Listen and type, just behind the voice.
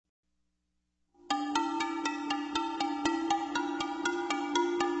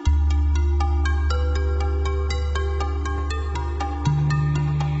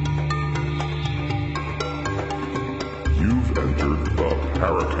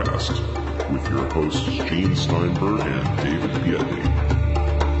Paracast with your hosts Gene Steinberg and David Biedny.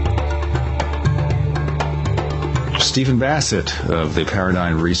 Steve Bassett of the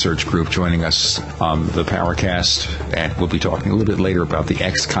Paradigm Research Group joining us on the Paracast, and we'll be talking a little bit later about the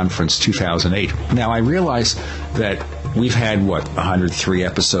X Conference 2008. Now, I realize that we've had, 103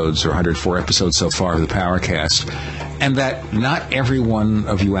 episodes or 104 episodes so far of the Paracast, and that not every one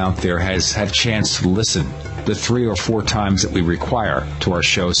of you out there has had a chance to listen the 3 or 4 times that we require to our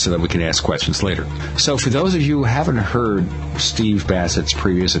show so that we can ask questions later. So for those of you who haven't heard Steve Bassett's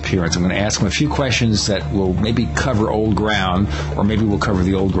previous appearance, I'm going to ask him a few questions that will maybe cover old ground, or maybe we'll cover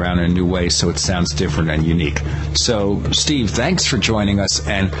the old ground in a new way so it sounds different and unique. So, Steve, thanks for joining us.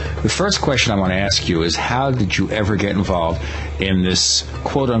 And the first question I want to ask you is, how did you ever get involved in this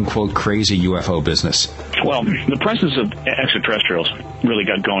quote-unquote crazy UFO business? Well, the presence of extraterrestrials really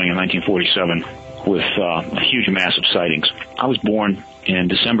got going in 1947 with a huge mass of sightings. I was born in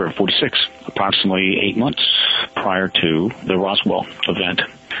December of 46, approximately 8 months prior to the Roswell event.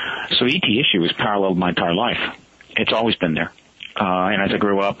 So the ET issue has paralleled my entire life. It's always been there. And as I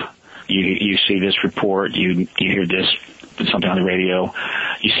grew up, you see this report, you hear this, something on the radio,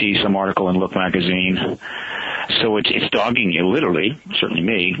 you see some article in Look magazine. So it's dogging you, literally, certainly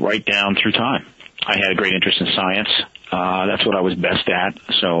me, right down through time. I had a great interest in science. That's what I was best at.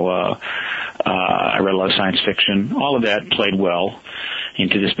 So I read a lot of science fiction. All of that played well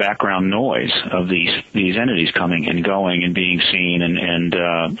into this background noise of these entities coming and going and being seen, and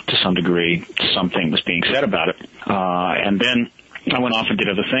to some degree something was being said about it. And then I went off and did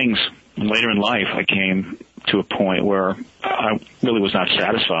other things. And later in life, I came to a point where I really was not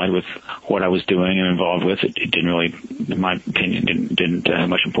satisfied with what I was doing and involved with. It didn't really, in my opinion, didn't have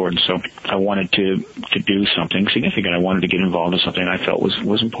much importance. So I wanted to do something significant. I wanted to get involved in something I felt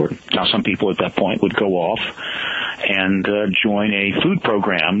was important. Now, some people at that point would go off and join a food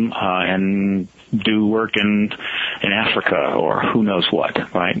program and do work in Africa or who knows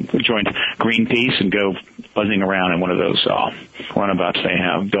what, right? Join Greenpeace and go buzzing around in one of those runabouts they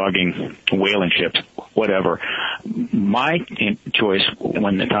have, dogging whaling ships, whatever. My choice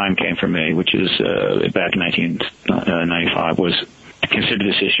when the time came for me, which is back in 1995, was to consider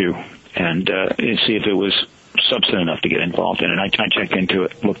this issue and see if it was substantive enough to get involved in it. I checked into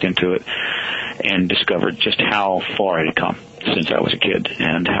it, looked into it, and discovered just how far it had come since I was a kid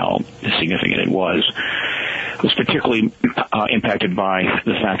and how significant it was. It was particularly impacted by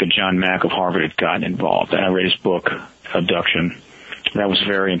the fact that John Mack of Harvard had gotten involved. And I read his book, Abduction. That was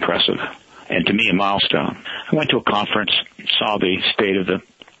very impressive, and to me a milestone. I went to a conference, saw the state of the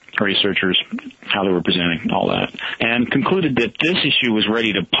researchers, how they were presenting, all that, and concluded that this issue was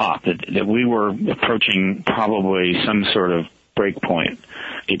ready to pop, that we were approaching probably some sort of break point.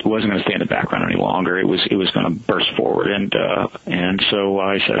 It wasn't going to stay in the background any longer. It was going to burst forward, and so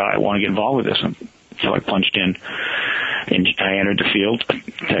I said, I want to get involved with this. And so I plunged in, and I entered the field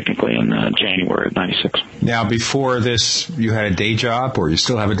technically in January of '96. Now, before this, you had a day job, or you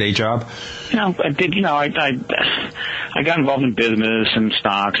still have a day job? No, I did. I got involved in business and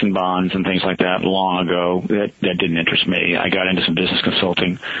stocks and bonds and things like that long ago. That didn't interest me. I got into some business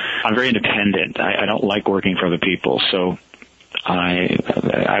consulting. I'm very independent. I don't like working for other people, so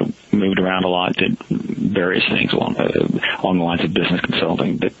I moved around a lot, did various things along the lines of business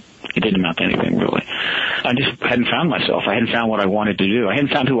consulting, but it didn't amount to anything, really. I just hadn't found myself. I hadn't found what I wanted to do. I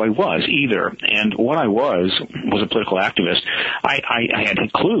hadn't found who I was, either. And what I was a political activist. I had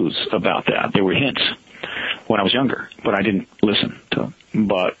clues about that. There were hints when I was younger, but I didn't listen to them.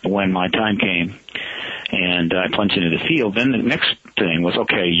 But when my time came and I plunged into the field, then the next thing was,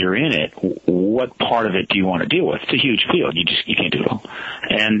 okay, you're in it. What part of it do you want to deal with? It's a huge field. You can't do it all.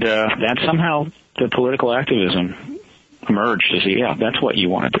 And that somehow the political activism emerged to say, yeah, that's what you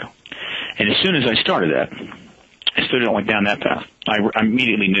want to do. And as soon as I started that, as soon as I went down that path, I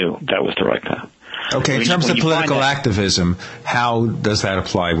immediately knew that was the right path. Okay, in terms of political activism, how does that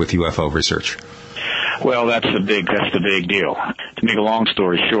apply with UFO research? Well, that's the big deal. To make a long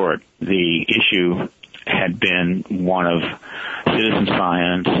story short, the issue had been one of citizen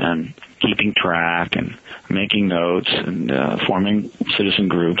science and keeping track and making notes and forming citizen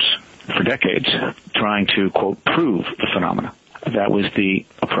groups for decades, trying to, quote, prove the phenomena. That was the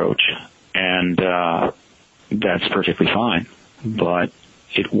approach, and that's perfectly fine, but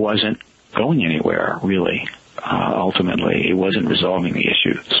it wasn't going anywhere, really. Ultimately, it wasn't resolving the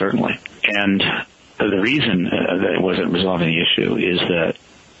issue, certainly. And the reason that it wasn't resolving the issue is that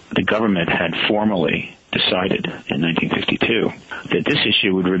the government had formally decided in 1952 that this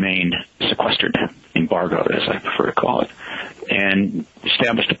issue would remain sequestered, embargoed, as I prefer to call it, and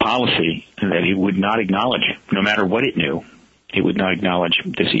established a policy that it would not acknowledge, no matter what it knew, It would not acknowledge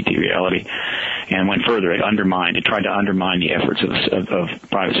this ET reality, and went further. It tried to undermine the efforts of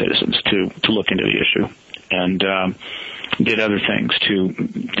private citizens to look into the issue, and did other things to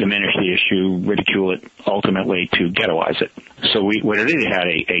diminish the issue, ridicule it, ultimately to ghettoize it. So we really had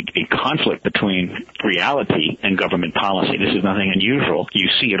a conflict between reality and government policy. This is nothing unusual. You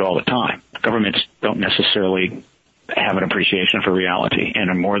see it all the time. Governments don't necessarily have an appreciation for reality and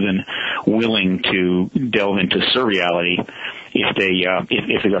are more than willing to delve into surreality if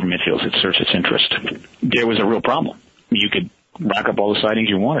the government feels it serves its interest. There was a real problem. You could rack up all the sightings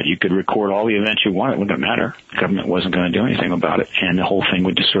you wanted. You could record all the events you wanted. It wouldn't matter. The government wasn't going to do anything about it, and the whole thing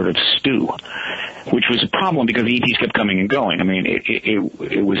would just sort of stew, which was a problem because the ETs kept coming and going. I mean,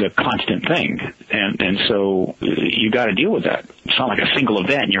 it was a constant thing, and so you got to deal with that. It's not like a single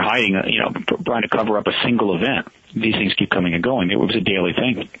event. You're hiding, trying to cover up a single event. These things keep coming and going. It was a daily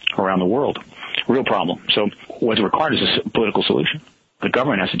thing around the world. Real problem. So what's required is a political solution. The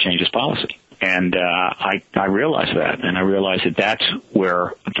government has to change its policy. And I realized that, and I realized that that's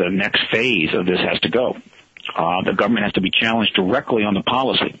where the next phase of this has to go. The government has to be challenged directly on the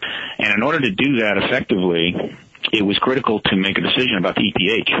policy. And in order to do that effectively, it was critical to make a decision about the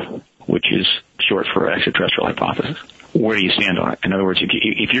ETH, which is short for extraterrestrial hypothesis. Where do you stand on it? In other words,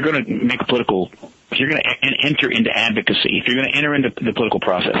 if you're going to make if you're going to enter into advocacy, if you're going to enter into the political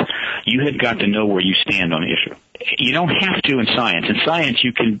process, you have got to know where you stand on the issue. You don't have to in science. In science,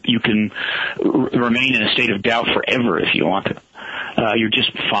 you can remain in a state of doubt forever if you want to. You're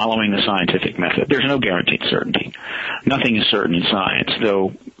just following the scientific method. There's no guaranteed certainty. Nothing is certain in science,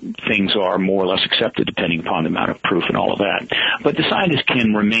 though things are more or less accepted depending upon the amount of proof and all of that. But the scientist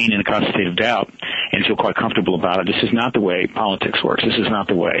can remain in a constant state of doubt and feel quite comfortable about it. This is not the way politics works. This is not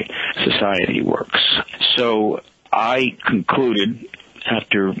the way society works. So I concluded,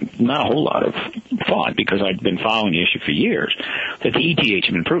 after not a whole lot of thought, because I'd been following the issue for years, that the ETH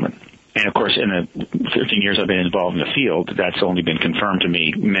had been proven. And, of course, in the 13 years I've been involved in the field, that's only been confirmed to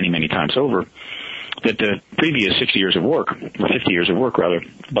me many, many times over, that the previous 60 years of work, or 50 years of work, rather,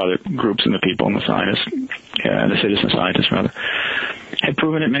 by the groups and the people and the scientists, the citizen scientists, rather, had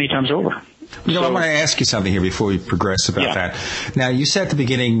proven it many times over. I want to ask you something here before we progress about that. Now, you said at the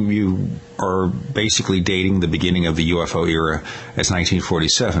beginning you are basically dating the beginning of the UFO era as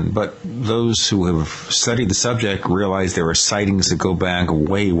 1947, but those who have studied the subject realize there are sightings that go back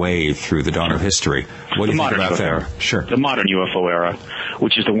way, way through the dawn of history. What do you think about that? Sure. The modern UFO era,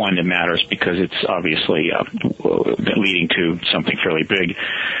 which is the one that matters because it's obviously leading to something fairly big,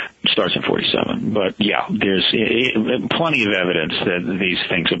 starts in 47. But, yeah, there's plenty of evidence that these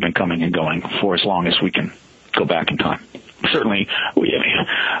things have been coming and going for as long as we can go back in time. Certainly, we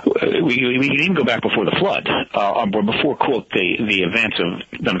can even go back before the flood, or before, quote, the events of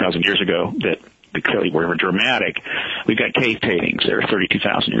 7,000 years ago that clearly were dramatic. We've got cave paintings that are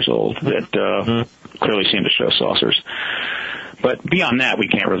 32,000 years old that clearly seem to show saucers. But beyond that, we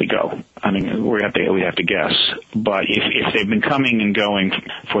can't really go. I mean, we have to guess. But if they've been coming and going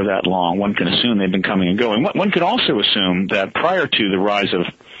for that long, one can assume they've been coming and going. One could also assume that prior to the rise of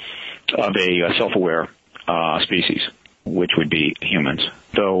a self-aware species, which would be humans,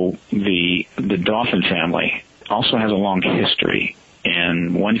 though the dolphin family also has a long history,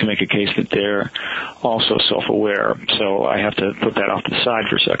 and one can make a case that they're also self-aware. So I have to put that off to the side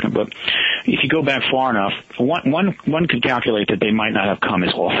for a second. But if you go back far enough, one could calculate that they might not have come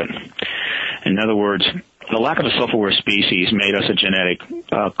as often. In other words, the lack of a self-aware species made us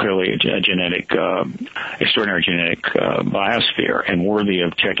extraordinary genetic biosphere, and worthy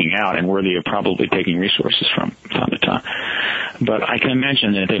of checking out, and worthy of probably taking resources from time to time. But I can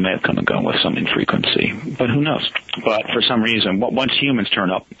imagine that they may have come and gone with some infrequency, but who knows? But for some reason, once humans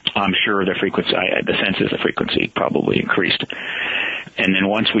turn up, I'm sure the senses of frequency probably increased. And then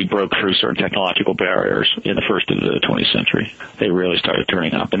once we broke through certain technological barriers in the first of the 20th century, they really started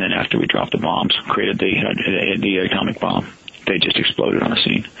turning up. And then after we dropped the bombs, created the atomic bomb, they just exploded on the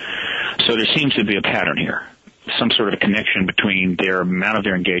scene. So there seems to be a pattern here, some sort of a connection between their amount of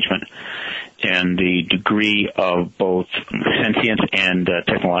their engagement and the degree of both sentience and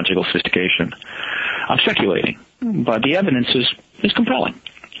technological sophistication. I'm speculating, but the evidence is compelling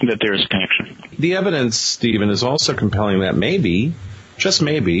that there's a connection. The evidence, Stephen, is also compelling that maybe, just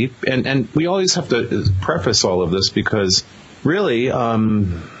maybe, and we always have to preface all of this because really,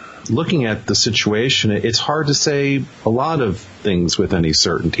 looking at the situation, it's hard to say a lot of things with any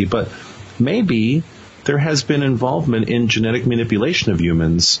certainty, but maybe there has been involvement in genetic manipulation of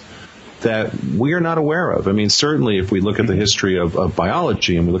humans that we are not aware of. I mean, certainly if we look at the history of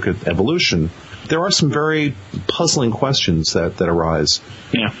biology and we look at evolution, there are some very puzzling questions that arise.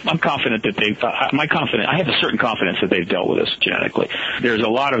 Yeah, I'm confident that I have a certain confidence that they've dealt with this genetically. There's a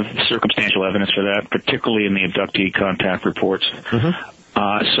lot of circumstantial evidence for that, particularly in the abductee contact reports.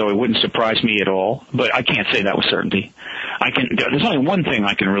 So it wouldn't surprise me at all, but I can't say that with certainty. There's only one thing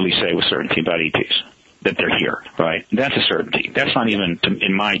I can really say with certainty about ETs. That they're here, right? That's a certainty. That's not even,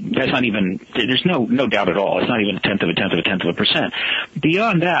 there's no doubt at all. It's not even a tenth of a percent.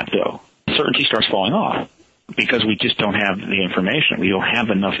 Beyond that, though, certainty starts falling off because we just don't have the information. We don't have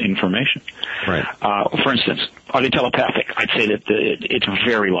enough information. Right. For instance, are they telepathic? I'd say that it's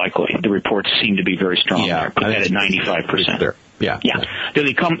very likely. The reports seem to be very strong there. Put that at 95%. Yeah. Do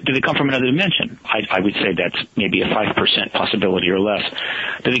they come from another dimension? I would say that's maybe a 5% possibility or less.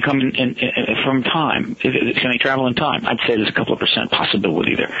 Do they come in from time? Can they travel in time? I'd say there's a couple of percent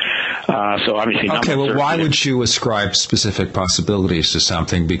possibility there. So obviously not. Okay, well, why would you ascribe specific possibilities to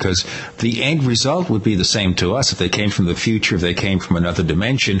something? Because the end result would be the same to us. If they came from the future, if they came from another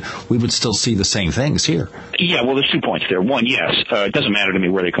dimension, we would still see the same things here. Yeah, well, there's 2 points there. One, yes, it doesn't matter to me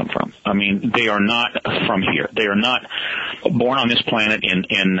where they come from. I mean, they are not from here. They are not born on this planet in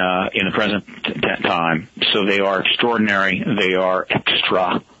the present time. So they are extraordinary. They are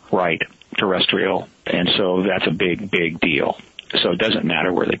extra, right, terrestrial. And so that's a big deal. So it doesn't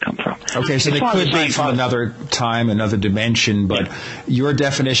matter where they come from. Okay, so they could be from another time, another dimension, but your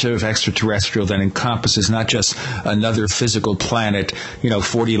definition of extraterrestrial then encompasses not just another physical planet,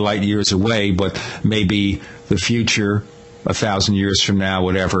 40 light years away, but maybe the future, 1,000 years from now,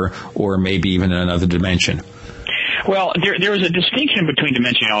 whatever, or maybe even another dimension. Well, there is a distinction between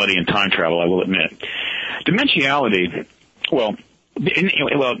dimensionality and time travel, I will admit. Dimensionality,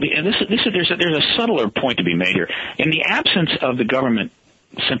 there's a subtler point to be made here. In the absence of the government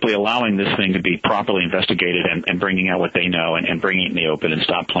simply allowing this thing to be properly investigated and bringing out what they know and bringing it in the open and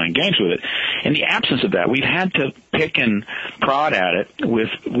stop playing games with it, in the absence of that, we've had to pick and prod at it with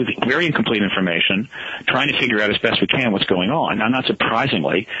very incomplete information, trying to figure out as best we can what's going on. Now, not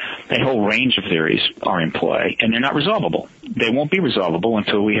surprisingly, a whole range of theories are in play, and they're not resolvable. They won't be resolvable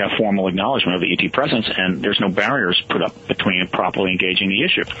until we have formal acknowledgement of the ET presence, and there's no barriers put up between properly engaging the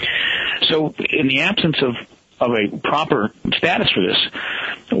issue. So in the absence of a proper status for this,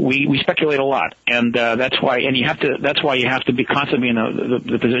 we speculate a lot, and that's why you have to be constantly in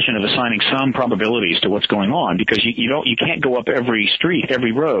the position of assigning some probabilities to what's going on, because you can't go up every street,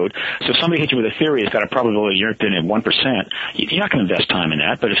 every road. So if somebody hits you with a theory that's got a probability you're in at 1%, you're not going to invest time in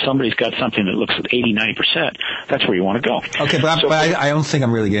that. But if somebody's got something that looks at 80-90%, that's where you want to go. Okay, but I don't think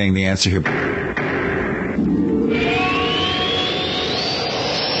I'm really getting the answer here.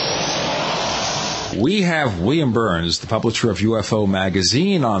 We have William Burns, the publisher of UFO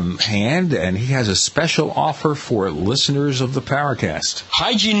Magazine, on hand, and he has a special offer for listeners of the Paracast.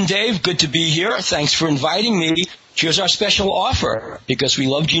 Hi, Gene and Dave. Good to be here. Thanks for inviting me. Here's our special offer. Because we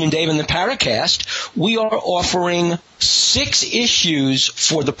love Gene and Dave and the Paracast, we are offering 6 issues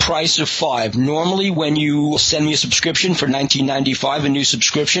for the price of 5. Normally, when you send me a subscription for $19.95, a new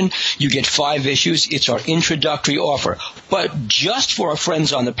subscription, you get 5 issues. It's our introductory offer. But just for our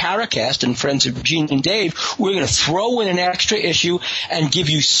friends on the Paracast and friends of Gene and Dave, we're going to throw in an extra issue and give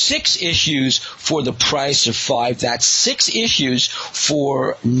you 6 issues for the price of 5. That's 6 issues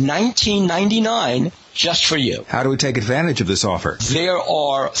for $19.99. Just for you. How do we take advantage of this offer? There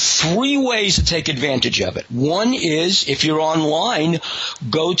are 3 ways to take advantage of it. One is, if you're online,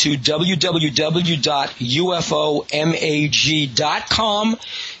 go to www.ufomag.com,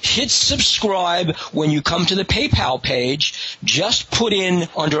 hit subscribe. When you come to the PayPal page, just put in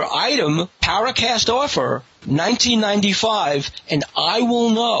under item Paracast offer $19.95, and I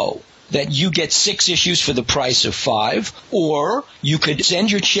will know that you get 6 issues for the price of 5, or you could send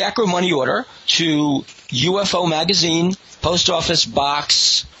your check or money order to UFO Magazine, Post Office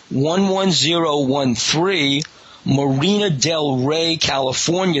Box 11013, Marina del Rey,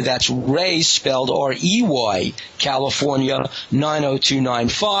 California. That's Ray spelled R-E-Y, California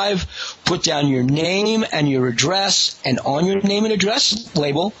 90295. Put down your name and your address, and on your name and address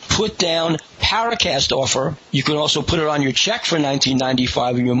label, put down Paracast offer. You can also put it on your check for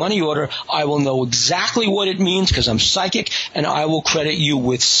 $19.95 in your money order. I will know exactly what it means because I'm psychic, and I will credit you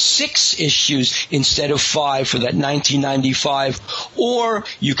with 6 issues instead of 5 for that $19.95. Or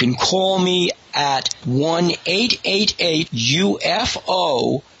you can call me at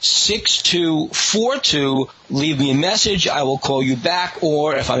 1-888-UFO-6242. Leave me a message. I will call you back,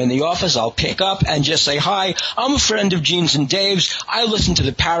 or if I'm in the office, I'll pick up and just say, hi, I'm a friend of Gene's and Dave's. I listen to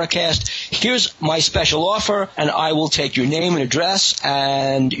the Paracast. Here's my special offer, and I will take your name and address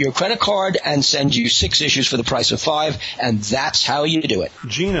and your credit card and send you 6 issues for the price of 5, and that's how you do it.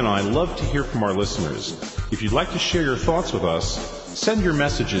 Gene and I love to hear from our listeners. If you'd like to share your thoughts with us, send your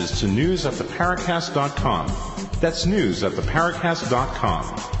messages to news@theparacast.com. That's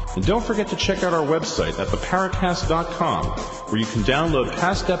news@theparacast.com. And don't forget to check out our website at theparacast.com, where you can download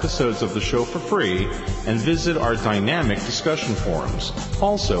past episodes of the show for free and visit our dynamic discussion forums.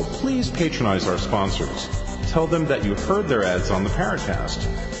 Also, please patronize our sponsors. Tell them that you heard their ads on the Paracast.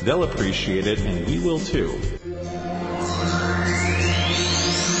 They'll appreciate it, and we will too.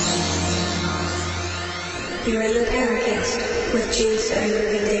 You're in the Paracast with Gene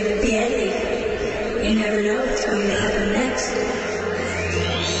Steinberg and David Biedney. You never know what's going to happen next.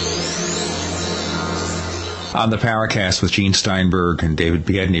 On the Paracast with Gene Steinberg and David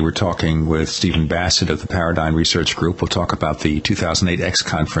Biedney, we're talking with Steve Bassett of the Paradigm Research Group. We'll talk about the 2008 X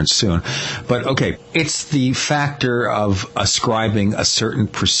conference soon. But, okay, it's the factor of ascribing a certain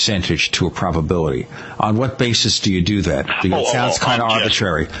percentage to a probability. On what basis do you do that? Because it sounds kind of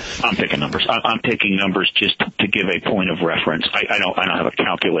arbitrary. I'm picking numbers. I'm picking numbers just to give a point of reference. I don't have a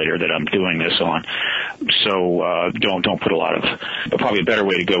calculator that I'm doing this on. So don't put a lot of – probably a better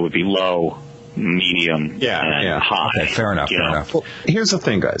way to go would be low, medium, and high. Okay, fair enough. Well, here's the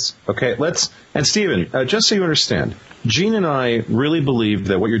thing, guys. Okay, and Stephen, just so you understand, Gene and I really believe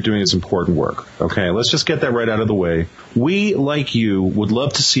that what you're doing is important work. Okay, let's just get that right out of the way. We, like you, would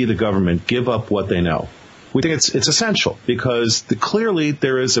love to see the government give up what they know. We think it's essential because clearly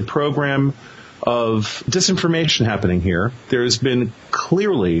there is a program of disinformation happening here. There has been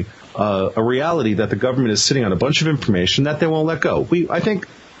clearly a reality that the government is sitting on a bunch of information that they won't let go. I think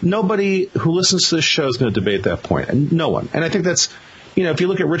nobody who listens to this show is going to debate that point, and no one. And I think that's, if you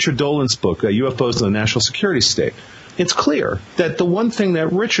look at Richard Dolan's book, UFOs in the National Security State, it's clear that the one thing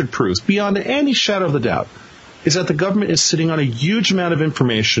that Richard proves, beyond any shadow of a doubt, is that the government is sitting on a huge amount of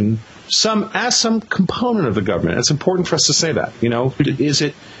information, as some component of the government. It's important for us to say that. Is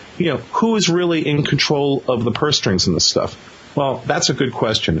it, who is really in control of the purse strings in this stuff? Well, that's a good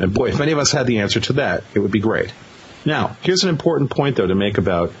question. And boy, if any of us had the answer to that, it would be great. Now, here's an important point, though, to make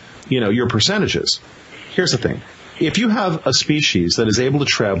about, your percentages. Here's the thing. If you have a species that is able to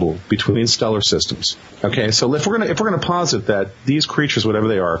travel between stellar systems, okay, so if we're going to posit that these creatures, whatever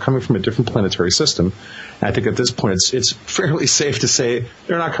they are coming from a different planetary system, I think at this point it's fairly safe to say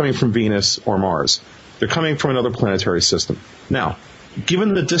they're not coming from Venus or Mars. They're coming from another planetary system. Now,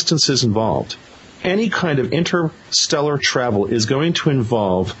 given the distances involved, any kind of interstellar travel is going to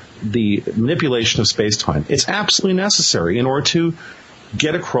involve the manipulation of space-time. It's absolutely necessary in order to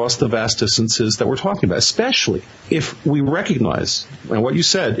get across the vast distances that we're talking about, especially if we recognize, and what you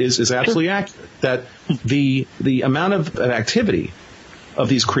said is absolutely accurate, that the amount of activity of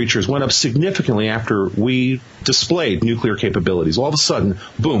these creatures went up significantly after we displayed nuclear capabilities. All of a sudden,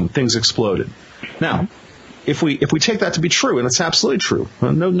 boom, things exploded. Now, if we take that to be true, and it's absolutely true,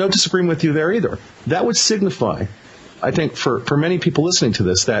 no disagreeing with you there either, that would signify, I think, for many people listening to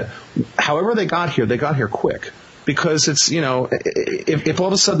this, that however they got here quick. Because it's, if all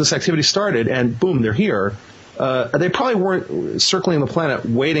of a sudden this activity started and boom, they're here, they probably weren't circling the planet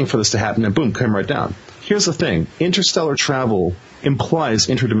waiting for this to happen and boom, came right down. Here's the thing. Interstellar travel implies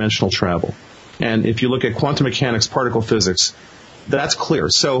interdimensional travel. And if you look at quantum mechanics, particle physics, that's clear.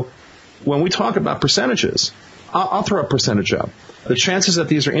 So when we talk about percentages, I'll throw a percentage out. The chances that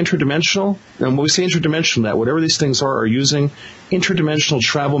these are interdimensional, and when we say interdimensional, that whatever these things are using interdimensional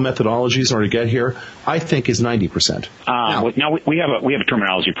travel methodologies in order to get here, I think is 90%. Now we have a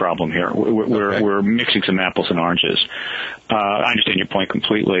terminology problem here. We're mixing some apples and oranges. I understand your point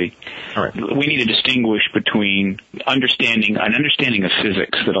completely. All right. We need to distinguish between an understanding of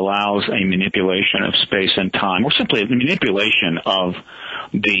physics that allows a manipulation of space and time, or simply a manipulation of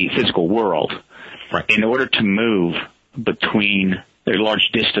the physical world, right, in order to move between their large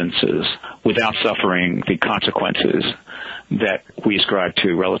distances without suffering the consequences that we ascribe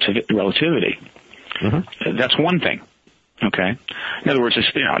to relativity. Mm-hmm. That's one thing. Okay. In other words,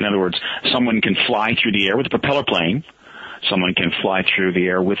 someone can fly through the air with a propeller plane. Someone can fly through the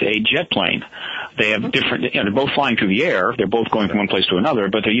air with a jet plane. They have different, they're both flying through the air. They're both going from one place to another,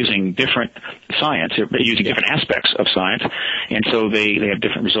 but they're using different science. They're using different aspects of science, and so they have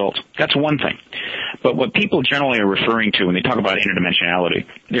different results. That's one thing. But what people generally are referring to when they talk about interdimensionality,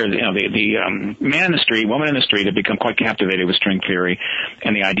 there's, the man in the street, woman in the street have become quite captivated with string theory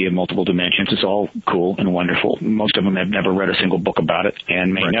and the idea of multiple dimensions. It's all cool and wonderful. Most of them have never read a single book about it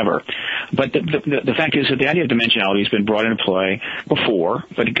and may never. But the fact is that the idea of dimensionality has been brought into play before,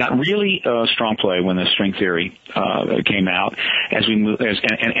 but it got really strong play when the string theory came out, as we move,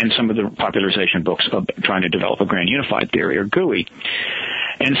 and some of the popularization books of trying to develop a grand unified theory, or GUI.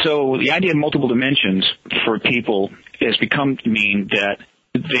 And so the idea of multiple dimensions for people has become to mean that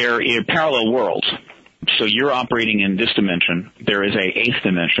they're in parallel worlds. So you're operating in this dimension. There is a eighth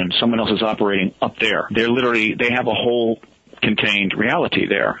dimension. Someone else is operating up there. They have a whole contained reality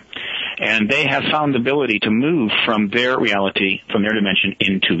there. And they have found the ability to move from their reality, from their dimension,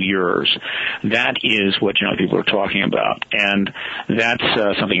 into yours. That is what generally people are talking about. And that's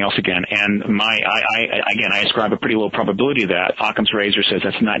something else again. And I ascribe a pretty low probability of that. Occam's razor says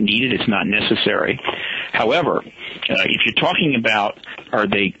that's not needed, it's not necessary. However, if you're talking about, are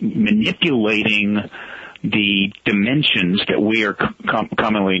they manipulating the dimensions that we are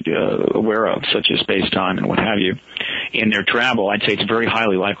commonly aware of, such as space-time and what have you, in their travel, I'd say it's very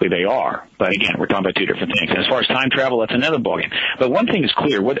highly likely they are. But again, we're talking about two different things. And as far as time travel, that's another ballgame. But one thing is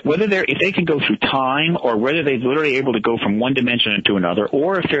clear, if they can go through time, or whether they're literally able to go from one dimension to another,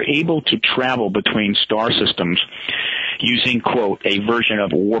 or if they're able to travel between star systems using, quote, a version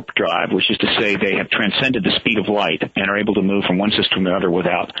of warp drive, which is to say they have transcended the speed of light and are able to move from one system to another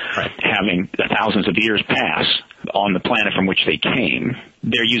without having thousands of years pass on the planet from which they came.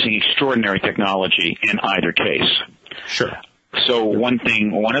 They're using extraordinary technology in either case. Sure. So one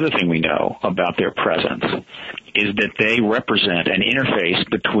other thing we know about their presence is that they represent an interface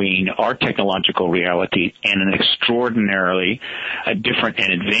between our technological reality and an extraordinarily different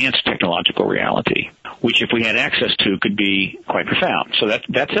and advanced technological reality, which if we had access to could be quite profound. So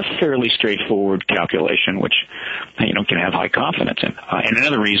that's a fairly straightforward calculation, which can have high confidence in. And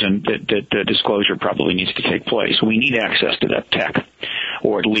another reason that disclosure probably needs to take place, we need access to that tech,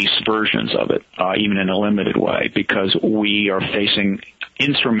 or at least versions of it, even in a limited way, because we are facing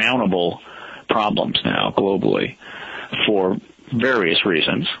insurmountable problems now globally for various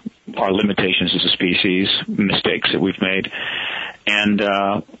reasons, our limitations as a species, mistakes that we've made. And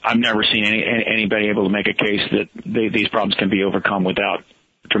I've never seen anybody able to make a case that these problems can be overcome without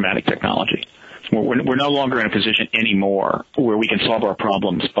dramatic technology. We're no longer in a position anymore where we can solve our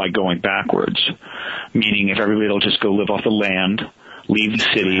problems by going backwards, meaning if everybody will just go live off the land, leave the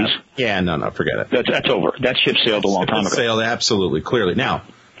cities. Yeah, no, forget it. That's over. That ship sailed a long time ago. Sailed, absolutely, clearly. Now,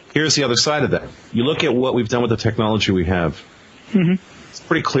 here's the other side of that. You look at what we've done with the technology we have. Mm-hmm. It's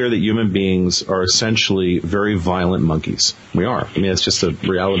pretty clear that human beings are essentially very violent monkeys. We are. I mean, it's just a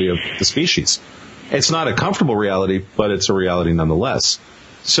reality of the species. It's not a comfortable reality, but it's a reality nonetheless.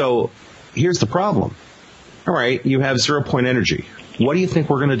 So here's the problem. All right, you have 0-point energy. What do you think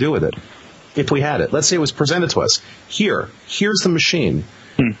we're going to do with it? If we had it, let's say it was presented to us. Here's the machine.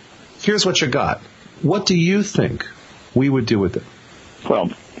 Here's what you got. What do you think we would do with it? Well,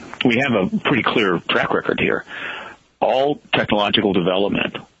 we have a pretty clear track record here. All technological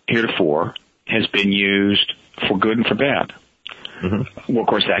development heretofore has been used for good and for bad. Mm-hmm. Well, of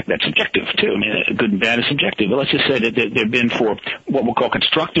course, that's subjective, too. I mean, good and bad is subjective. But let's just say that they've been for what we'll call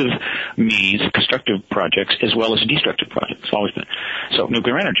constructive means, constructive projects, as well as destructive projects. It's always been. So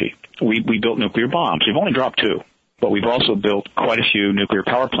nuclear energy. We built nuclear bombs. We've only dropped 2. But we've also built quite a few nuclear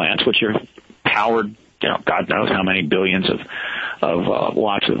power plants, which are powered, God knows how many billions of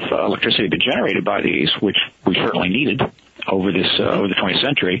watts of electricity been generated by these, which we certainly needed over the 20th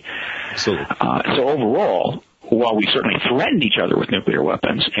century. Absolutely. So overall, while we certainly threatened each other with nuclear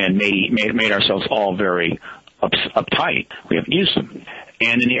weapons and made ourselves all very uptight, we haven't used them.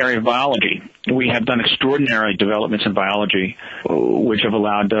 And in the area of biology, we have done extraordinary developments in biology, which have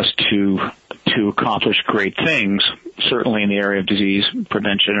allowed us to accomplish great things, certainly in the area of disease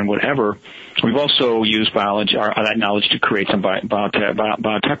prevention and whatever. We've also used biology, that knowledge, to create some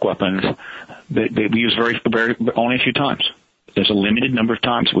biotech weapons that we use very only a few times. There's a limited number of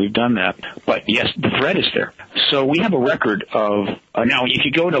times we've done that. But, yes, the threat is there. So we have a record of now, if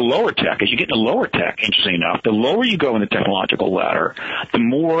you go to lower tech, as you get into lower tech, interesting enough, the lower you go in the technological ladder, the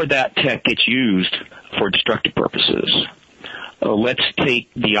more that tech gets used for destructive purposes. Let's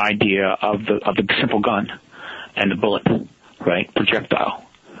take the idea of the simple gun and the bullet, right, projectile.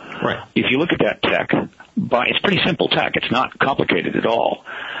 Right. If you look at that tech, it's pretty simple tech. It's not complicated at all.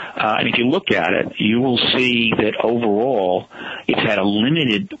 And if you look at it, you will see that overall it's had a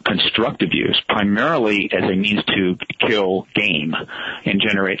limited constructive use, primarily as a means to kill game and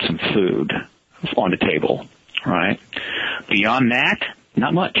generate some food on the table, right? Beyond that,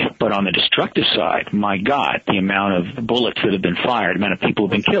 Not much. But on the destructive side, my God, the amount of bullets that have been fired, the amount of people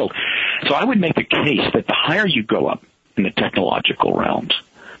who have been killed. So I would make the case that the higher you go up in the technological realms,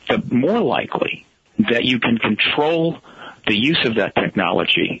 the more likely that you can control the use of that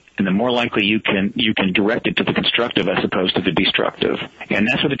technology, and the more likely you can direct it to the constructive as opposed to the destructive. And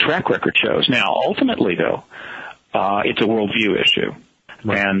that's what the track record shows. Now, ultimately, though, it's a worldview issue.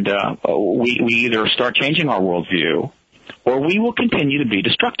 Right. And we either start changing our worldview, or we will continue to be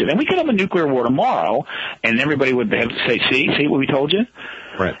destructive. And we could have a nuclear war tomorrow, and everybody would have to say, see what we told you?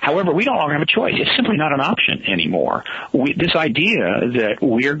 Right. However, we don't longer have a choice. It's simply not an option anymore. This idea that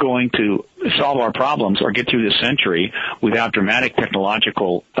we're going to solve our problems or get through this century without dramatic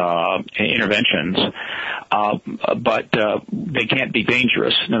technological interventions, but they can't be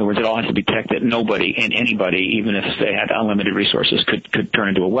dangerous. In other words, it all has to be tech that nobody and anybody, even if they had unlimited resources, could turn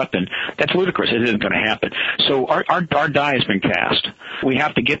into a weapon. That's ludicrous. It isn't going to happen. So our die has been cast. We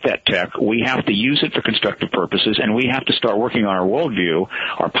have to get that tech. We have to use it for constructive purposes, and we have to start working on our worldview,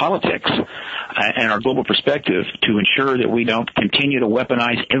 our politics, and our global perspective to ensure that we don't continue to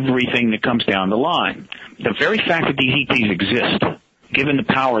weaponize everything that comes down the line. The very fact that these ETs exist, given the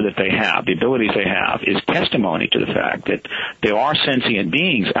power that they have, the abilities they have, is testimony to the fact that there are sentient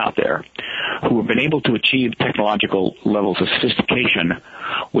beings out there who have been able to achieve technological levels of sophistication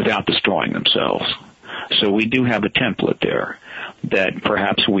without destroying themselves. So we do have a template there that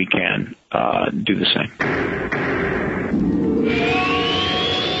perhaps we can do the same.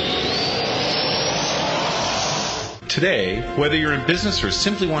 Today, whether you're in business or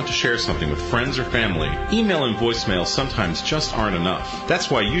simply want to share something with friends or family, email and voicemail sometimes just aren't enough.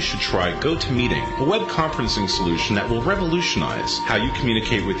 That's why you should try GoToMeeting, a web conferencing solution that will revolutionize how you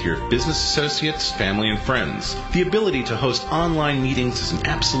communicate with your business associates, family, and friends. The ability to host online meetings is an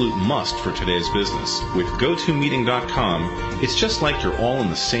absolute must for today's business. With GoToMeeting.com, it's just like you're all in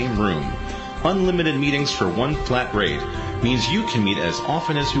the same room. Unlimited meetings for one flat rate means you can meet as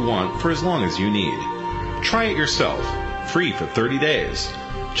often as you want for as long as you need. Try it yourself, free for 30 days.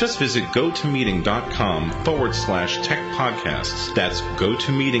 Just visit gotomeeting.com/techpodcasts. That's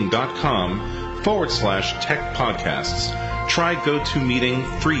gotomeeting.com/techpodcasts. Try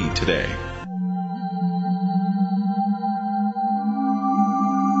GoToMeeting free today.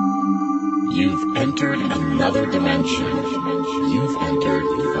 You've entered another dimension. You've entered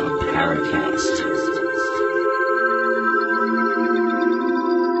the Paracast.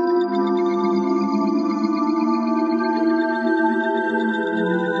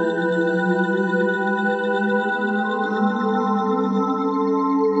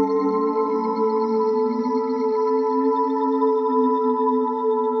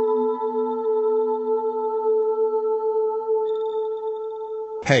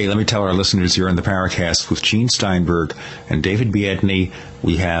 Hey, let me tell our listeners you're in the Paracast with Gene Steinberg and David Biedney.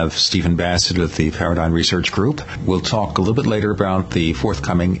 We have Stephen Bassett of the Paradigm Research Group. We'll talk a little bit later about the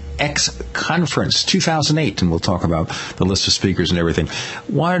forthcoming X Conference 2008, and we'll talk about the list of speakers and everything.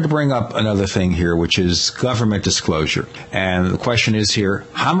 Wanted to bring up another thing here, which is government disclosure. And the question is here,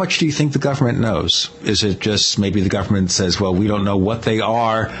 how much do you think the government knows? Is it just maybe the government says, well, we don't know what they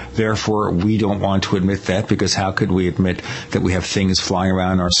are, therefore we don't want to admit that, because how could we admit that we have things flying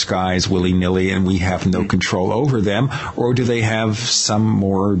around our skies willy-nilly and we have no control over them? Or do they have some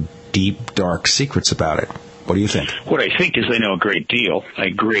more deep, dark secrets about it? What do you think? What I think is they know a great deal, a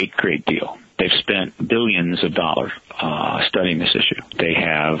great deal. They've spent billions of dollars studying this issue. They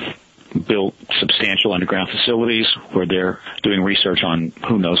have built substantial underground facilities where they're doing research on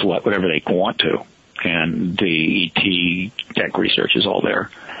who knows what, whatever they want to. And the ET tech research is all there.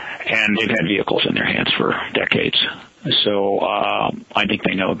 And they've had vehicles in their hands for decades. So I think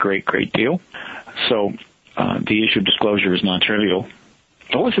they know a great deal. So the issue of disclosure is non-trivial.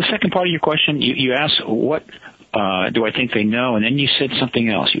 What was the second part of your question? You asked, what do I think they know? And then you said something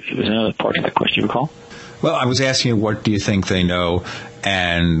else. It was another part of that question. You recall? Well, I was asking you, what do you think they know?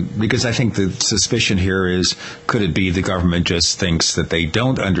 And because I think the suspicion here is, could it be the government just thinks that they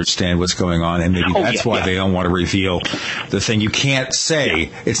don't understand what's going on, and maybe that's why they don't want to reveal the thing. You can't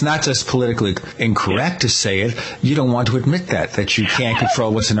say, it's not just politically incorrect to say it, you don't want to admit that you can't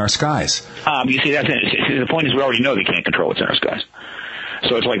control what's in our skies. You see, the point is we already know they can't control what's in our skies.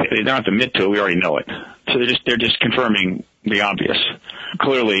 So it's like they don't have to admit to it, we already know it. So they're just confirming the obvious.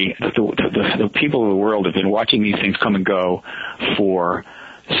 Clearly, the people of the world have been watching these things come and go for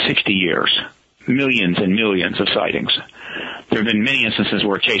 60 years. Millions and millions of sightings. There have been many instances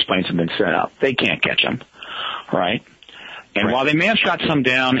where chase planes have been set up. They can't catch them, right? And while they may have shot some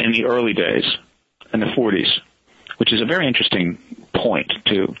down in the early days, in the 40s, which is a very interesting point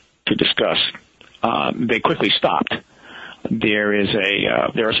to discuss, they quickly stopped. there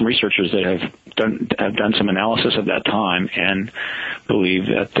are some researchers that have done some analysis of that time and believe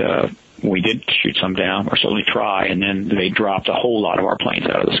that we did shoot some down, or certainly try, and then they dropped a whole lot of our planes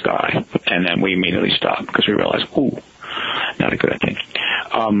out of the sky, and then we immediately stopped because we realized, not a good thing.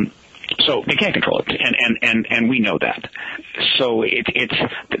 So they can't control it, and we know that. So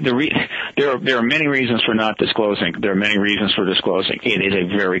there are many reasons for not disclosing. There are many reasons for disclosing. It is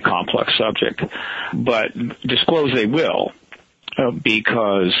a very complex subject, but disclose they will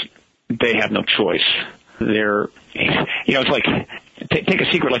because they have no choice. It's like take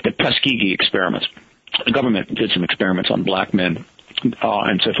a secret like the Tuskegee experiments. The government did some experiments on black men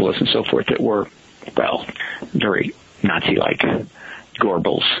and syphilis and so forth that were, very Nazi-like.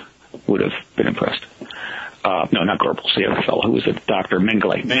 Goebbels would have been impressed. No, not Goebbels, the other fellow who was a doctor,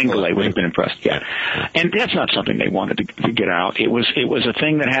 Mengele. Mengele would have been impressed, yeah. And that's not something they wanted to get out. It was a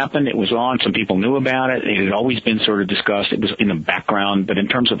thing that happened. It was on. Some people knew about it. It had always been sort of discussed. It was in the background, but in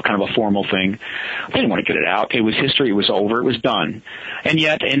terms of kind of a formal thing, they didn't want to get it out. It was history. It was over. It was done. And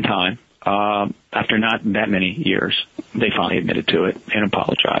yet, in time, after not that many years, they finally admitted to it and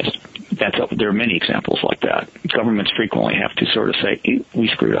apologized. There are many examples like that. Governments frequently have to sort of say, we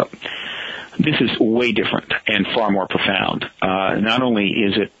screwed up. This is way different and far more profound. Not only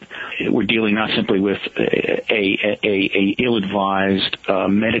is we're dealing not simply with a ill-advised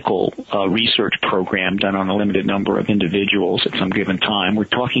medical research program done on a limited number of individuals at some given time. We're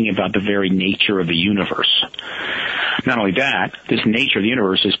talking about the very nature of the universe. Not only that, this nature of the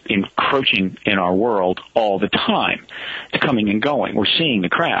universe is encroaching in our world all the time. It's coming and going. We're seeing the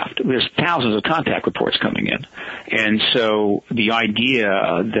craft. There's thousands of contact reports coming in. And so the idea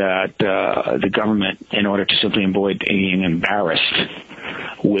that the government, in order to simply avoid being embarrassed,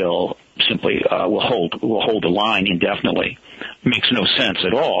 will hold the line indefinitely makes no sense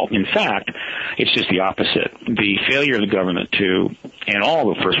at all. In fact, it's just the opposite. The failure of the government and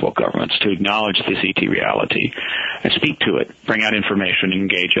all the first world governments to acknowledge this ET reality and speak to it, bring out information,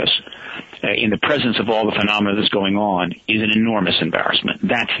 engage us in the presence of all the phenomena that's going on is an enormous embarrassment.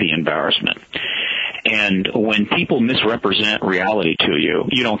 That's the embarrassment. And when people misrepresent reality to you,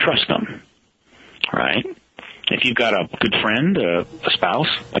 you don't trust them, right? If you've got a good friend, a spouse,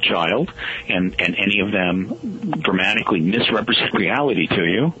 a child, and any of them dramatically misrepresent reality to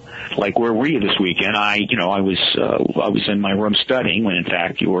you, like where were you this weekend? I was in my room studying when in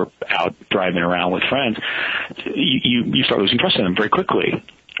fact you were out driving around with friends. You start losing trust in them very quickly.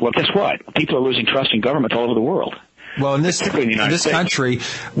 Well, guess what? People are losing trust in governments all over the world. Well, in this country,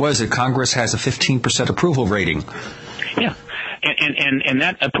 Congress has a 15% approval rating. Yeah. And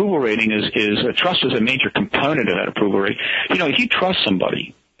that approval rating is trust is a major component of that approval rating. If you trust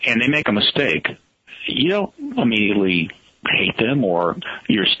somebody and they make a mistake, you don't immediately hate them or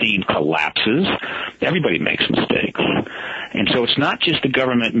your esteem collapses. Everybody makes mistakes. And so it's not just the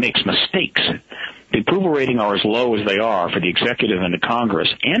government makes mistakes. The approval rating are as low as they are for the executive and the Congress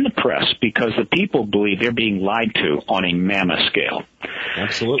and the press because the people believe they're being lied to on a mammoth scale.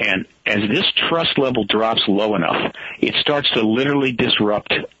 Absolutely. And as this trust level drops low enough, it starts to literally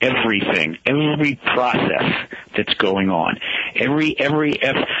disrupt everything, every process that's going on.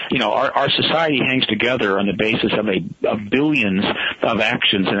 Our society hangs together on the basis of billions of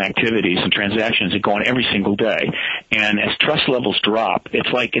actions and activities and transactions that go on every single day. And as trust levels drop, it's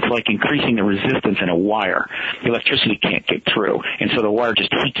like increasing the resistance in a wire. The electricity can't get through, and so the wire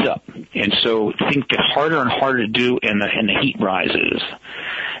just heats up. And so things get harder and harder to do, and the heat rises.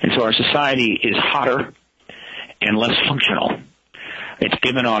 And so our society is hotter and less functional. It's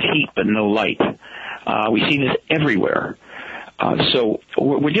giving off heat but no light. We see this everywhere. So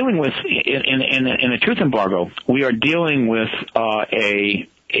we're dealing with, in the truth embargo, we are dealing with a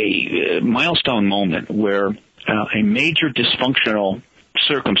milestone moment where a major dysfunctional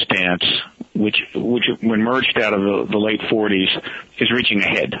circumstance, which emerged out of the late 40s, is reaching a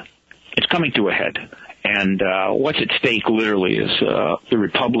head. It's coming to a head. And what's at stake literally is the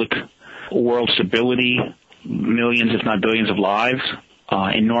republic, world stability, millions, if not billions of lives.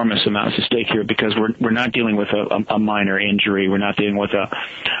 Enormous amounts at stake here because we're not dealing with a minor injury. We're not dealing with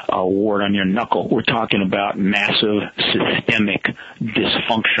a wart on your knuckle. We're talking about massive, systemic,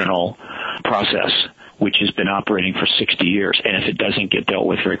 dysfunctional process which has been operating for 60 years. And if it doesn't get dealt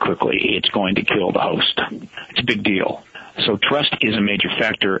with very quickly, it's going to kill the host. It's a big deal. So trust is a major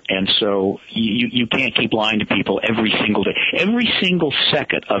factor, and so you can't keep lying to people every single day. Every single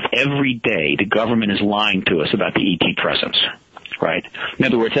second of every day, the government is lying to us about the ET presence, right? In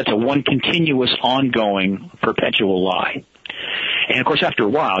other words, that's a one continuous, ongoing, perpetual lie. And of course, after a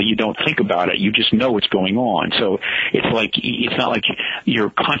while, you don't think about it. You just know what's going on. So it's not like you're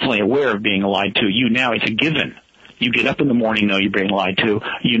constantly aware of being lied to. It's a given You get up in the morning, know you're being lied to.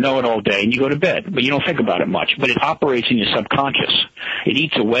 You know it all day, and you go to bed, but you don't think about it much. But it operates in your subconscious. It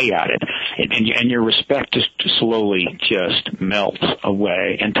eats away at it, and your respect just slowly just melts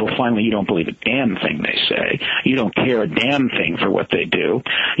away until finally you don't believe a damn thing they say. You don't care a damn thing for what they do.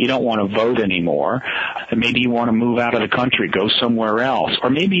 You don't want to vote anymore. Maybe you want to move out of the country, go somewhere else, or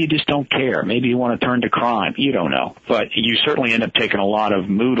maybe you just don't care. Maybe you want to turn to crime. You don't know. But you certainly end up taking a lot of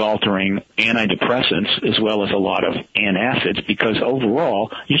mood-altering antidepressants as well as a lot of antacids because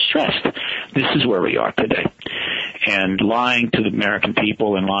overall you're stressed. This is where we are today. And lying to the American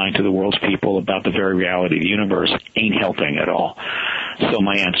people and lying to the world's people about the very reality of the universe ain't helping at all. So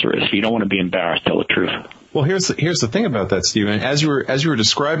my answer is, if you don't want to be embarrassed, tell the truth. Well, here's the thing about that, Stephen. As you were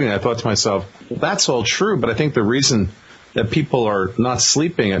describing it, I thought to myself, well, that's all true, but I think the reason that people are not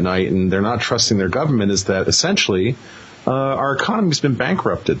sleeping at night and they're not trusting their government is that essentially our economy's been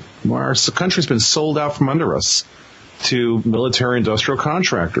bankrupted. Our country's been sold out from under us to military industrial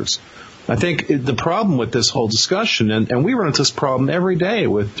contractors. I think the problem with this whole discussion, and we run into this problem every day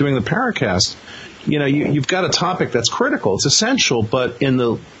with doing the Paracast, you've got a topic that's critical, it's essential, but in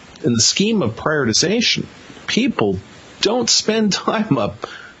the scheme of prioritization, people don't spend time up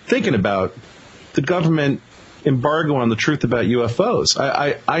thinking about the government embargo on the truth about UFOs.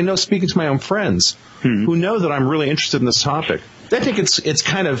 I know, speaking to my own friends who know that I'm really interested in this topic, they think it's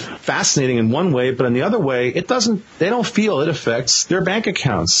kind of fascinating in one way, but in the other way, they don't feel it affects their bank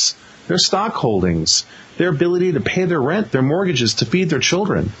accounts, their stock holdings, their ability to pay their rent, their mortgages, to feed their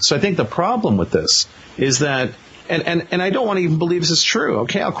children. So I think the problem with this is that, and I don't want to even believe this is true.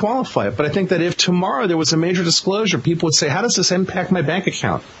 Okay, I'll qualify it. But I think that if tomorrow there was a major disclosure, people would say, how does this impact my bank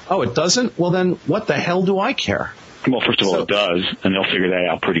account? Oh, it doesn't? Well, then what the hell do I care? Well, first of all, it does, and they'll figure that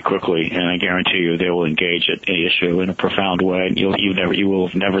out pretty quickly, and I guarantee you they will engage at the issue in a profound way. And you will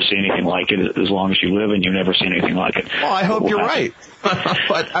never see anything like it as long as you live, and you'll never see anything like it. Well, I hope you're right.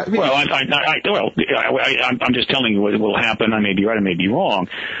 But I mean, I'm just telling you what will happen. I may be right, I may be wrong,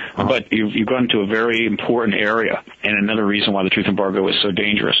 but you've gone to a very important area, and another reason why the truth embargo is so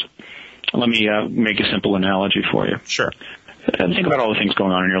dangerous. Let me make a simple analogy for you. Sure. Think about all the things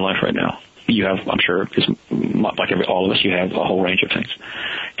going on in your life right now. You have, I'm sure, like all of us, you have a whole range of things.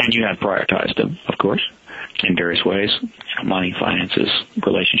 And you have prioritized them, of course, in various ways. Money, finances,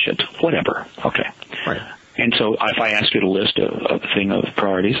 relationships, whatever. Okay. Right. And so if I ask you to list a thing of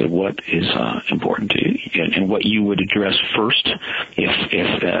priorities of what is important to you and what you would address first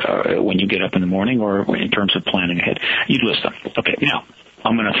if when you get up in the morning or in terms of planning ahead, you'd list them. Okay, now,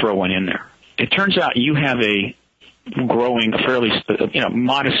 I'm going to throw one in there. It turns out you have a growing, fairly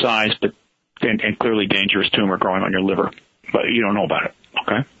modest size and clearly dangerous tumor growing on your liver, but you don't know about it,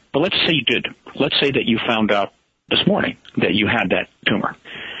 okay? But let's say you did. Let's say that you found out this morning that you had that tumor.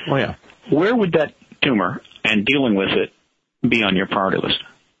 Oh, yeah. Where would that tumor and dealing with it be on your priority list?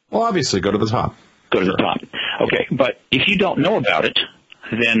 Well, obviously, go to the top. Go to the top. Okay, but if you don't know about it,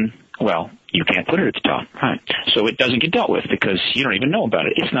 then, well, you can't put it at the top, right? So it doesn't get dealt with because you don't even know about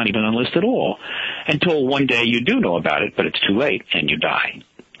it. It's not even on the list at all until one day you do know about it, but it's too late and you die.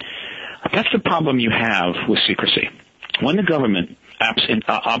 That's the problem you have with secrecy. When the government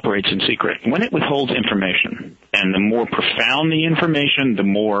operates in secret, when it withholds information, and the more profound the information, the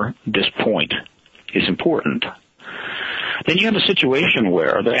more this point is important, then you have a situation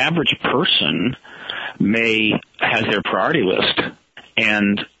where the average person has their priority list,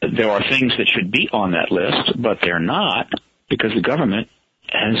 and there are things that should be on that list, but they're not because the government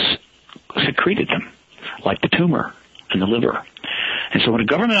has secreted them, like the tumor and the liver. And so when a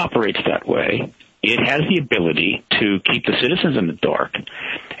government operates that way, it has the ability to keep the citizens in the dark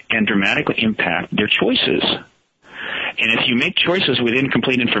and dramatically impact their choices. And if you make choices with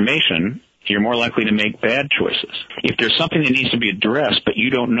incomplete information, you're more likely to make bad choices. If there's something that needs to be addressed, but you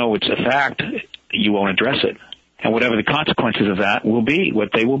don't know it's a fact, you won't address it. And whatever the consequences of that will be,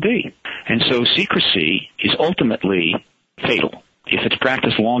 what they will be. And so secrecy is ultimately fatal if it's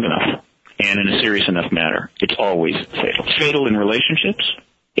practiced long enough. And in a serious enough manner, it's always fatal. It's fatal in relationships.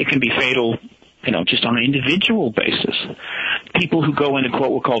 It can be fatal, just on an individual basis. People who go into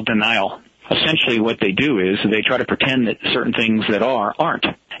what we'll call denial. Essentially what they do is they try to pretend that certain things that aren't.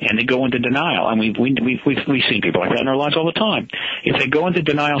 And they go into denial. And we've seen people like that in our lives all the time. If they go into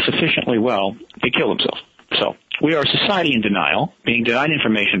denial sufficiently well, they kill themselves. So we are a society in denial, being denied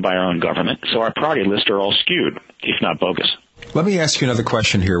information by our own government. So our priority lists are all skewed, if not bogus. Let me ask you another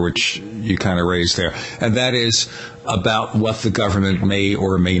question here, which you kind of raised there, and that is about what the government may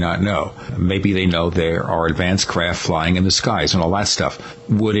or may not know. Maybe they know there are advanced craft flying in the skies and all that stuff.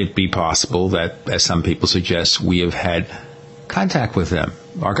 Would it be possible that, as some people suggest, we have had contact with them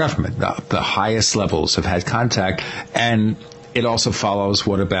our government. The highest levels have had contact, and it also follows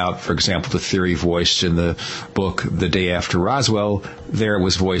what about, for example, the theory voiced in the book The Day After Roswell. There it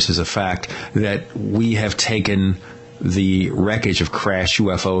was voiced as a fact that we have taken the wreckage of crashed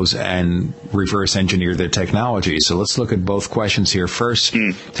UFOs and reverse engineered their technology. So let's look at both questions here. First,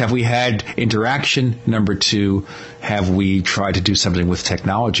 have we had interaction? Number two, have we tried to do something with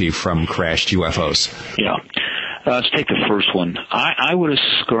technology from crashed UFOs? Yeah. Let's take the first one. I would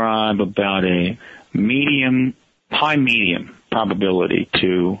ascribe about a high-medium probability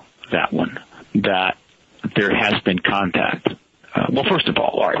to that one, that there has been contact. Well, first of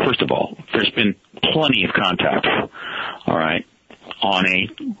all, there's been plenty of contact, all right, on a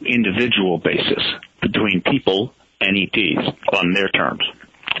individual basis between people and ETs on their terms,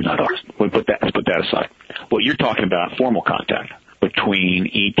 not ours. Let's put that aside. What you're talking about, formal contact between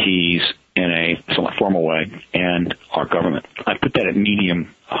ETs in a somewhat formal way and our government. I put that at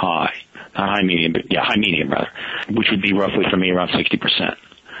medium high, not high medium, but high medium rather, which would be roughly for me around 60%.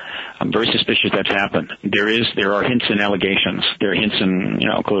 I'm very suspicious that's happened. There are hints and allegations. There are hints and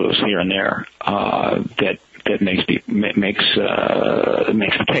clues here and there that makes the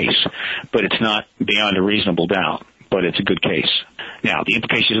case, but it's not beyond a reasonable doubt. But it's a good case. Now, the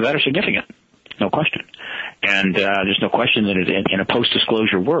implications of that are significant, no question. And there's no question that in a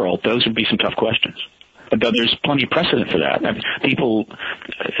post-disclosure world, those would be some tough questions. But there's plenty of precedent for that. I mean, people, have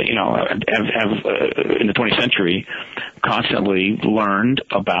in the 20th century constantly learned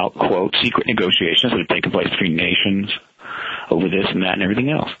about, quote, secret negotiations that have taken place between nations over this and that and everything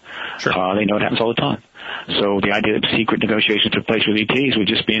else. Sure. They know it happens all the time. So the idea that secret negotiations took place with ETs would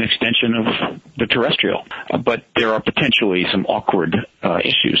just be an extension of the terrestrial. But there are potentially some awkward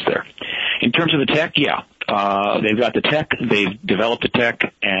issues there. In terms of the tech, they've got the tech, they've developed the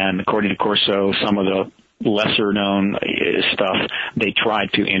tech, and according to Corso, some of the lesser-known stuff they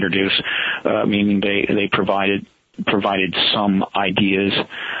tried to introduce, meaning they provided some ideas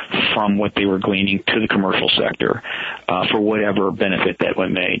from what they were gleaning to the commercial sector for whatever benefit that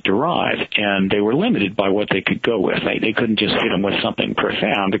one may derive, and they were limited by what they could go with. They couldn't just hit them with something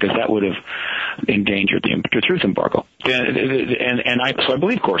profound because that would have endangered the truth embargo. So I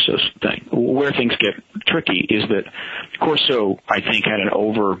believe Corso's thing. Where things get tricky is that Corso, I think,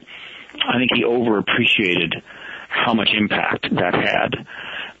 he overappreciated how much impact that had,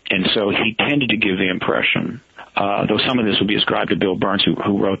 and so he tended to give the impression, though some of this would be ascribed to Bill Burns, who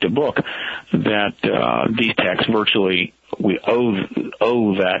wrote the book, that these texts virtually, we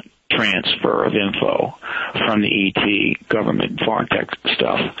owe that transfer of info from the ET government foreign tech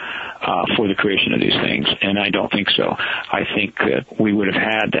stuff for the creation of these things, and I don't think so. I think that we would have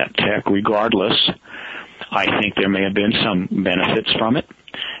had that tech regardless. I think there may have been some benefits from it,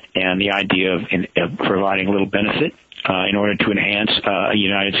 and the idea of providing a little benefit in order to enhance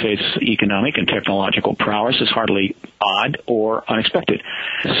United States economic and technological prowess is hardly odd or unexpected.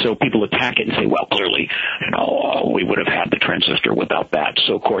 So people attack it and say, well, clearly, we would have had the transistor without that,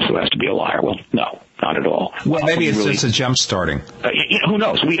 so of course it has to be a liar. Well, no, not at all. Well, maybe it's just a jump starting. Who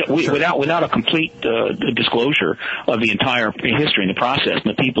knows? Sure. Without a complete disclosure of the entire history and the process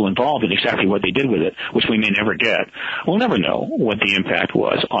and the people involved and exactly what they did with it, which we may never get, we'll never know what the impact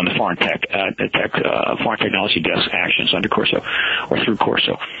was on the foreign technology desk actions under Corso or through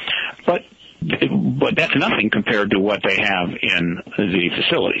Corso. But that's nothing compared to what they have in the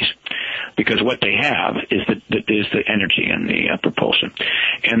facilities, because what they have is the energy and the propulsion.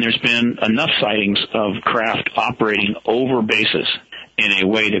 And there's been enough sightings of craft operating over bases in a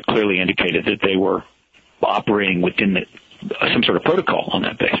way that clearly indicated that they were operating within some sort of protocol on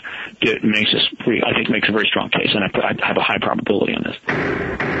that base. It makes a very strong case, and I have a high probability on this.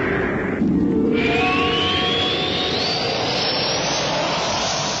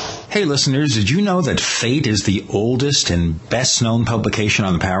 Hey listeners, did you know that Fate is the oldest and best-known publication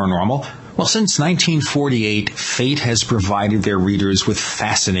on the paranormal? Well, since 1948, Fate has provided their readers with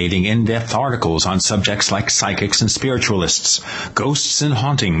fascinating, in-depth articles on subjects like psychics and spiritualists, ghosts and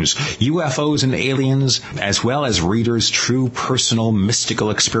hauntings, UFOs and aliens, as well as readers' true personal mystical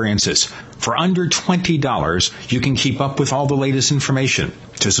experiences. For under $20, you can keep up with all the latest information.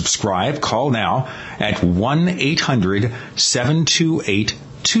 To subscribe, call now at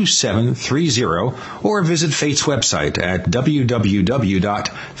 1-800-728-2730 or visit Fate's website at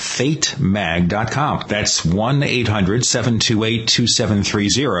www.fatemag.com. That's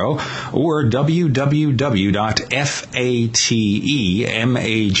 1-800-728-2730 or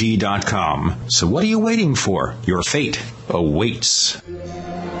www.fatemag.com. So what are you waiting for? Your fate awaits.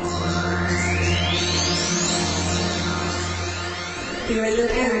 You're in the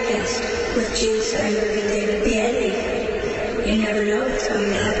Paracast with Gene Steinberg and David Biedney. You never know what's going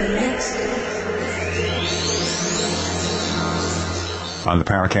to happen next. On the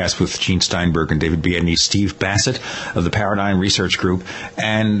Paracast with Gene Steinberg and David Biedney, Steve Bassett of the Paradigm Research Group.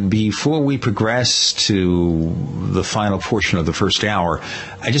 And before we progress to the final portion of the first hour,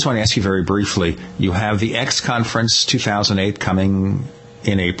 I just want to ask you very briefly, you have the X Conference 2008 coming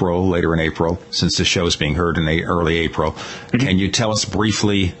in April, later in April, since the show is being heard in early April. Mm-hmm. Can you tell us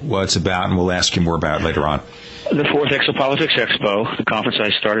briefly what it's about, and we'll ask you more about it later on? The fourth Exopolitics Expo, the conference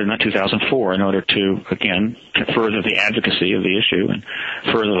I started in 2004 in order to, again, further the advocacy of the issue and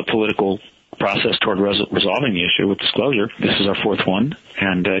further the political process toward resolving the issue with disclosure. This is our fourth one,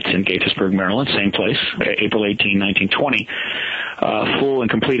 and it's in Gaithersburg, Maryland, same place, April 18, 1920. Full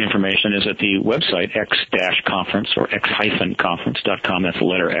and complete information is at the website X-conference or X-conference.com. That's the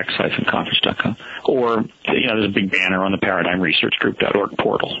letter X-conference.com. Or, there's a big banner on the ParadigmResearchGroup.org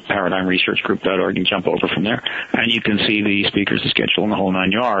portal, ParadigmResearchGroup.org. You can jump over from there, and you can see the speakers, the schedule, and the whole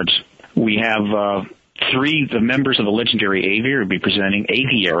 9 yards. We have the members of the legendary Aviary will be presenting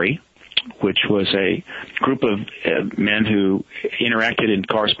Aviary, which was a group of men who interacted and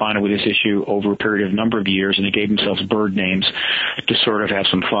corresponded with this issue over a period of a number of years, and they gave themselves bird names to sort of have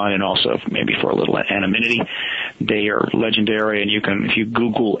some fun and also maybe for a little anonymity. They are legendary, and you can, if you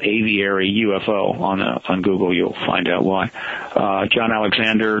Google Aviary UFO on Google, you'll find out why. John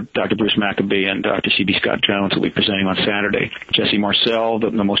Alexander, Dr. Bruce Maccabee, and Dr. C.B. Scott Jones will be presenting on Saturday. Jesse Marcel, the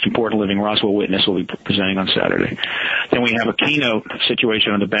most important living Roswell witness, will be presenting on Saturday. Then we have a keynote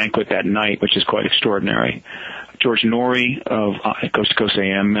situation on the banquet that night, which is quite extraordinary. George Norrie of Coast to Coast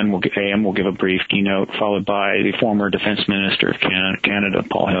AM will give a brief keynote, followed by the former Defense Minister of Canada,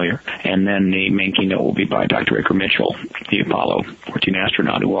 Paul Hellyer. And then the main keynote will be by Dr. Edgar Mitchell, the Apollo 14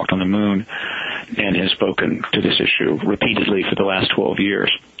 astronaut who walked on the moon and has spoken to this issue repeatedly for the last 12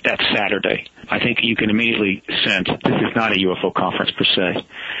 years. That's Saturday. I think you can immediately sense this is not a UFO conference per se.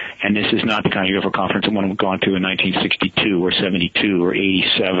 And this is not the kind of UFO conference that one would have gone to in 1962 or 72 or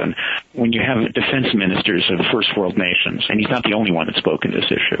 87. When you have defense ministers of first world nations, and he's not the only one that spoke in this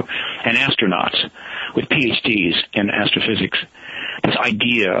issue, and astronauts with PhDs in astrophysics, this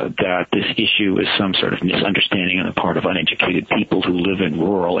idea that this issue is some sort of misunderstanding on the part of uneducated people who live in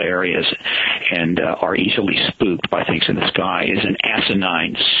rural areas and are easily spooked by things in the sky is an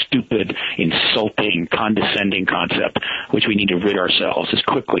asinine, stupid, insulting, condescending concept which we need to rid ourselves as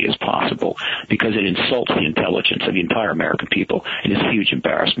quickly as possible because it insults the intelligence of the entire American people and is a huge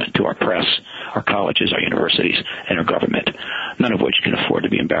embarrassment to our press, our colleges, our universities, and our government, none of which can afford to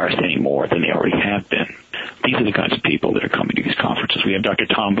be embarrassed any more than they already have been. These are the kinds of people that are coming to these conferences. We have Dr.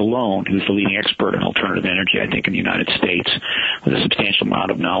 Tom Balone, who's the leading expert on alternative energy, I think, in the United States, with a substantial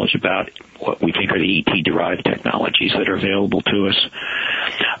amount of knowledge about what we think are the ET-derived technologies that are available to us.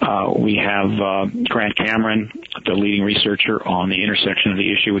 We have Grant Cameron, the leading researcher on the intersection of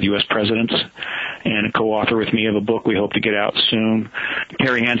the issue with U.S. presidents, and a co-author with me of a book we hope to get out soon.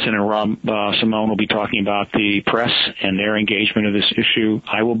 Perry Henson and Rob Simone will be talking about the press and their engagement of this issue.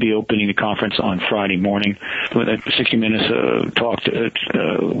 I will be opening the conference on Friday morning with a 60 minutes talk,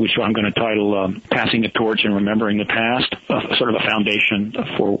 which I'm going to title Passing the Torch and Remembering the Past, sort of a foundation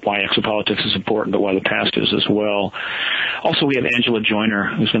for why exopolitics is important, but why the past is as well. Also, we have Angela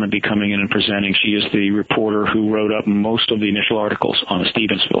Joyner, who's going to be coming in and presenting. She is the reporter who wrote up most of the initial articles on the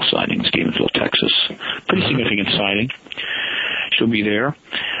Stevensville sighting in Stevensville, Texas. Pretty significant sighting. She'll be there.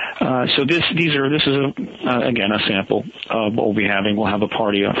 So this is again a sample of what we'll be having. We'll have a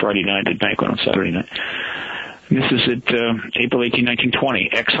party on Friday night at banquet on Saturday night. This is at April 18,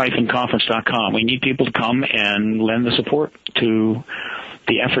 1920, X-conference.com. We need people to come and lend the support to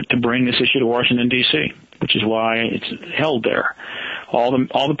the effort to bring this issue to Washington, D.C., which is why it's held there. All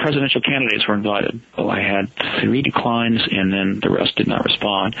the presidential candidates were invited. Well, I had 3 declines, and then the rest did not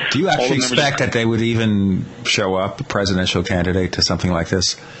respond. Do you actually expect that they would even show up, a presidential candidate, to something like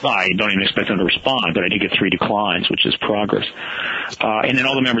this? I don't even expect them to respond, but I did get 3 declines, which is progress. And then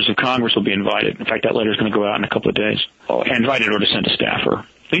all the members of Congress will be invited. In fact, that letter is going to go out in a couple of days. Invited or to send a staffer.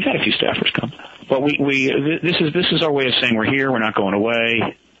 We've had a few staffers come. But this is our way of saying we're here, we're not going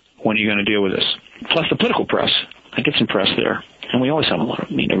away. When are you going to deal with this? Plus the political press. I get some press there. And we always have a lot of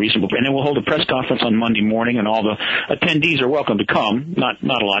reasonable. And then we'll hold a press conference on Monday morning, and all the attendees are welcome to come. Not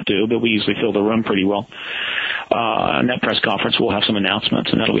a lot do, but we usually fill the room pretty well. And that press conference, we'll have some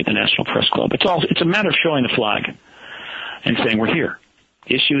announcements, and that'll be at the National Press Club. It's a matter of showing the flag and saying we're here.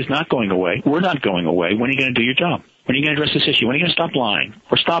 The issue is not going away. We're not going away. When are you going to do your job? When are you going to address this issue? When are you going to stop lying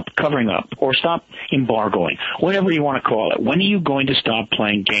or stop covering up or stop embargoing? Whatever you want to call it. When are you going to stop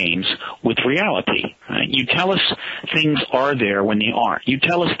playing games with reality? Right? You tell us things are there when they aren't. You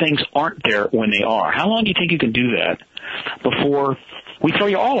tell us things aren't there when they are. How long do you think you can do that before we throw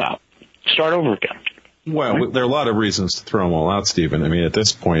you all out. Start over again. Well, there are a lot of reasons to throw them all out, Stephen. I mean, at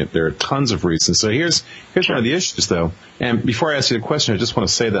this point, there are tons of reasons. So here's one of the issues, though. And before I ask you the question, I just want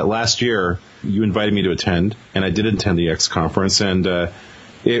to say that last year you invited me to attend, and I did attend the X conference, and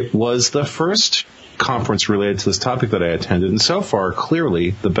it was the first conference related to this topic that I attended, and so far,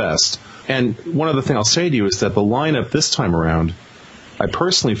 clearly the best. And one other thing I'll say to you is that the lineup this time around, I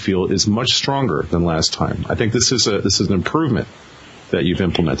personally feel, is much stronger than last time. I think this is an improvement that you've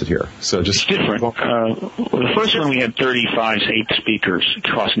implemented here. So just it's different. The first one we had 35 speakers. It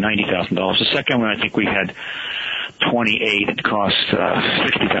cost $90,000. The second one I think we had 28. It cost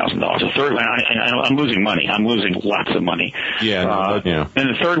 $60,000. The third one, I'm losing money. I'm losing lots of money. Yeah. And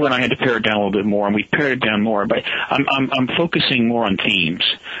the third one I had to pare it down a little bit more, and we pared it down more. But I'm focusing more on themes.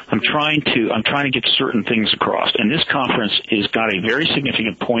 I'm trying to get certain things across. And this conference has got a very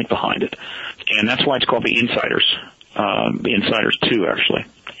significant point behind it, and that's why it's called the Insiders. The Insiders 2, actually.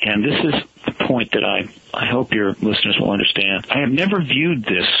 And this is the point that I hope your listeners will understand. I have never viewed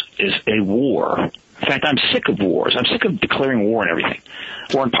this as a war. In fact, I'm sick of wars. I'm sick of declaring war on everything.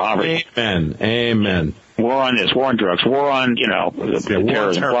 War on poverty. Amen. War on this, war on drugs, war on,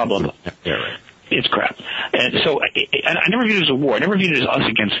 terrorism, blah, blah, blah. Yeah, right. It's crap. And so I never viewed it as a war. I never viewed it as us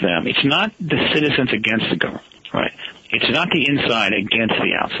against them. It's not the citizens against the government, right? It's not the inside against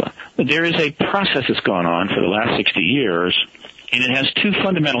the outside. But there is a process that's gone on for the last 60 years, and it has two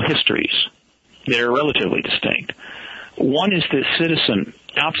fundamental histories that are relatively distinct. One is the citizen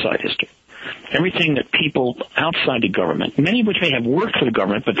outside history. Everything that people outside the government, many of which may have worked for the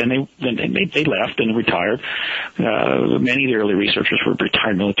government, but then they left and retired. Many of the early researchers were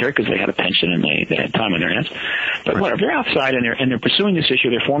retired military because they had a pension and they had time on their hands. But whatever, they're outside and they're pursuing this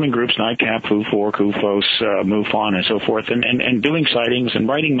issue. They're forming groups, NICAP, FUFOR, CUFOS, MUFON, and so forth, and doing sightings and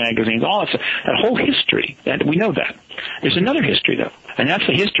writing magazines. All that whole history. That we know that. There's another history though, and that's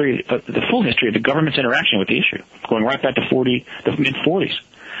the history, the full history of the government's interaction with the issue, going right back to the mid-40s.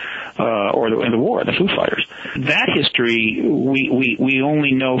 Or the war, the Foo Fighters. That history we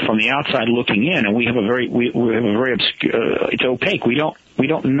only know from the outside looking in, and we have a very obscure. It's opaque. We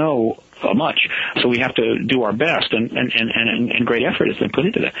don't know much, so we have to do our best, and great effort has been put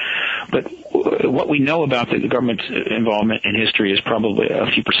into that. But what we know about the government's involvement in history is probably a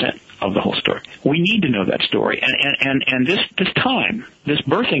few percent of the whole story. We need to know that story, and this time, this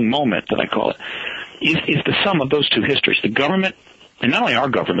birthing moment that I call it, is the sum of those two histories: the government. And not only our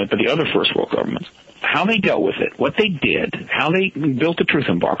government, but the other first world governments, how they dealt with it, what they did, how they built the truth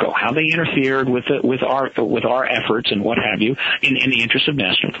embargo, how they interfered with our efforts and what have you in the interest of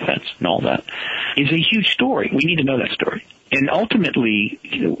national defense and all that is a huge story. We need to know that story. And ultimately,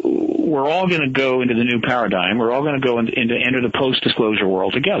 we're all going to go into the new paradigm. We're all going to go enter the post-disclosure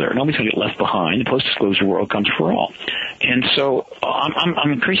world together. Nobody's going to get left behind. The post-disclosure world comes for all. And so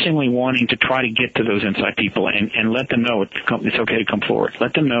I'm increasingly wanting to try to get to those inside people and let them know it's okay to come forward.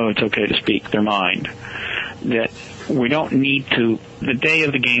 Let them know it's okay to speak their mind. That we don't need to. The day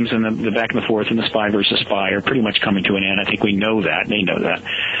of the games and the back and the forth and the spy versus spy are pretty much coming to an end. I think we know that. They know that.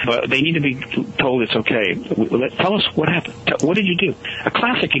 But they need to be told it's okay. Tell us what happened. What did you do? A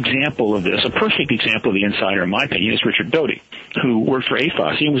classic example of this, a perfect example of the insider, in my opinion, is Richard Doty, who worked for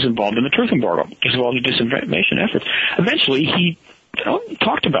AFOS and was involved in the truth embargo because of all the disinformation efforts. Eventually, he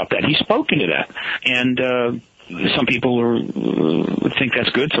talked about that. He spoke into that. And some people think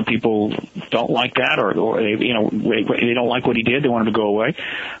that's good. Some people don't like that, or they don't like what he did. They want him to go away.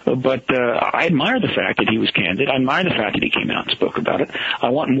 But I admire the fact that he was candid. I admire the fact that he came out and spoke about it. I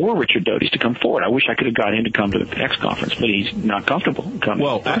want more Richard Doty's to come forward. I wish I could have got him to come to the X conference, but he's not comfortable coming.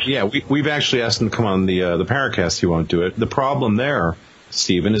 Well, we've actually asked him to come on the Paracast. He won't do it. The problem there,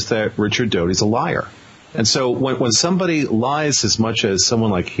 Stephen, is that Richard Doty's a liar. And so when somebody lies as much as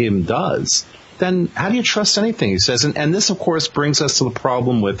someone like him does, then how do you trust anything he says? And this, of course, brings us to the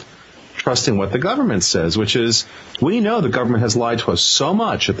problem with trusting what the government says, which is we know the government has lied to us so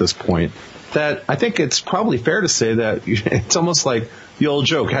much at this point that I think it's probably fair to say that it's almost like the old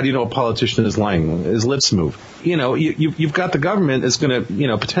joke, how do you know a politician is lying? His lips move. You've got the government is going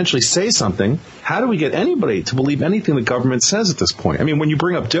to, potentially say something. How do we get anybody to believe anything the government says at this point? I mean, when you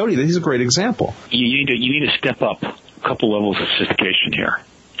bring up Doty, he's a great example. You need to step up a couple levels of sophistication here.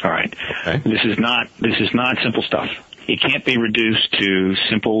 All right. Okay. This is not simple stuff. It can't be reduced to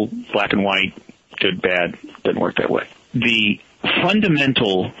simple black and white, good, bad. Doesn't work that way. The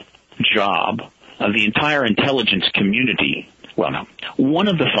fundamental job of the entire intelligence community, one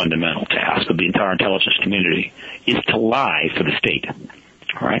of the fundamental tasks of the entire intelligence community is to lie for the state.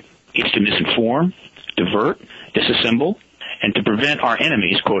 All right. It's to misinform, divert, disassemble, and to prevent our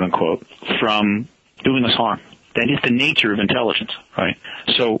enemies, quote unquote, from doing us harm. That is the nature of intelligence, right?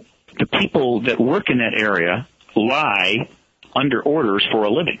 So the people that work in that area lie under orders for a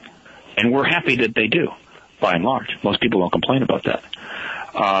living, and we're happy that they do, by and large. Most people don't complain about that.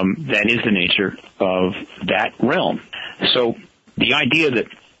 That is the nature of that realm. So the idea that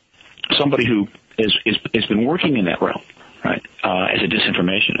somebody who has been working in that realm, right, as a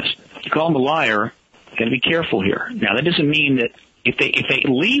disinformationist, you call them a liar, you got to be careful here. Now, that doesn't mean that if they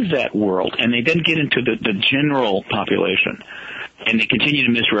leave that world and they then get into the general population and they continue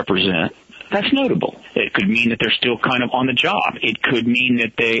to misrepresent, that's notable. It could mean that they're still kind of on the job. It could mean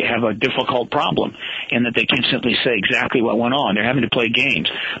that they have a difficult problem and that they can't simply say exactly what went on. They're having to play games.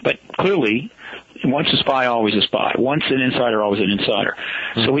 But clearly, once a spy, always a spy. Once an insider, always an insider.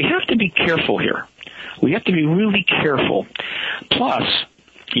 So we have to be careful here. We have to be really careful. Plus,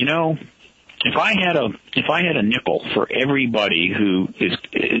 you know, if I had a nickel for everybody who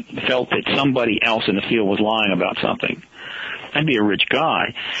felt that somebody else in the field was lying about something, I'd be a rich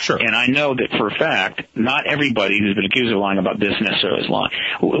guy. Sure. And I know that for a fact, not everybody who's been accused of lying about this necessarily is lying.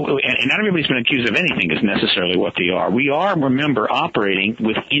 And not everybody's been accused of anything is necessarily what they are. We are, remember, operating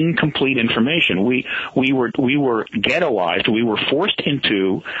with incomplete information. We were ghettoized. We were forced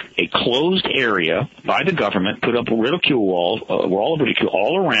into a closed area by the government, put up a ridicule wall, a wall of ridicule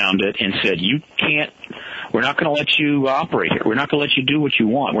all around it, and said, you can't, we're not going to let you operate here. We're not going to let you do what you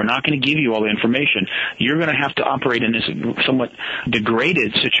want. We're not going to give you all the information. You're going to have to operate in this somewhat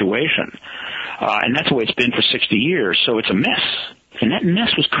degraded situation. And that's the way it's been for 60 years. So it's a mess. And that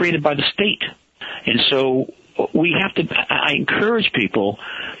mess was created by the state. And so we have to, I encourage people,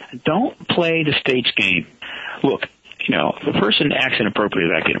 don't play the state's game. Look, you know, if a person acts inappropriately,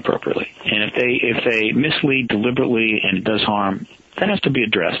 they act inappropriately. And if they mislead deliberately and it does harm, that has to be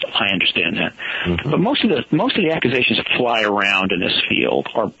addressed. I understand that. Mm-hmm. But most of the accusations that fly around in this field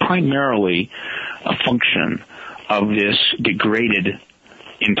are primarily a function of this degraded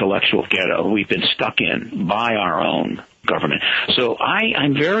intellectual ghetto we've been stuck in by our own government. So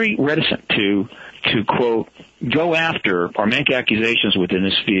I'm very reticent to quote, go after or make accusations within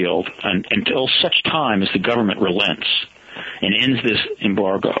this field until such time as the government relents and ends this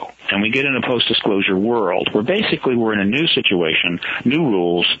embargo, and we get in a post-disclosure world where basically we're in a new situation, new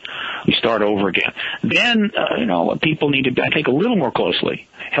rules, we start over again. Then, people need to, I think, a little more closely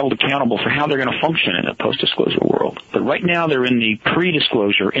held accountable for how they're going to function in a post-disclosure world. But right now they're in the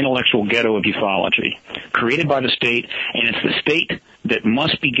pre-disclosure intellectual ghetto of ufology, created by the state, and it's the state that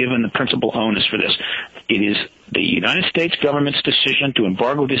must be given the principal onus for this. It is the United States government's decision to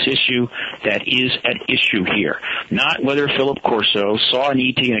embargo this issue that is at issue here. Not whether Philip Corso saw an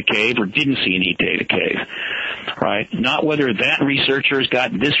ET in a cave or didn't see an ET in a cave, right? Not whether that researcher's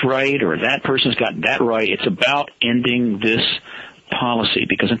got this right or that person's got that right. It's about ending this policy,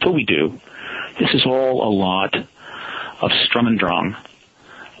 because until we do, this is all a lot of strum and drang,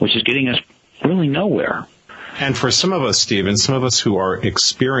 which is getting us really nowhere. And for some of us, Stephen, some of us who are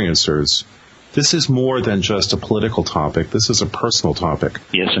experiencers, this is more than just a political topic. This is a personal topic.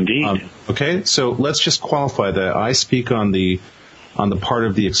 Yes, indeed. Okay, so let's just qualify that. I speak on the part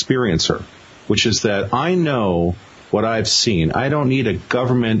of the experiencer, which is that I know what I've seen. I don't need a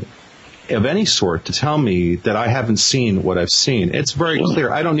government of any sort to tell me that I haven't seen what I've seen. It's very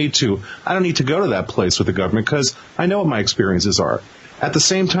clear. I don't need to go to that place with the government because I know what my experiences are. At the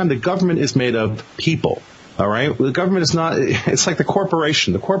same time, the government is made of people. All right. The government is not, it's like the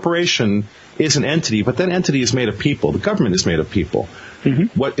corporation. The corporation is an entity, but that entity is made of people. The government is made of people.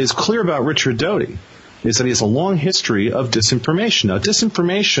 Mm-hmm. What is clear about Richard Doty is that he has a long history of disinformation. Now,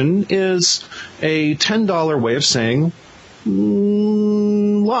 disinformation is a $10 way of saying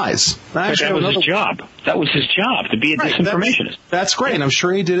lies. That was his job. That was his job, to be a disinformationist. That's great, and I'm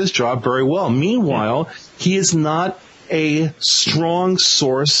sure he did his job very well. Meanwhile, he is not a strong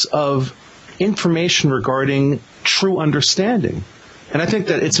source of information regarding true understanding. And I think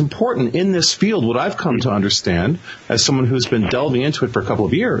that it's important in this field, what I've come to understand as someone who's been delving into it for a couple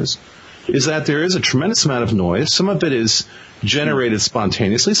of years, is that there is a tremendous amount of noise. Some of it is generated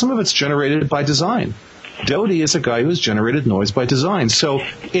spontaneously. Some of it's generated by design. Doty is a guy who's generated noise by design. So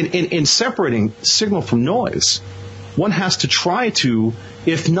in separating signal from noise, one has to try to,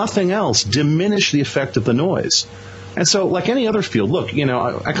 if nothing else, diminish the effect of the noise. And so, like any other field, look,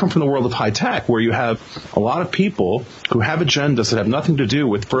 I come from the world of high tech, where you have a lot of people who have agendas that have nothing to do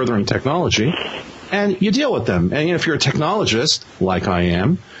with furthering technology, and you deal with them. And if you're a technologist, like I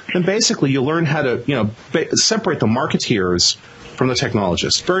am, then basically you learn how to, separate the marketeers from the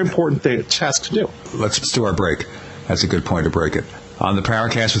technologists. Very important task to do. Let's do our break. That's a good point to break it. On the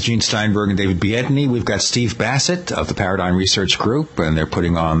Paracast with Gene Steinberg and David Biedny, we've got Steve Bassett of the Paradigm Research Group, and they're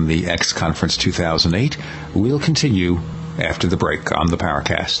putting on the X Conference 2008. We'll continue after the break on the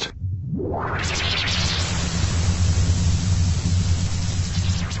Paracast.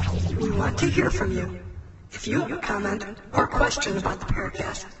 We want to hear from you. If you have a comment or question about the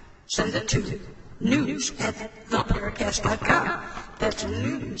Paracast, send it to news@theparacast.com. That's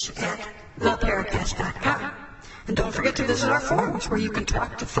news@theparacast.com. And don't forget to visit our forums where you can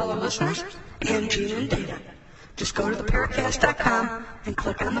talk to fellow listeners and Gene and Data. Just go to theparacast.com and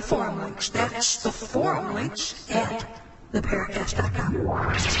click on the forum links. That's the forum links at theparacast.com.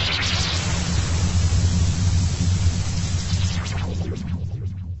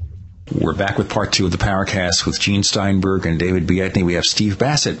 We're back with part 2 of the Paracast with Gene Steinberg and David Biedny. We have Steve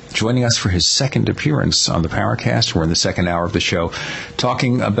Bassett joining us for his second appearance on the Paracast. We're in the second hour of the show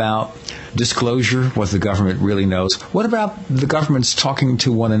talking about disclosure, what the government really knows. What about the governments talking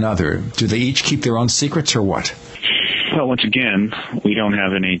to one another? Do they each keep their own secrets or what? Well, once again, we don't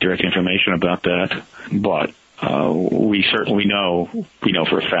have any direct information about that, but we certainly know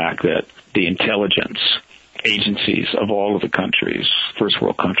for a fact that the intelligence agencies of all of the countries, first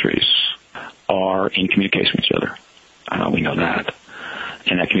world countries, are in communication with each other. We know that.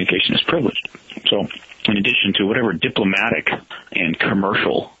 And that communication is privileged. So in addition to whatever diplomatic and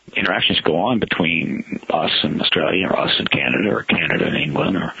commercial interactions go on between us and Australia or us and Canada or Canada and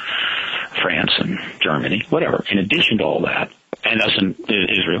England or France and Germany, whatever, in addition to all that, and us and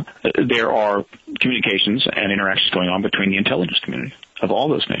Israel, there are communications and interactions going on between the intelligence community of all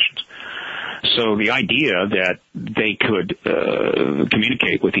those nations. So the idea that they could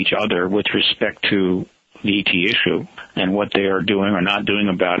communicate with each other with respect to the ET issue and what they are doing or not doing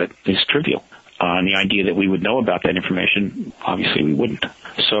about it is trivial. And the idea that we would know about that information, obviously we wouldn't.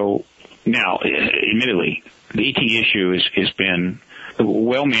 So now, admittedly, the ET issue has been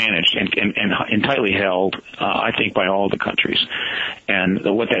well managed and tightly held, I think, by all the countries. And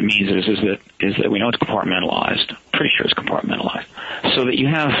what that means is that we know it's compartmentalized. Pretty sure it's compartmentalized. So that you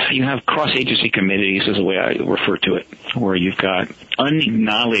have cross-agency committees, is the way I refer to it, where you've got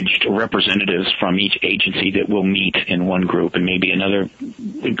unacknowledged representatives from each agency that will meet in one group, and maybe another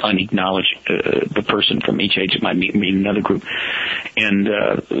unacknowledged the person from each agency might meet in another group, and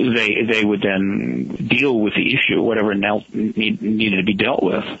they would then deal with the issue, whatever needed to be dealt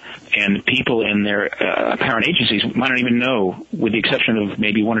with, and people in their parent agencies might not even know, with the exception of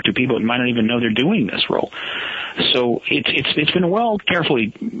maybe one or two people, might not even know they're doing this role. So it's been well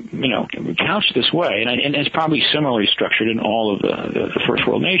carefully, couched this way, and it's probably similarly structured in all of the first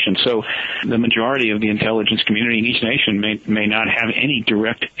world nations. So the majority of the intelligence community in each nation may not have any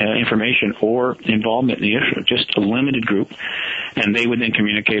direct information or involvement in the issue, just a limited group, and they would then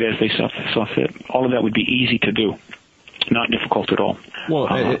communicate as they saw fit. All of that would be easy to do. Not difficult at all. Well,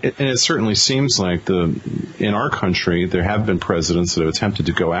 and it certainly seems like in our country there have been presidents that have attempted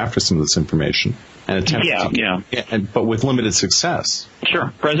to go after some of this information but with limited success.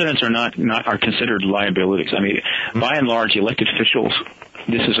 Sure, presidents are considered liabilities. I mean, by and large, elected officials.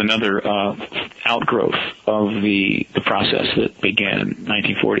 This is another outgrowth of the process that began in the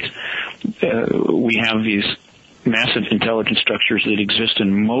 1940s. We have these massive intelligence structures that exist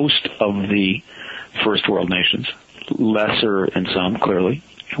in most of the first world nations. Lesser in some, clearly,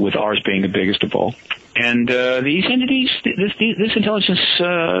 with ours being the biggest of all. And these entities, this intelligence,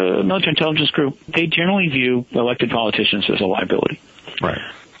 military intelligence group, they generally view elected politicians as a liability. Right.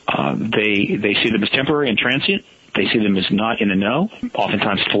 They see them as temporary and transient. They see them as not in the know,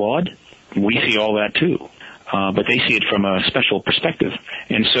 oftentimes flawed. We see all that too. But they see it from a special perspective.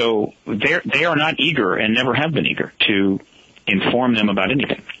 And so they are not eager and never have been eager to inform them about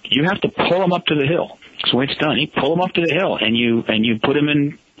anything. You have to pull them up to the hill. So when it's done, you pull them up to the hill and you put them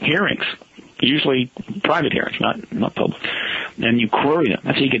in hearings, usually private hearings, not public. And you query them.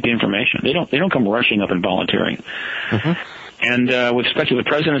 That's how you get the information. They don't come rushing up and volunteering. Mm-hmm. And with respect to the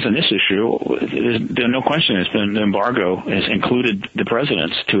presidents on this issue, there's no question the embargo has included the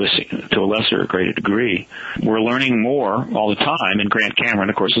presidents to a lesser or greater degree. We're learning more all the time, and Grant Cameron,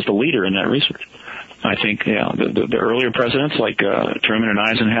 of course, is the leader in that research. I think the earlier presidents like Truman and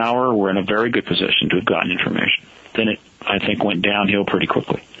Eisenhower were in a very good position to have gotten information. Then it, I think, went downhill pretty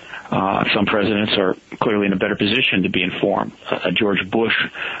quickly. Some presidents are clearly in a better position to be informed. George Bush,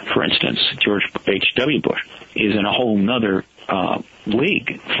 for instance, George H.W. Bush, is in a whole nother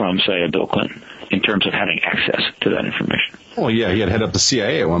league from, say, a Bill Clinton in terms of having access to that information. Well, yeah, he had head up the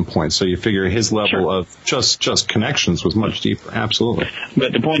CIA at one point, so you figure his level of just connections was much deeper. Absolutely.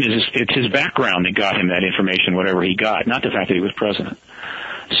 But the point is, it's his background that got him that information, whatever he got, not the fact that he was president.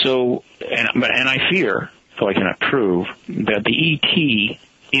 So, and I fear so I cannot prove, that the ET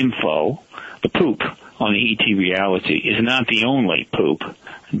info, the poop on the ET reality, is not the only poop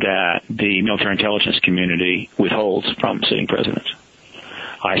that the military intelligence community withholds from sitting presidents.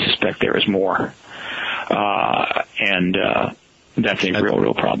 I suspect there is more. And that's a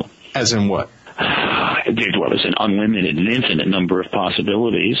real problem. As in what? There's an unlimited and infinite number of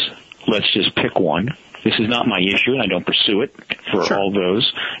possibilities. Let's just pick one. This is not my issue, and I don't pursue it for all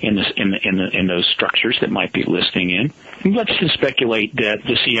those in those structures that might be listing in. Let's just speculate that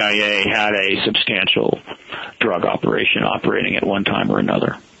the CIA had a substantial drug operation operating at one time or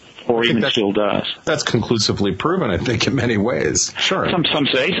another, or even still does. That's conclusively proven, I think, in many ways. Sure. Some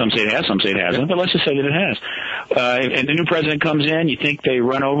say it has, some say it hasn't, but let's just say that it has. And the new president comes in, you think they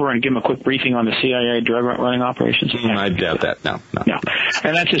run over and give him a quick briefing on the CIA drug running operations? I doubt that. No.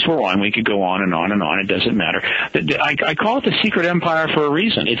 And that's just for one. We could go on and on and on. It doesn't matter. I call it the secret empire for a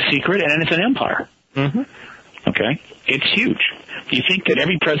reason. It's secret and it's an empire. Mm-hmm. Okay? It's huge. Do you think that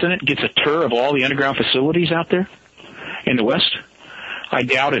every president gets a tour of all the underground facilities out there in the West? I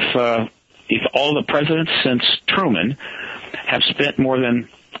doubt if all the presidents since Truman have spent more than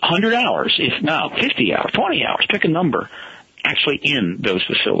 100 hours, if not 50 hours, 20 hours, pick a number, actually in those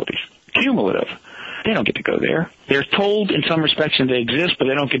facilities. Cumulative. They don't get to go there. They're told in some respects that they exist, but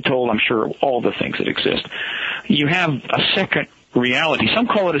they don't get told, I'm sure, all the things that exist. You have a second reality. Some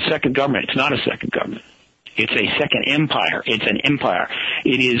call it a second government. It's not a second government. It's a second empire. It's an empire.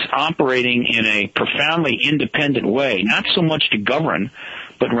 It is operating in a profoundly independent way, not so much to govern,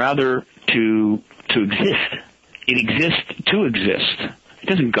 but rather to exist. It exists to exist. It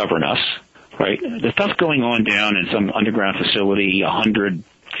doesn't govern us, right? The stuff going on down in some underground facility 100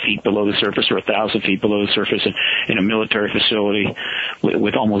 feet below the surface or 1,000 feet below the surface in a military facility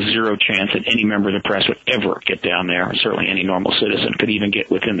with almost zero chance that any member of the press would ever get down there, or certainly any normal citizen could even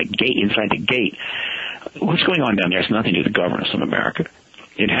get within the gate, inside the gate. What's going on down there has nothing to do with the governance of America.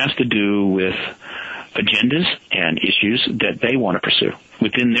 It has to do with agendas and issues that they want to pursue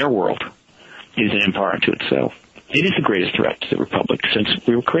within their world. It is an empire unto itself. It is the greatest threat to the republic since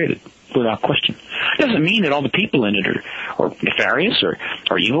we were created, without question. It doesn't mean that all the people in it are nefarious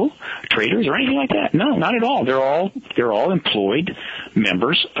or evil, traitors, or anything like that. No, not at all. They're all employed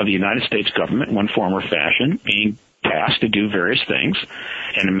members of the United States government in one form or fashion, being tasked to do various things,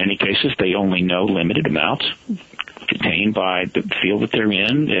 and in many cases they only know limited amounts contained by the field that they're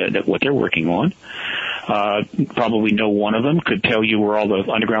in, what they're working on. Probably no one of them could tell you where all the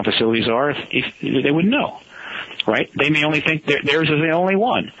underground facilities are if they wouldn't know. Right? They may only think theirs is the only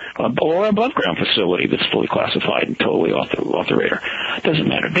one, or above ground facility that's fully classified and totally off the radar. It doesn't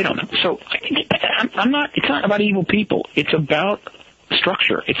matter. They don't know. So it's not about evil people. It's about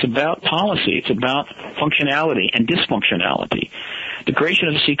structure. It's about policy. It's about functionality and dysfunctionality. The creation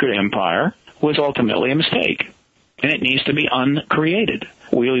of the secret empire was ultimately a mistake, and it needs to be uncreated.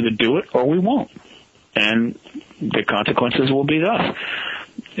 We'll either do it or we won't, and the consequences will be thus.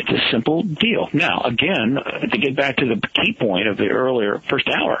 It's a simple deal. Now, again, to get back to the key point of the earlier first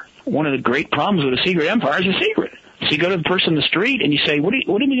hour, one of the great problems with a secret empire is a secret. So you go to the person in the street and you say, what are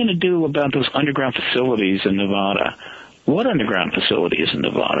we going to do about those underground facilities in Nevada? What underground facility is in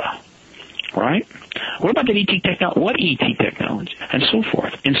Nevada? Right? What about that ET technology? What ET technology? And so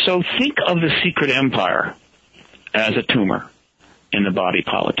forth. And so think of the secret empire as a tumor in the body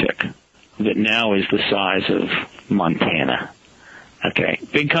politic that now is the size of Montana. Okay,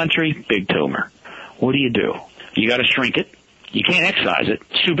 big country, big tumor. What do? You got to shrink it. You can't excise it.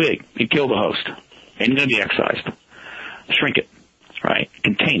 It's too big. You kill the host. Ain't going to be excised. Shrink it, right?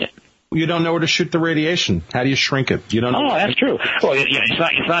 Contain it. You don't know where to shoot the radiation. How do you shrink it? You don't know. Oh, that's true. Well, yeah,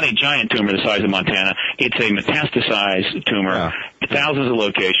 it's not a giant tumor the size of Montana. It's a metastasized tumor, thousands of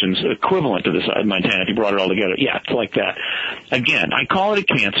locations, equivalent to the size of Montana if you brought it all together. Yeah, it's like that. Again, I call it a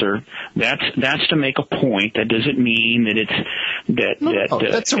cancer. That's to make a point. That doesn't mean that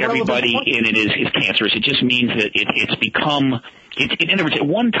everybody in it is cancerous. It just means that it's become. In other words, at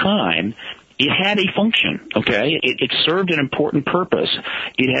one time, it had a function, okay? It served an important purpose.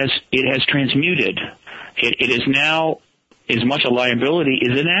 It has transmuted. It is now as much a liability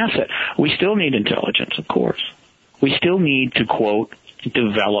as an asset. We still need intelligence, of course. We still need to, quote,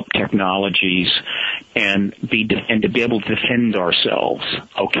 develop technologies and to be able to defend ourselves,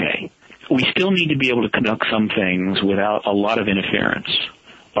 okay. We still need to be able to conduct some things without a lot of interference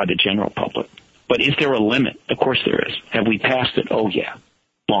by the general public. But is there a limit? Of course there is. Have we passed it? Oh, yeah.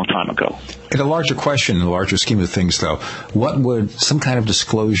 Long time ago. In a larger question, in the larger scheme of things, though, what would some kind of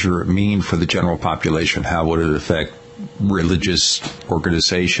disclosure mean for the general population? How would it affect religious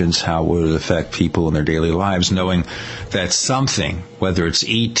organizations, how would it affect people in their daily lives, knowing that something, whether it's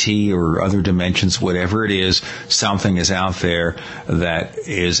ET or other dimensions, whatever it is, something is out there that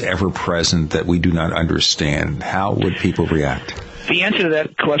is ever present that we do not understand? How would people react? The answer to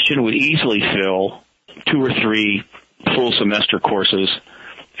that question would easily fill 2 or 3 full semester courses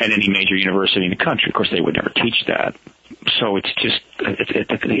at any major university in the country. Of course, they would never teach that. So it's just,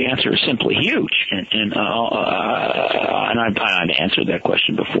 the answer is simply huge. And I've answered that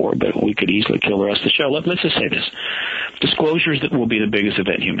question before, but we could easily kill the rest of the show. Let's just say this. Disclosures that will be the biggest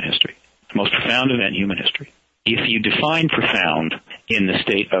event in human history, the most profound event in human history. If you define profound in the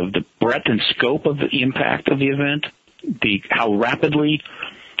state of the breadth and scope of the impact of the event, how rapidly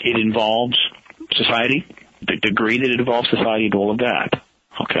it involves society, the degree that it involves society, and all of that.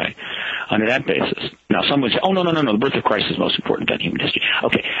 Okay, under that basis. Now, some would say, oh, no, the birth of Christ is the most important event in human history.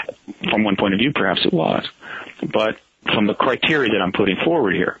 Okay, from one point of view, perhaps it was. But from the criteria that I'm putting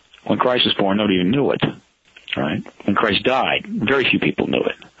forward here, when Christ was born, nobody even knew it, right? When Christ died, very few people knew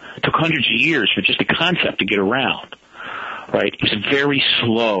it. It took hundreds of years for just the concept to get around, right? It was a very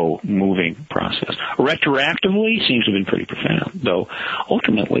slow-moving process. Retroactively, it seems to have been pretty profound, though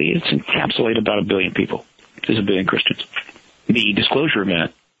ultimately it's encapsulated about 1 billion people. There's 1 billion Christians. The disclosure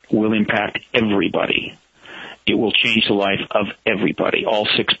event will impact everybody. It will change the life of everybody, all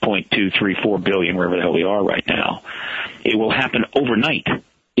 6.234 billion, wherever the hell we are right now. It will happen overnight.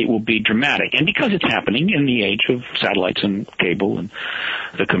 It will be dramatic. And because it's happening in the age of satellites and cable and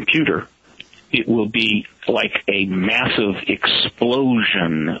the computer, it will be like a massive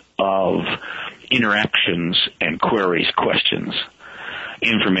explosion of interactions and queries, questions,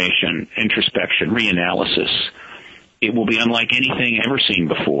 information, introspection, reanalysis. It will be unlike anything ever seen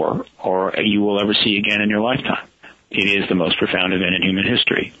before or you will ever see again in your lifetime. It is the most profound event in human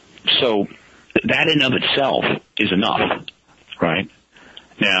history. So that in of itself is enough, right?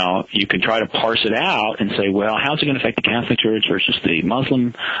 Now, you can try to parse it out and say, well, how's it going to affect the Catholic Church versus the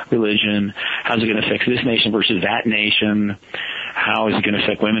Muslim religion? How's it going to affect this nation versus that nation? How is it going to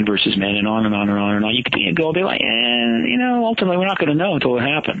affect women versus men, and on and on and on and on? You can go be like, ultimately we're not going to know until it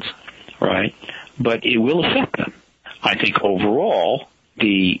happens, right? But it will affect them. I think overall,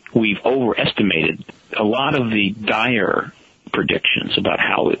 we've overestimated a lot of the dire predictions about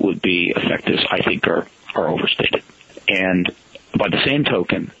how it would affect us, I think, are overstated. And by the same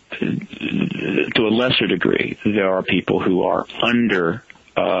token, to a lesser degree, there are people who are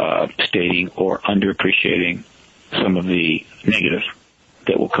understating or underappreciating some of the negative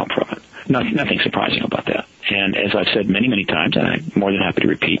that will come from it. Nothing surprising about that. And as I've said many, many times, and I'm more than happy to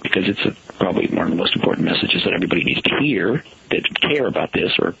repeat because it's probably one of the most important messages that everybody needs to hear that care about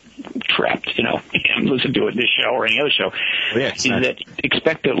this or trapped, listen to it, this show or any other show, is that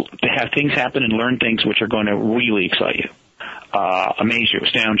expect to have things happen and learn things which are going to really excite you, amaze you,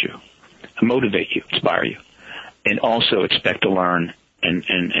 astound you, motivate you, inspire you, and also expect to learn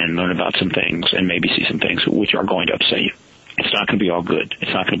and learn about some things and maybe see some things which are going to upset you. It's not going to be all good.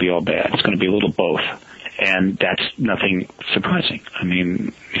 It's not going to be all bad. It's going to be a little both. And that's nothing surprising. I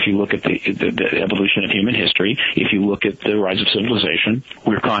mean, if you look at the evolution of human history, if you look at the rise of civilization,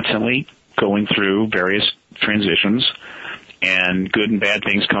 we're constantly going through various transitions, and good and bad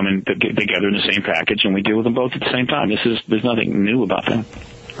things come in together in the same package, and we deal with them both at the same time. There's nothing new about that.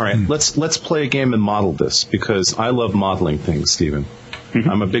 All right, let's play a game and model this, because I love modeling things, Stephen. Mm-hmm.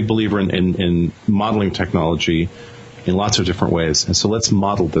 I'm a big believer in modeling technology in lots of different ways. And so let's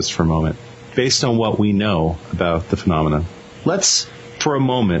model this for a moment. Based on what we know about the phenomena, let's for a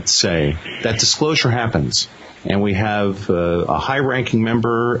moment say that disclosure happens and we have a high-ranking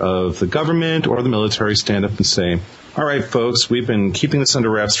member of the government or the military stand up and say, all right, folks, we've been keeping this under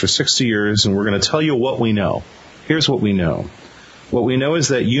wraps for 60 years and we're going to tell you what we know. Here's what we know. What we know is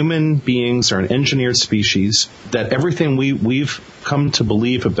that human beings are an engineered species, that everything we've come to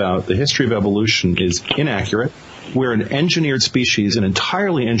believe about the history of evolution is inaccurate. We're an engineered species, an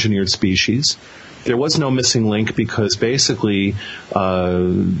entirely engineered species. There was no missing link because basically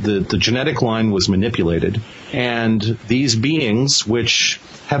the genetic line was manipulated. And these beings, which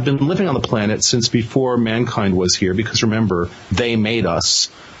have been living on the planet since before mankind was here, because remember, they made us,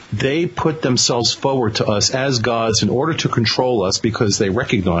 they put themselves forward to us as gods in order to control us because they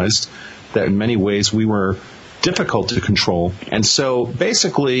recognized that in many ways we were difficult to control. And so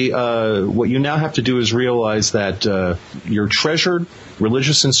basically what you now have to do is realize that your treasured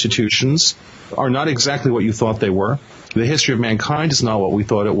religious institutions are not exactly what you thought they were. The history of mankind is not what we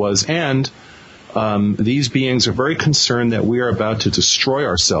thought it was. And these beings are very concerned that we are about to destroy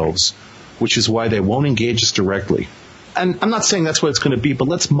ourselves, which is why they won't engage us directly. And I'm not saying that's what it's going to be, but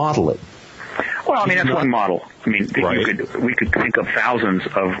let's model it. Well, I mean, that's one model. I mean, Right. we could think of thousands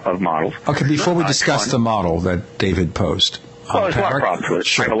of models. Okay, before we discuss the model that David posed. Well, there's a lot of problems with it.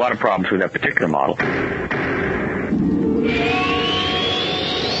 Sure. I have a lot of problems with that particular model.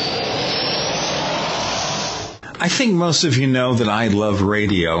 I think most of you know that I love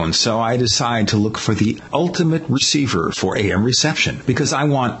radio, and so I decided to look for the ultimate receiver for AM reception, because I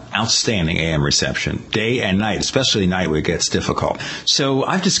want outstanding AM reception, day and night, especially night where it gets difficult. So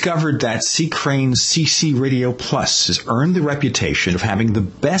I've discovered that C. Crane's CC Radio Plus has earned the reputation of having the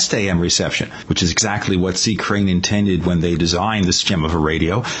best AM reception, which is exactly what C. Crane intended when they designed this gem of a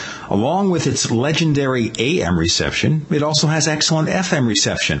radio. Along with its legendary AM reception, it also has excellent FM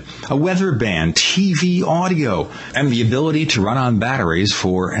reception, a weather band, TV audio, and the ability to run on batteries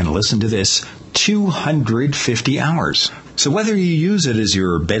for, and listen to this, 250 hours. So whether you use it as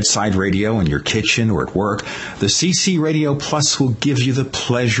your bedside radio in your kitchen or at work, the CC Radio Plus will give you the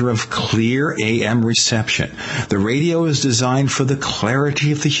pleasure of clear AM reception. The radio is designed for the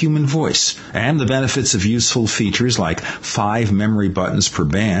clarity of the human voice and the benefits of useful features like 5 memory buttons per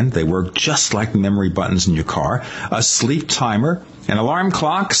band. They work just like memory buttons in your car, a sleep timer, an alarm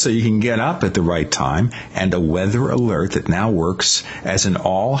clock so you can get up at the right time, and a weather alert that now works as an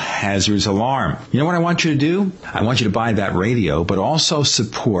all-hazards alarm. You know what I want you to do? I want you to buy that radio, but also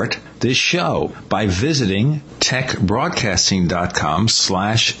support this show by visiting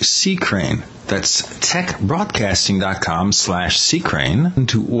techbroadcasting.com/ccrane. That's techbroadcasting.com/ccrane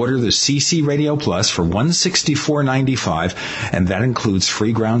to order the CC Radio Plus for $164.95, and that includes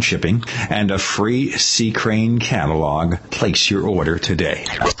free ground shipping and a free C. Crane catalog. Place your order today.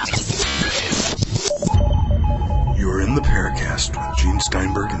 You're in the Paracast with Gene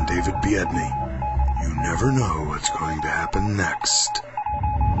Steinberg and David Biedny. You never know what's going to happen next.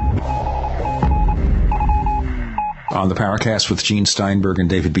 On the Paracast with Gene Steinberg and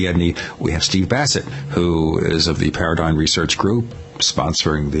David Biedny, we have Steve Bassett, who is of the Paradigm Research Group,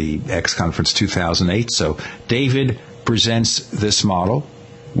 sponsoring the X Conference 2008. So David presents this model.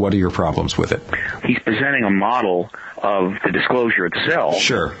 What are your problems with it? He's presenting a model of the disclosure itself.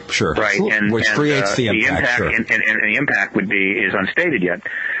 Sure. Right, Which creates the impact. Sure. And the impact is unstated yet.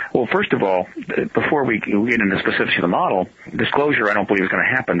 Well, first of all, before we get into the specifics of the model, disclosure I don't believe is going to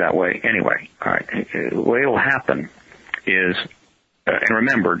happen that way anyway. All right, the way it'll happen is, and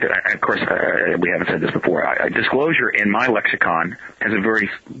remember, of course, we haven't said this before, disclosure in my lexicon has a very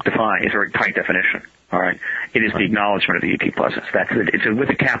tight definition. All right, it is the acknowledgement of the ET presence. That's it. It's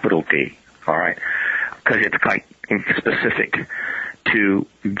with a capital D. All right, because it's quite specific to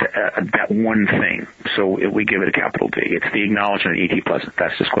that one thing. So we give it a capital D. It's the acknowledgement of ET presence.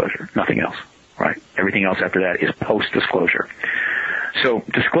 That's disclosure. Nothing else. Right. Everything else after that is post-disclosure. So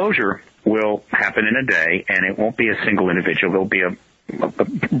disclosure will happen in a day, and it won't be a single individual. There'll be a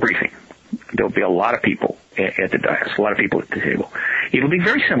briefing. There'll be a lot of people at the dais, a lot of people at the table. It'll be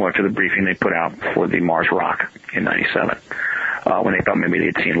very similar to the briefing they put out for the Mars rock in '97, when they thought maybe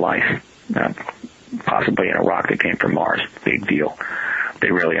they'd seen life, possibly in a rock that came from Mars. Big deal.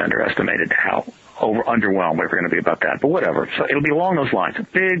 They really underestimated how underwhelmed we were going to be about that, but whatever. So it'll be along those lines. A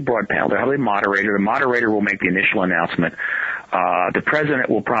big, broad panel. They'll have a moderator. The moderator will make the initial announcement. The president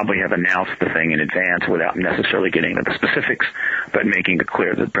will probably have announced the thing in advance without necessarily getting into the specifics, but making it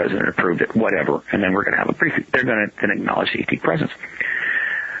clear that the president approved it, whatever. And then we're going to have a briefing. They're going to then acknowledge the ET presence.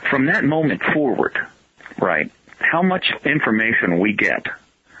 From that moment forward, right, how much information we get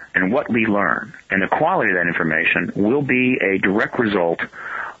and what we learn and the quality of that information will be a direct result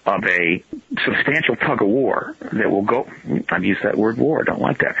of a substantial tug of war that will go, I've used that word war, I don't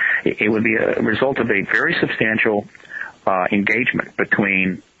like that. It would be a result of a very substantial engagement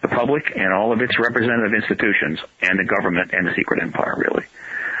between the public and all of its representative institutions and the government and the secret empire, really.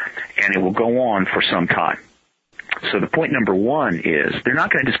 And it will go on for some time. So the point number one is they're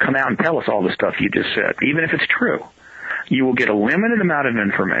not going to just come out and tell us all the stuff you just said, even if it's true. You will get a limited amount of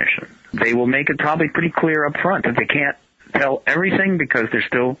information. They will make it probably pretty clear up front that they can't tell everything because there's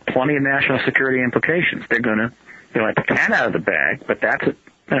still plenty of national security implications. They're going to let the cat out of the bag, but that's it.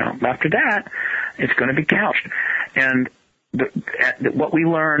 After that, it's going to be couched. And what we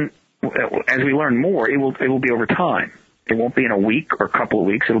learn, as we learn more, it will be over time. It won't be in a week or a couple of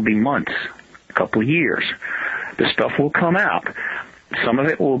weeks. It'll be months, a couple of years. The stuff will come out. Some of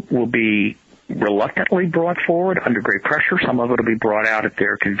it will be reluctantly brought forward under great pressure. Some of it will be brought out at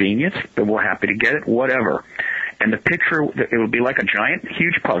their convenience, but we're happy to get it, whatever. And the picture, it will be like a giant,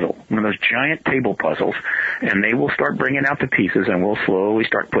 huge puzzle, one of those giant table puzzles, and they will start bringing out the pieces, and we'll slowly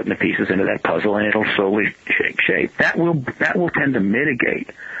start putting the pieces into that puzzle, and it'll slowly take shape. That will tend to mitigate,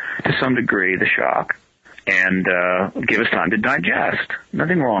 to some degree, the shock and give us time to digest.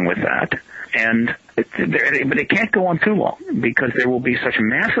 Nothing wrong with that. But it can't go on too long, because there will be such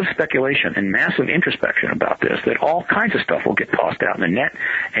massive speculation and massive introspection about this that all kinds of stuff will get tossed out in the net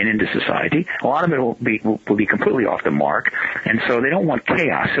and into society. A lot of it will be completely off the mark, and so they don't want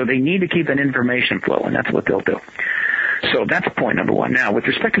chaos. So they need to keep an information flow, and that's what they'll do. So that's point number one. Now, with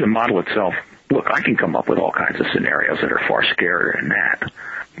respect to the model itself, look, I can come up with all kinds of scenarios that are far scarier than that.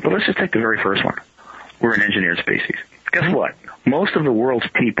 But let's just take the very first one. We're an engineered species. Guess what? Most of the world's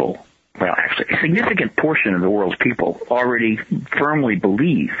people, well, actually, a significant portion of the world's people already firmly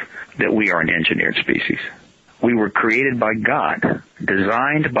believe that we are an engineered species. We were created by God,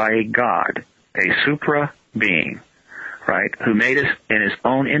 designed by a God, a supra being, right, who made us in his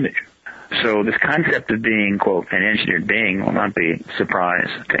own image. So this concept of being, quote, an engineered being will not be a surprise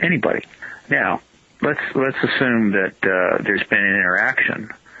to anybody. Now, let's assume that there's been an interaction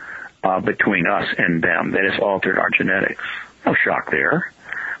between us and them that has altered our genetics. No shock there.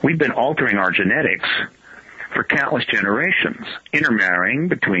 We've been altering our genetics for countless generations, intermarrying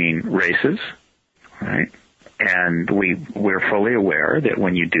between races, right? And we're fully aware that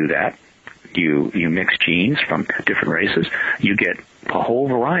when you do that, you mix genes from different races, you get a whole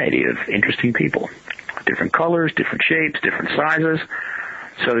variety of interesting people. Different colors, different shapes, different sizes.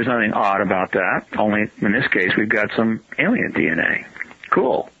 So there's nothing odd about that. Only in this case, we've got some alien DNA.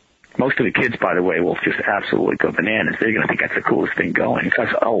 Cool. Most of the kids, by the way, will just absolutely go bananas. They're going to think that's the coolest thing going. It's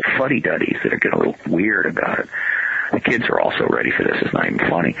us old fuddy-duddies that are getting a little weird about it. The kids are also ready for this. It's not even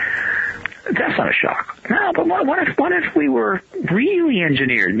funny. That's not a shock. No, but what if we were really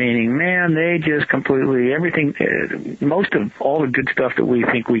engineered, meaning, man, they just completely, everything, most of all the good stuff that we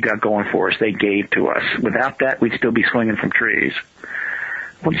think we got going for us, they gave to us. Without that, we'd still be swinging from trees.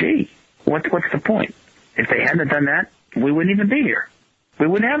 Well, gee, what's the point? If they hadn't done that, we wouldn't even be here. We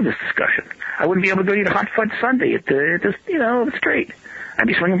wouldn't have this discussion. I wouldn't be able to go eat a hot fudge sundae at the street. I'd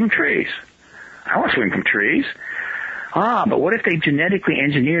be swinging from trees. I want to swing from trees. But what if they genetically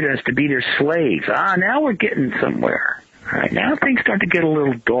engineered us to be their slaves? Now we're getting somewhere. All right, now things start to get a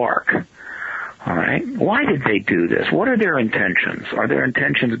little dark. All right, why did they do this? What are their intentions? Are their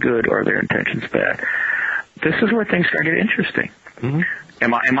intentions good or are their intentions bad? This is where things start to get interesting. Mm-hmm.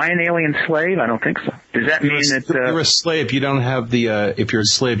 Am I an alien slave? I don't think so. Does that mean that you're a slave? You don't have the. If you're a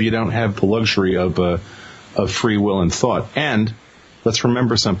slave, you don't have the luxury of free will and thought. And let's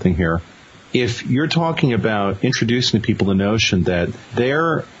remember something here. If you're talking about introducing to people the notion that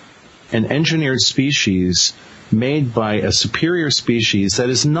they're an engineered species made by a superior species that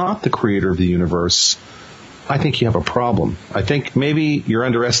is not the creator of the universe, I think you have a problem. I think maybe you're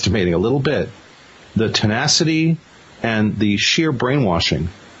underestimating a little bit the tenacity and the sheer brainwashing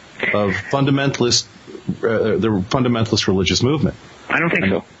of the fundamentalist religious movement. I don't think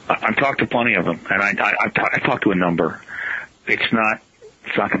so. I've talked to plenty of them, and I've talked to a number. It's not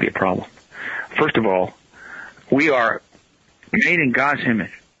going to be a problem. First of all, we are made in God's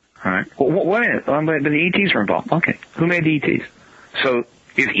image. All right. Well, what is it? The ETs are involved. Okay. Who made the ETs? So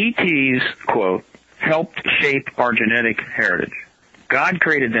if ETs, quote, helped shape our genetic heritage, God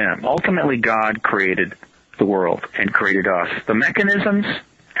created them. Ultimately, God created the world and created us. The mechanisms,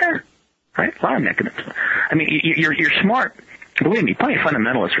 right? A lot of mechanisms. I mean, you're smart. Believe me, plenty of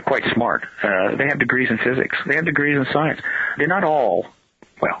fundamentalists are quite smart. They have degrees in physics. They have degrees in science. They're not all,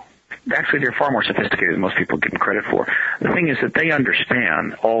 well, actually they're far more sophisticated than most people give them credit for. The thing is that they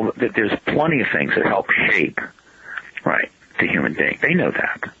understand that there's plenty of things that help shape, right, the human being. They know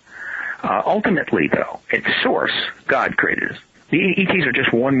that. Ultimately, though, at source, God created us. The ETs are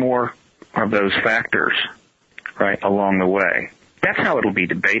just one more of those factors, right, along the way. That's how it'll be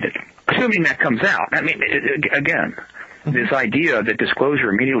debated. Assuming that comes out. I mean, again, this idea that disclosure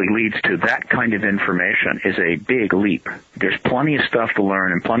immediately leads to that kind of information is a big leap. There's plenty of stuff to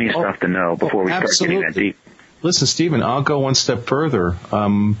learn and plenty of stuff to know before we start getting that deep. Listen, Stephen, I'll go one step further.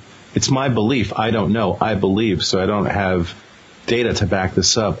 It's my belief. I don't know. I believe, so I don't have data to back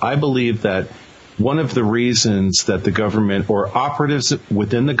this up. I believe that one of the reasons that the government or operatives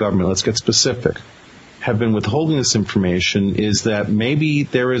within the government, let's get specific, have been withholding this information is that maybe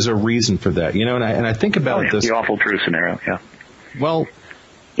there is a reason for that. You know, and I think about this. The awful true scenario, yeah. Well,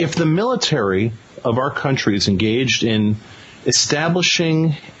 if the military of our country is engaged in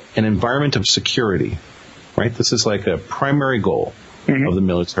establishing an environment of security, right? This is like a primary goal of the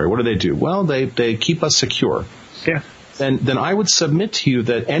military. What do? Well, they keep us secure. Yeah. Then I would submit to you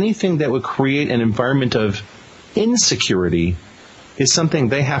that anything that would create an environment of insecurity is something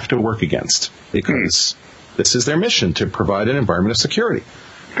they have to work against because this is their mission to provide an environment of security.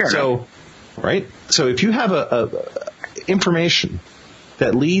 Fair enough. Right? So if you have a information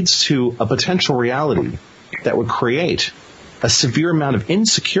that leads to a potential reality that would create a severe amount of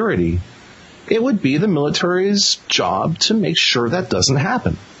insecurity, it would be the military's job to make sure that doesn't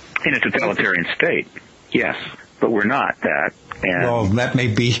happen. In a totalitarian state, yes, but we're not that. And well, that may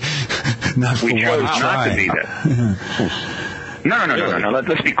be not for we chose one not to be try. that. No.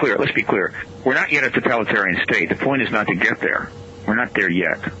 Let's be clear. We're not yet a totalitarian state. The point is not to get there. We're not there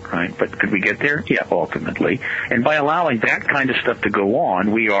yet, right? But could we get there? Yeah, ultimately. And by allowing that kind of stuff to go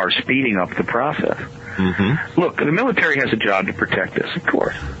on, we are speeding up the process. Mm-hmm. Look, the military has a job to protect us, of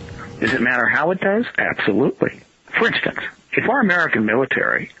course. Does it matter how it does? Absolutely. For instance, if our American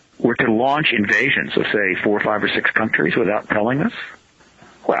military were to launch invasions of, say, 4, 5, or 6 countries without telling us,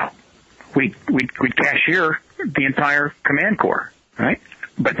 well, we'd cashier the entire command corps, right?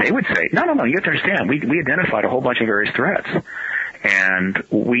 But they would say, no, you have to understand, we identified a whole bunch of various threats. And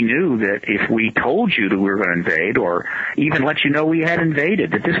we knew that if we told you that we were going to invade, or even let you know we had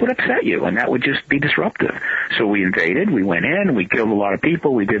invaded, that this would upset you, and that would just be disruptive. So we invaded, we went in, we killed a lot of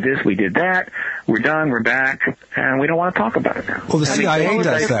people, we did this, we did that, we're done, we're back, and we don't want to talk about it now. Well, the CIA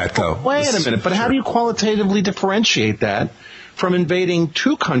does that, though. Wait a minute, but how do you qualitatively differentiate that from invading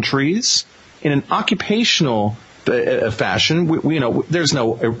 2 countries in an occupational fashion? We there's no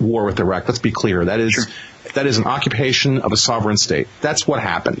war with Iraq. Let's be clear. That is an occupation of a sovereign state. That's what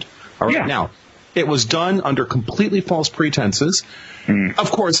happened. All right. Yeah. Now, it was done under completely false pretenses.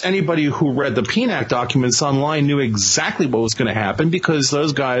 Of course, anybody who read the PNAC documents online knew exactly what was going to happen because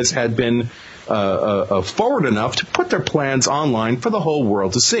those guys had been forward enough to put their plans online for the whole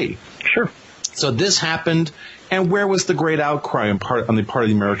world to see. Sure. So this happened, and where was the great outcry on the part of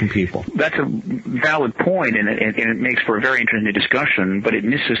the American people? That's a valid point, and it makes for a very interesting discussion, but it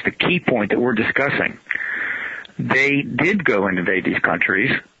misses the key point that we're discussing. They did go and invade these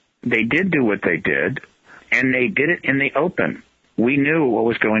countries. They did do what they did, and they did it in the open. We knew what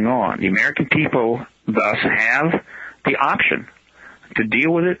was going on. The American people, thus, have the option to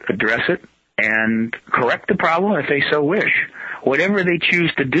deal with it, address it, and correct the problem if they so wish. Whatever they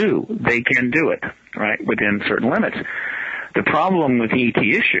choose to do, they can do it, right, within certain limits. The problem with the ET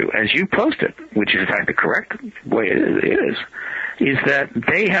issue, as you posted, which is in fact the correct way it is that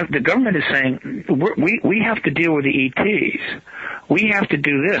the government is saying, we have to deal with the ETs. We have to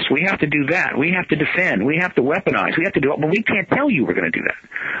do this. We have to do that. We have to defend. We have to weaponize. We have to do it. But we can't tell you we're going to do that.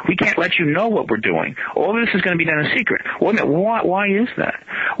 We can't let you know what we're doing. All of this is going to be done in secret. Well, why is that?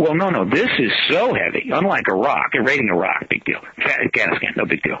 Well, no. This is so heavy. Unlike Iraq, invading Iraq, big deal. Afghanistan, no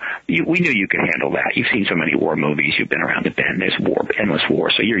big deal. We knew you could handle that. You've seen so many war movies. You've been around the bend. There's war, endless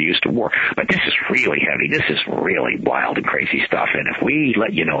war, so you're used to war. But this is really heavy. This is really wild and crazy stuff. And if we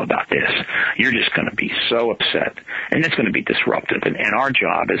let you know about this, you're just going to be so upset. And it's going to be disruptive. And our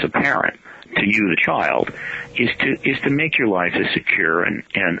job as a parent to you, the child, is to make your life as secure and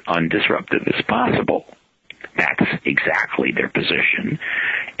undisruptive as possible. That's exactly their position.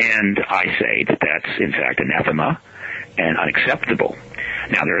 And I say that that's, in fact, anathema and unacceptable.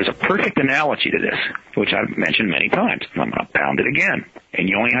 Now, there is a perfect analogy to this, which I've mentioned many times. I'm going to pound it again. And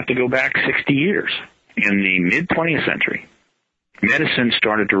you only have to go back 60 years. In the mid-20th century, medicine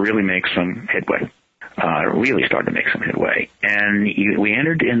started to really make some headway. And we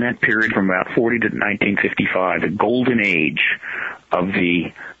entered in that period from about 40 to 1955, the golden age of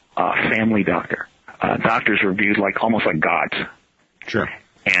the family doctor. Doctors were viewed almost like gods. Sure.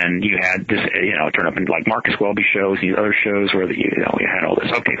 And you had this, turn up in like Marcus Welby shows, these other shows where you had all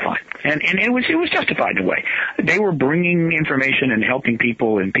this. Okay, fine. And it was justified in a way. They were bringing information and helping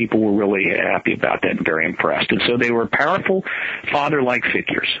people, and people were really happy about that and very impressed. And so they were powerful father-like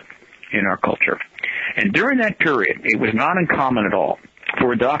figures in our culture. And during that period, it was not uncommon at all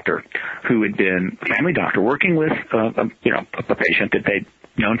for a doctor who had been a family doctor working with a patient that they'd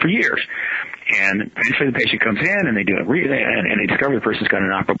known for years. And eventually the patient comes in and they do and they discover the person's got an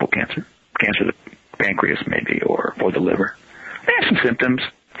inoperable cancer of the pancreas maybe, or the liver. They have some symptoms.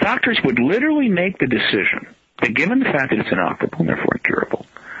 Doctors would literally make the decision that given the fact that it's inoperable and therefore incurable,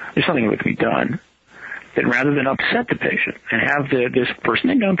 there's something that can be done, that rather than upset the patient and have this person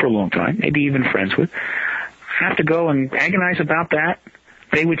they've known for a long time, maybe even friends with, have to go and agonize about that,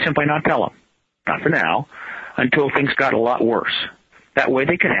 they would simply not tell them. Not for now, until things got a lot worse. That way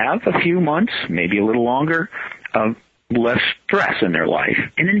they could have a few months, maybe a little longer, of less stress in their life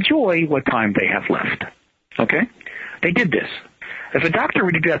and enjoy what time they have left. Okay? They did this. If a doctor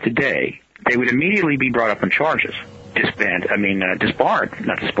were to do that today, they would immediately be brought up on charges.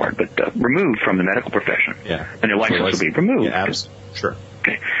 Removed from the medical profession. Yeah. And their license would be removed. Yeah, sure.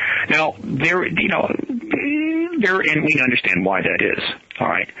 Okay. Now, and we understand why that is. All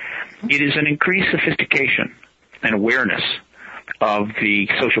right. It is an increased sophistication and awareness of the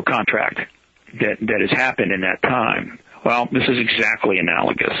social contract that has happened in that time. Well, this is exactly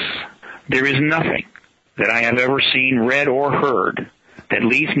analogous. There is nothing that I have ever seen, read, or heard that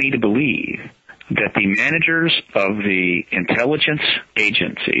leads me to believe that the managers of the intelligence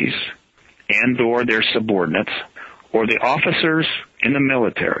agencies and or their subordinates or the officers in the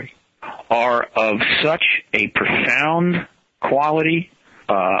military are of such a profound quality,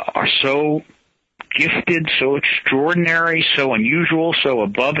 are so gifted, so extraordinary, so unusual, so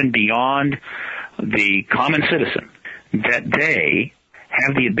above and beyond the common citizen, that they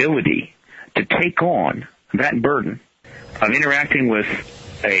have the ability to take on that burden of interacting with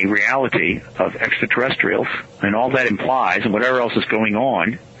a reality of extraterrestrials and all that implies and whatever else is going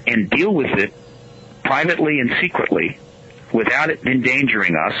on, and deal with it privately and secretly without it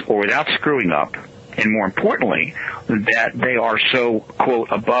endangering us or without screwing up, and more importantly, that they are so, quote,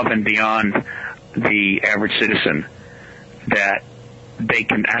 above and beyond the average citizen that they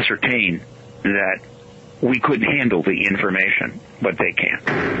can ascertain that we couldn't handle the information, but they can.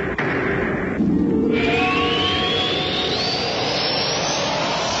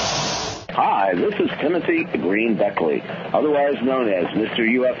 Hi, this is Timothy Green Beckley, otherwise known as Mr.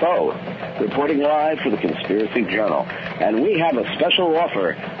 UFO, reporting live for the Conspiracy Journal. And we have a special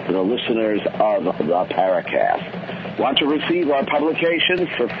offer for the listeners of the Paracast. Want to receive our publications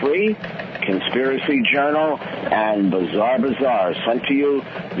for free? Conspiracy Journal and Bizarre Bazaar sent to you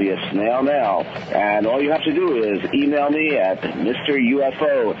via snail mail. And all you have to do is email me at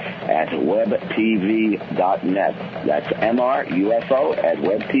mrufo@webtv.net. That's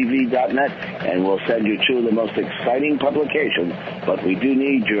mrufo@webtv.net, and we'll send you two of the most exciting publications. But we do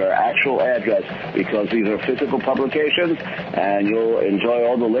need your actual address because these are physical publications, and you'll enjoy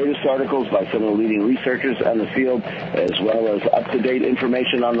all the latest articles by some of the leading researchers in the field, as well as up-to-date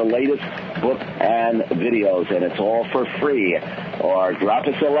information on the latest book and videos, and it's all for free. Or drop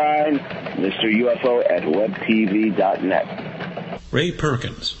us a line, mrufo@webtv.net. Ray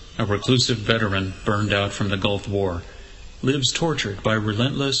Perkins, a reclusive veteran burned out from the Gulf War, lives tortured by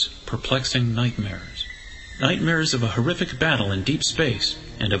relentless, perplexing nightmares. Nightmares of a horrific battle in deep space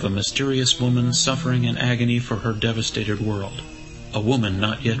and of a mysterious woman suffering in agony for her devastated world. A woman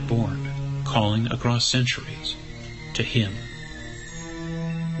not yet born, calling across centuries to him.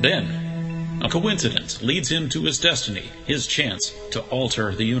 Then, a coincidence leads him to his destiny, his chance to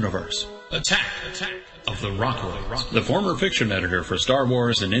alter the universe. Attack of the Rockoids. The former fiction editor for Star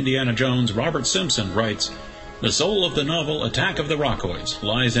Wars and Indiana Jones, Robert Simpson, writes, "The soul of the novel Attack of the Rockoids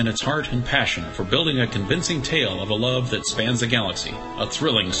lies in its heart and passion for building a convincing tale of a love that spans the galaxy. A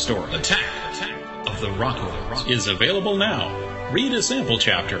thrilling story. Attack of the Rockoids is available now. Read a sample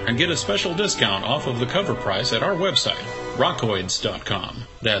chapter and get a special discount off of the cover price at our website, rockoids.com.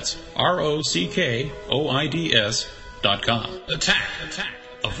 That's ROCKOIDS.com. Attack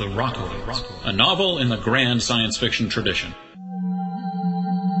of the Rockoids, a novel in the grand science fiction tradition."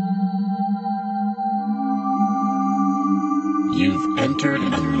 You've entered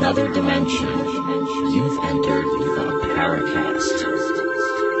another dimension. You've entered the Paracast.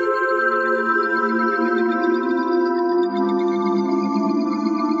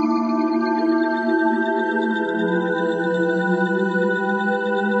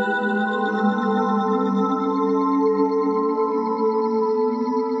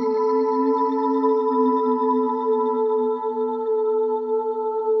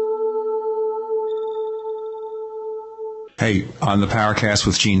 Hey, on the Paracast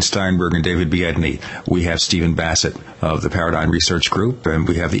with Gene Steinberg and David Biedney, we have Stephen Bassett of the Paradigm Research Group, and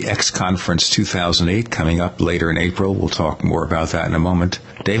we have the X Conference 2008 coming up later in April. We'll talk more about that in a moment.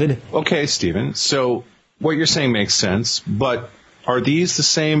 David? Okay, Stephen. So what you're saying makes sense, but are these the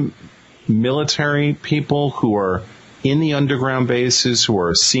same military people who are in the underground bases, who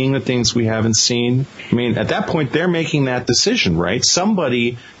are seeing the things we haven't seen? I mean, at that point, they're making that decision, right?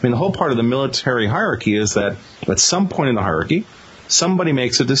 The whole part of the military hierarchy is that at some point in the hierarchy, somebody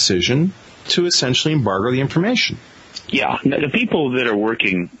makes a decision to essentially embargo the information. Yeah, the people that are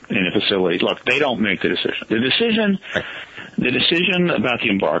working in a facility, look, they don't make the decision. The decision about the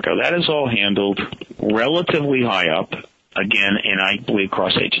embargo, that is all handled relatively high up, again, in, I believe,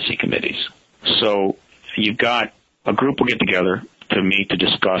 cross-agency committees. So you've got a group will get together to meet to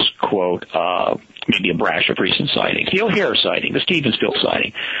discuss, quote, maybe a brash of recent sightings. The O'Hare sighting, the Stevensville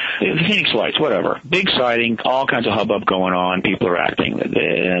sighting, the Phoenix Lights, whatever. Big sighting, all kinds of hubbub going on. People are acting,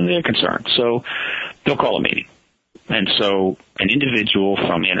 and they're concerned. So they'll call a meeting. And so an individual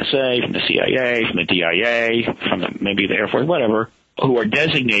from the NSA, from the CIA, from the DIA, from maybe the Air Force, whatever, who are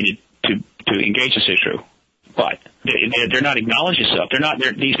designated to engage this issue. But they're not acknowledged as such.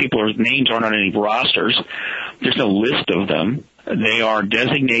 These people's names aren't on any rosters. There's no list of them. They are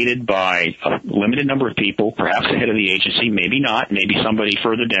designated by a limited number of people, perhaps the head of the agency, maybe not, maybe somebody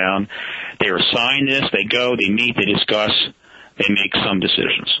further down. They're assigned this, they go, they meet, they discuss, they make some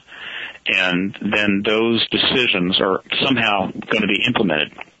decisions. And then those decisions are somehow going to be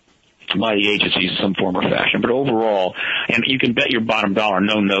implemented by the agencies in some form or fashion. But overall, and you can bet your bottom dollar,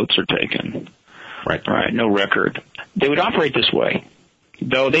 no notes are taken. Right, no record. They would operate this way,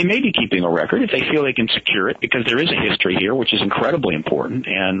 though they may be keeping a record if they feel they can secure it, because there is a history here which is incredibly important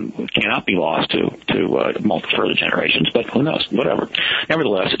and cannot be lost to further generations. But who knows? Whatever.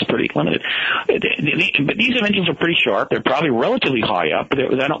 Nevertheless, it's pretty limited. But these individuals are pretty sharp. They're probably relatively high up, but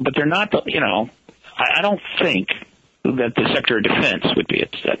they're not. I don't think that the Secretary of Defense would be at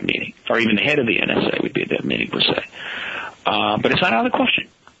that meeting, or even the head of the NSA would be at that meeting per se. But it's not out of the question.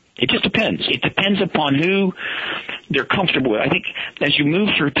 It just depends. It depends upon who they're comfortable with. I think as you move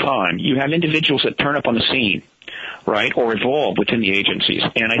through time, you have individuals that turn up on the scene, right, or evolve within the agencies.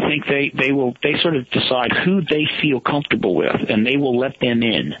 And I think they sort of decide who they feel comfortable with, and they will let them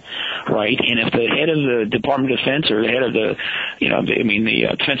in, right? And if the head of the Department of Defense or the head of the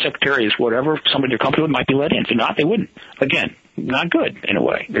Defense Secretary is whatever, somebody they're comfortable with might be let in. If not, they wouldn't. Again, not good in a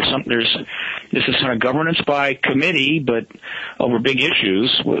way. This is kind of governance by committee, but over big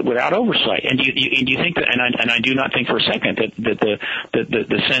issues without oversight. And do you think that? And I do not think for a second that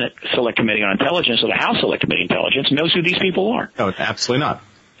the Senate Select Committee on Intelligence or the House Select Committee on Intelligence knows who these people are. No, absolutely not.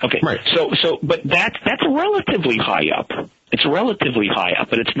 Okay, right. But that's relatively high up. It's relatively high up,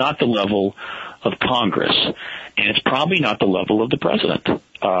 but it's not the level of Congress, and it's probably not the level of the president,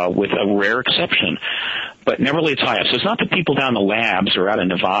 with a rare exception. But nevertheless, it's high up. So it's not the people down in the labs or out in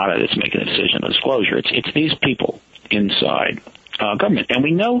Nevada that's making a decision on disclosure. It's these people inside government, and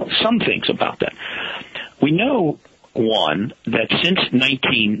we know some things about that. We know, one, that since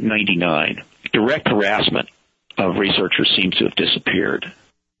 1999, direct harassment of researchers seems to have disappeared.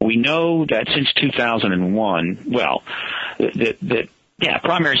 We know that since 2001,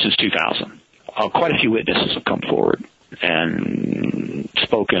 primarily since 2000, quite a few witnesses have come forward and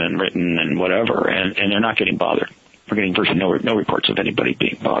spoken and written and whatever, and they're not getting bothered. We're getting virtually no reports of anybody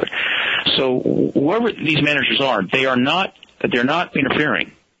being bothered. So whoever these managers are, they're not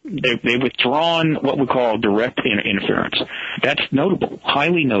interfering. They've withdrawn what we call direct interference. That's notable,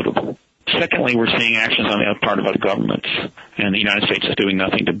 highly notable. Secondly, we're seeing actions on the part of other governments, and the United States is doing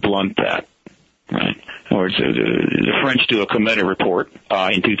nothing to blunt that. Right. In other words, the French do a committee report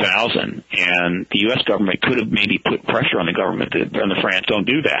in 2000, and the U.S. government could have maybe put pressure on the government on the France, don't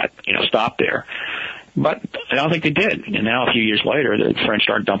do that, stop there. But I don't think they did. And now a few years later, the French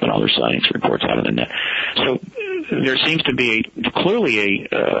start dumping all their sightings reports out of the net. So there seems to be clearly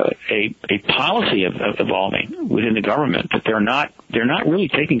a policy of evolving within the government that they're not really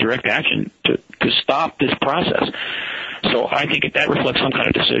taking direct action to stop this process. So I think that reflects some kind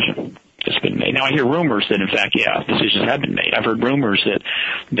of decision that's been made. Now I hear rumors that in fact, decisions have been made. I've heard rumors that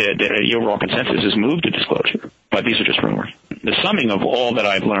the overall consensus has moved to disclosure, but these are just rumors. The summing of all that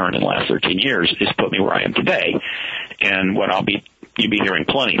I've learned in the last 13 years has put me where I am today, and what you'll be hearing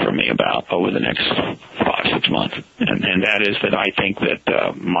plenty from me about over the next 5-6 months. And that is that I think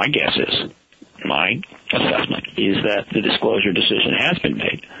that my assessment is that the disclosure decision has been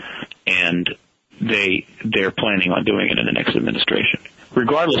made, and they're planning on doing it in the next administration,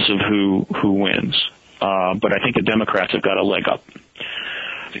 regardless of who wins. But I think the Democrats have got a leg up.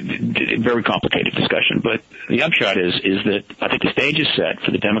 Very complicated discussion, but the upshot is that I think the stage is set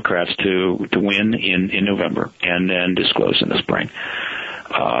for the Democrats to win in November and then disclose in the spring.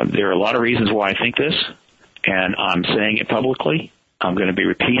 There are a lot of reasons why I think this, and I'm saying it publicly. I'm going to be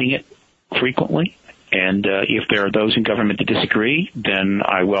repeating it frequently, and if there are those in government that disagree, then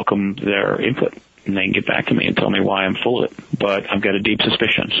I welcome their input, and they can get back to me and tell me why I'm full of it. But I've got a deep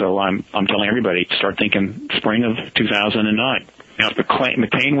suspicion, so I'm telling everybody to start thinking spring of 2009. Now, if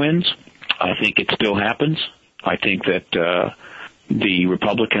McCain wins, I think it still happens. I think that the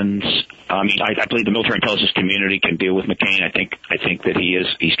Republicans, I believe the military intelligence community can deal with McCain. I think that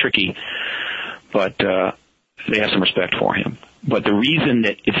he's tricky, but they have some respect for him. But the reason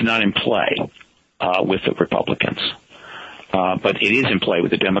that it's not in play with the Republicans, but it is in play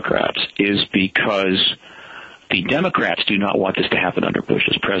with the Democrats, is because the Democrats do not want this to happen under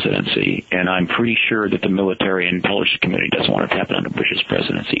Bush's presidency, and I'm pretty sure that the military and intelligence community doesn't want it to happen under Bush's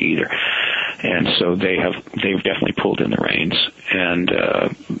presidency either. And so they've definitely pulled in the reins. And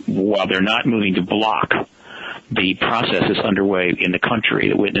while they're not moving to block the processes underway in the country,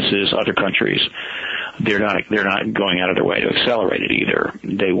 the witnesses, other countries, they're not going out of their way to accelerate it either.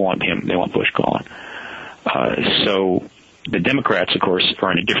 They want Bush gone. So the Democrats, of course,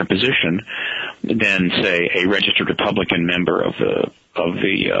 are in a different position. than, say, a registered Republican member of the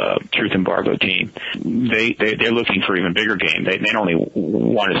truth embargo team. They're looking for even bigger game. They not only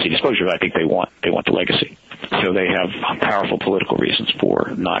want to see disclosure, but I think they want the legacy. So they have powerful political reasons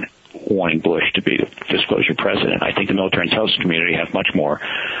for not wanting Bush to be the disclosure president. I think the military intelligence community has much more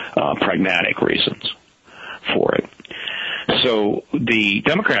pragmatic reasons for it. So the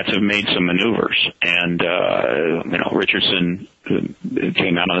Democrats have made some maneuvers, and Richardson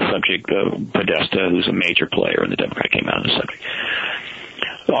came out on the subject. Podesta, who's a major player in the Democrat, came out on the subject.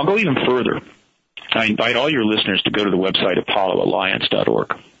 So I'll go even further. I invite all your listeners to go to the website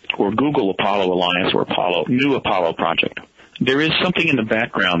ApolloAlliance.org, or Google Apollo Alliance or New Apollo Project. There is something in the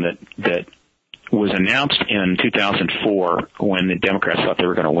background that was announced in 2004 when the Democrats thought they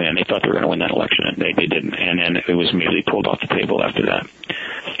were going to win. They thought they were going to win that election, and they didn't. And then it was immediately pulled off the table after that.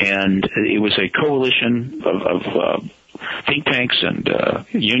 And it was a coalition of think tanks and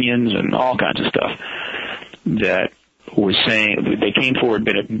unions and all kinds of stuff that was saying, they came forward,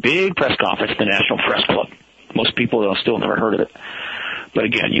 did a big press conference at the National Press Club. Most people still never heard of it. But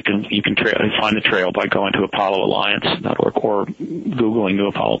again, you can find the trail by going to ApolloAlliance.org or Googling New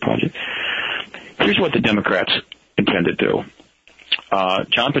Apollo Project. Here's what the Democrats intend to do.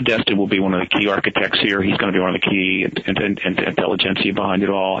 John Podesta will be one of the key architects here. He's going to be one of the key intelligentsia behind it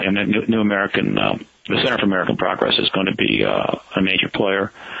all. And then the Center for American Progress is going to be a major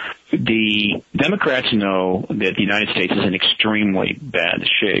player. The Democrats know that the United States is in extremely bad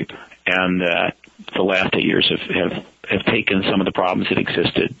shape, and that the last 8 years have taken some of the problems that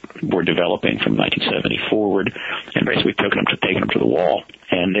were developing from 1970 forward, and basically taken them to the wall.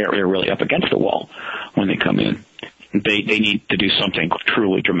 And they're really up against the wall when they come in. They need to do something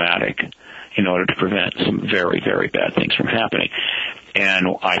truly dramatic in order to prevent some very, very bad things from happening.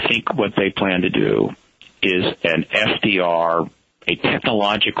 And I think what they plan to do is an FDR, a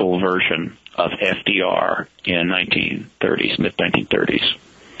technological version of FDR in mid-1930s.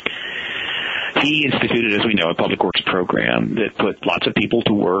 He instituted, as we know, a public works program that put lots of people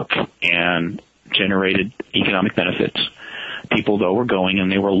to work and generated economic benefits. People, though, were going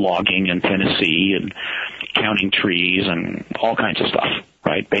and they were logging in Tennessee and counting trees and all kinds of stuff,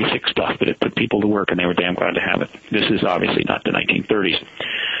 right? Basic stuff, but it put people to work, and they were damn glad to have it. This is obviously not the 1930s.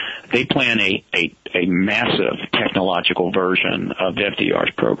 They plan a massive technological version of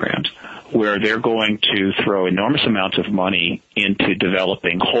FDR's programs, where they're going to throw enormous amounts of money into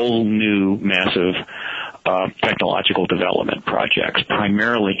developing whole new massive technological development projects,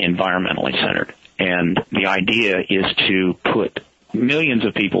 primarily environmentally centered. And the idea is to put millions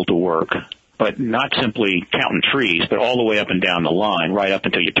of people to work, but not simply counting trees, but all the way up and down the line, right up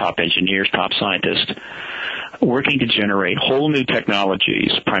until your top engineers, top scientists, working to generate whole new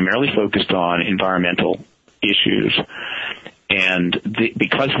technologies, primarily focused on environmental issues. And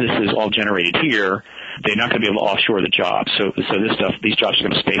because this is all generated here, they're not going to be able to offshore the jobs. So these jobs are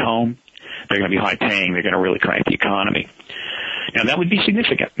going to stay home. They're going to be high paying. They're going to really crank the economy. Now, that would be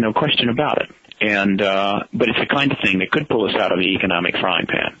significant, no question about it. But it's the kind of thing that could pull us out of the economic frying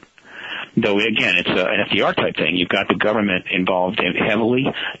pan. Though, again, it's an FDR type thing. You've got the government involved heavily,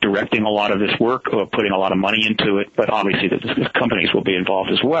 directing a lot of this work, putting a lot of money into it, but obviously the companies will be involved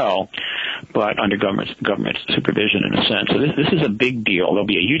as well, but under government supervision in a sense. So this is a big deal. There'll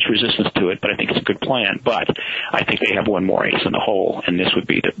be a huge resistance to it, but I think it's a good plan. But I think they have one more ace in the hole, and this would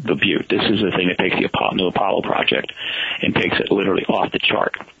be the beaut. This is the thing that takes the New Apollo project and takes it literally off the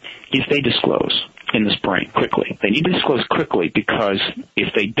chart. If they disclose in the spring quickly, they need to disclose quickly, because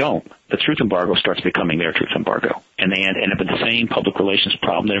if they don't, the truth embargo starts becoming their truth embargo, and they end up with the same public relations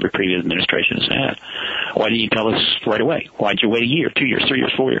problem that every previous administration has had. Why didn't you tell us right away? Why'd you wait a year, 2 years, 3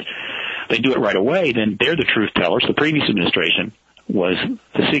 years, 4 years? They do it right away, then they're the truth tellers. The previous administration was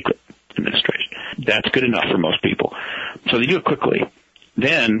the secret administration. That's good enough for most people. So they do it quickly.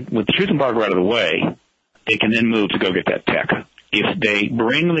 Then, with the truth embargo out of the way, they can then move to go get that tech. If they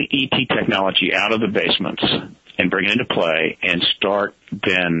bring the ET technology out of the basements and bring it into play and start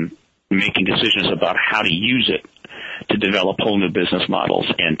then making decisions about how to use it to develop whole new business models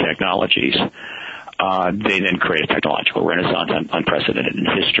and technologies, they then create a technological renaissance unprecedented in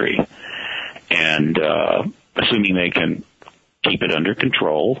history. And assuming they can keep it under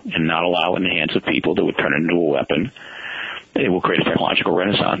control and not allow it in the hands of people that would turn it into a weapon, it will create a technological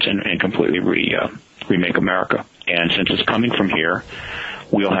renaissance and completely remake America. And since it's coming from here,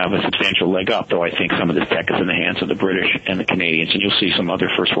 we'll have a substantial leg up, though I think some of this tech is in the hands of the British and the Canadians, and you'll see some other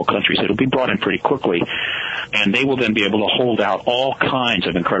first world countries. It'll be brought in pretty quickly, and they will then be able to hold out all kinds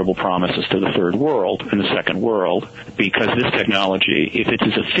of incredible promises to the third world and the second world, because this technology, if it's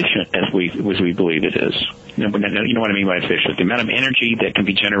as efficient as we believe it is, you know what I mean by efficient, the amount of energy that can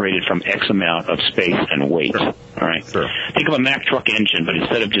be generated from X amount of space and weight. All right. Sure. Think of a Mack truck engine, but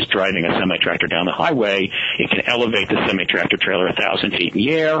instead of just driving a semi-tractor down the highway, it can elevate the semi-tractor trailer 1,000 feet in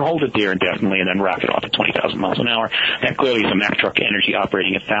the air, hold it there indefinitely, and then rocket off at 20,000 miles an hour. That clearly is a Mack truck energy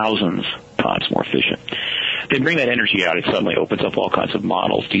operating at thousands times more efficient. They bring that energy out, it suddenly opens up all kinds of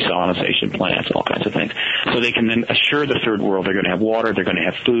models, desalinization plants, all kinds of things. So they can then assure the third world they're going to have water, they're going to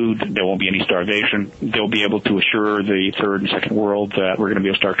have food, there won't be any starvation. They'll be able to assure the third and second world that we're going to be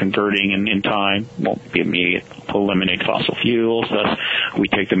able to start converting in time. Won't be immediate. Eliminate fossil fuels. Thus, we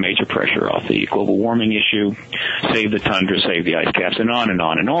take the major pressure off the global warming issue, save the tundra, save the ice caps, and on and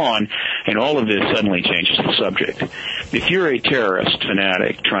on and on. And all of this suddenly changes the subject. If you're a terrorist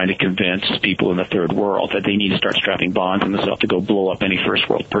fanatic trying to convince people in the third world that they need to start strapping bombs on themselves to go blow up any first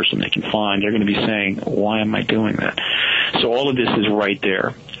world person they can find, they're going to be saying, why am I doing that? So all of this is right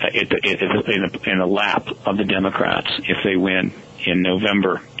there in the lap of the Democrats if they win in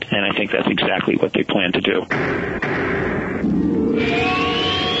November. And I think that's exactly what they plan to do.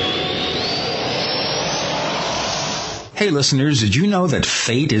 Hey listeners, did you know that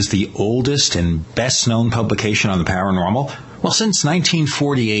Fate is the oldest and best-known publication on the paranormal? Well, since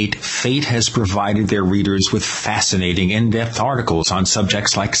 1948, Fate has provided their readers with fascinating, in-depth articles on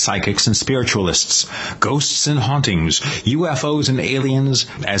subjects like psychics and spiritualists, ghosts and hauntings, UFOs and aliens,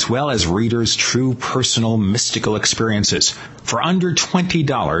 as well as readers' true personal mystical experiences. For under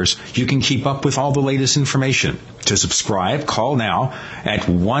 $20, you can keep up with all the latest information. To subscribe, call now at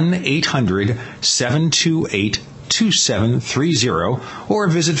 1-800-728-2730 or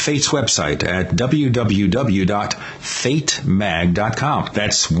visit Fate's website at www.fatemag.com.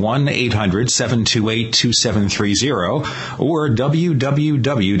 That's 1-800-728-2730 or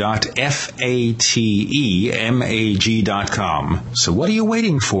www.fatemag.com. So what are you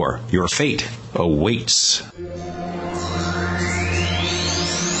waiting for? Your fate awaits.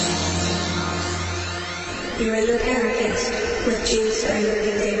 You're in the Paracast with Gene Steinberg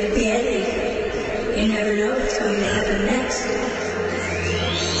and David Biedney. You never know what's going to happen next.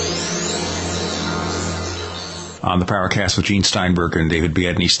 On the Paracast with Gene Steinberg and David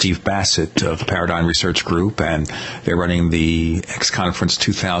Biedney, Steve Bassett of the Paradigm Research Group, and they're running the X Conference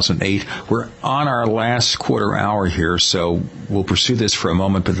 2008. We're on our last quarter hour here, so we'll pursue this for a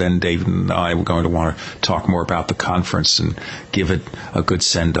moment, but then David and I are going to want to talk more about the conference and give it a good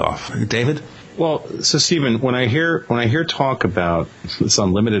send-off. David? Well, so Stephen, when I hear talk about this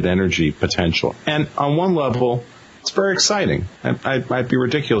unlimited energy potential, and on one level, it's very exciting. I'd be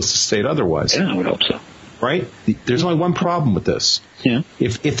ridiculous to state otherwise. Yeah, I would hope so. Right? There's only one problem with this. Yeah.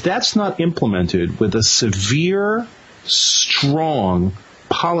 If that's not implemented with a severe, strong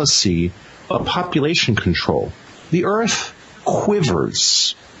policy of population control, the Earth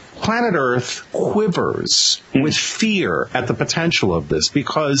quivers. Planet Earth quivers with fear at the potential of this,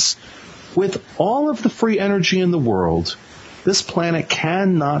 because with all of the free energy in the world, this planet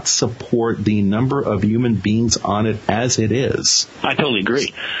cannot support the number of human beings on it as it is. I totally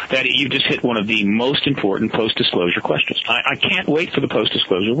agree. That you just hit one of the most important post-disclosure questions. I can't wait for the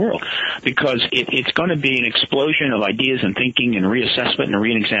post-disclosure world, because it's going to be an explosion of ideas and thinking and reassessment and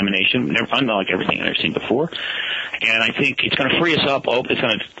re-examination, unlike everything I've ever seen before. And I think it's going to free us up. It's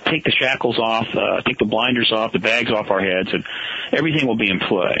going to take the shackles off, take the blinders off, the bags off our heads, and everything will be in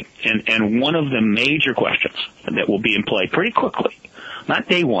play. And one of the major questions that will be in play pretty quickly, not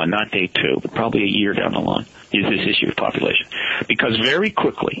day one, not day two, but probably a year down the line, is this issue of population. Because very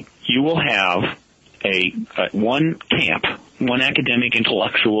quickly, you will have one academic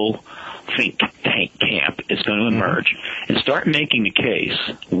intellectual think tank camp is going to emerge and start making the case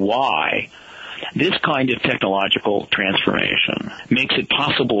why this kind of technological transformation makes it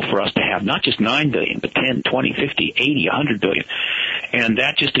possible for us to have not just 9 billion, but 10, 20, 50, 80, 100 billion. And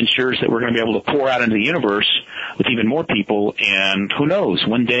that just ensures that we're going to be able to pour out into the universe with even more people, and who knows,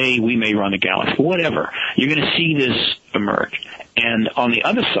 one day we may run the galaxy. Whatever. You're going to see this emerge. And on the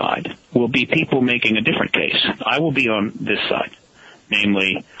other side will be people making a different case. I will be on this side.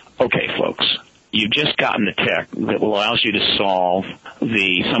 Namely, okay, folks, you've just gotten the tech that will allow you to solve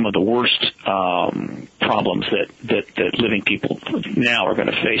some of the worst problems that living people now are going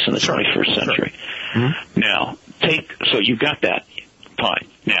to face in the 21st century. Sure. Mm-hmm. Now, so you've got that. Fine.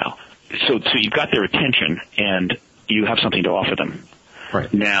 Now, so you've got their attention, and you have something to offer them.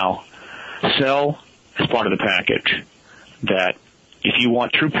 Right. Now, sell as part of the package that if you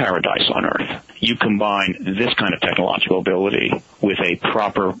want true paradise on Earth, you combine this kind of technological ability with a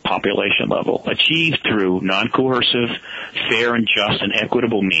proper population level, achieved through non-coercive, fair and just and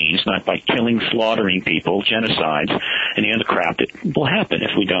equitable means, not by killing, slaughtering people, genocides, and the other crap that will happen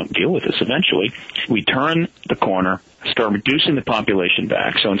if we don't deal with this eventually. We turn the corner, start reducing the population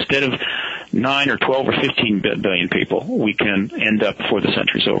back. So instead of 9 or 12 or 15 billion people, we can end up before the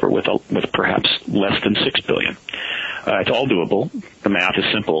century's over with perhaps less than 6 billion. It's all doable. The math is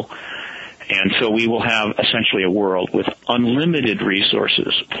simple. And so we will have essentially a world with unlimited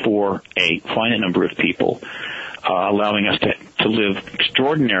resources for a finite number of people, allowing us to live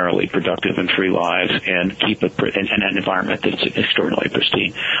extraordinarily productive and free lives and keep an environment that's extraordinarily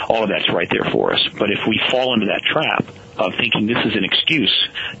pristine. All of that's right there for us. But if we fall into that trap of thinking this is an excuse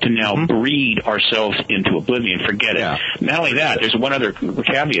to now breed ourselves into oblivion, forget it. Yeah. Not only that, there's one other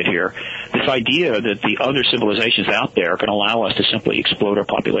caveat here. This idea that the other civilizations out there can allow us to simply explode our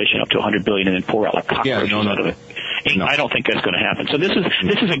population up to 100 billion and then pour out like cockroaches out of it. No. I don't think that's going to happen. So this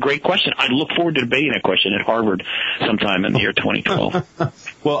is a great question. I look forward to debating that question at Harvard sometime in the year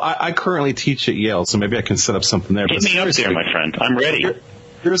 2012. Well, I currently teach at Yale, so maybe I can set up something there. Get me up there, my friend. I'm ready.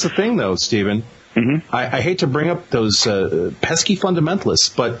 Here's the thing, though, Stephen. Mm-hmm. I hate to bring up those pesky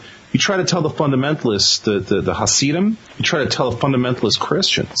fundamentalists, but you try to tell the fundamentalists, the Hasidim, you try to tell the fundamentalist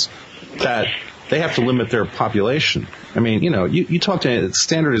Christians that they have to limit their population. I mean, you talk to a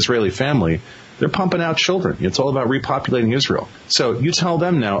standard Israeli family, they're pumping out children. It's all about repopulating Israel. So you tell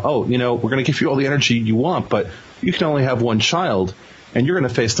them now, we're going to give you all the energy you want, but you can only have one child, and you're going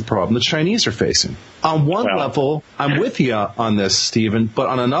to face the problem the Chinese are facing. On one level, I'm with you on this, Stephen, but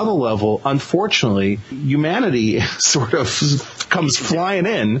on another level, unfortunately, humanity sort of comes flying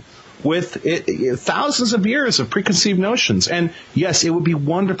in with thousands of years of preconceived notions. And yes, it would be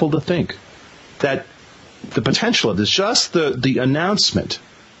wonderful to think that the potential of this, just the announcement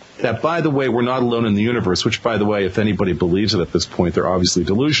that, by the way, we're not alone in the universe, which, by the way, if anybody believes it at this point, they're obviously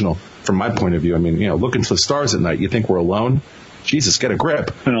delusional from my point of view. I mean, look into the stars at night. You think we're alone? Jesus, get a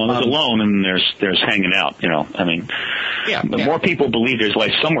grip. There's alone and there's hanging out. The more people believe there's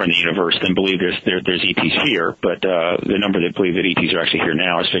life somewhere in the universe than believe there's ETs here, but the number that believe that ETs are actually here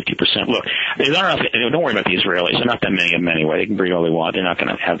now is 50%. Look, don't worry about the Israelis. There are not that many of them anyway. They can breed all they want. They're not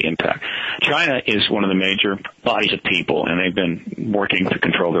going to have the impact. China is one of the major bodies of people, and they've been working to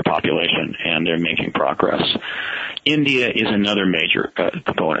control their population, and they're making progress. India is another major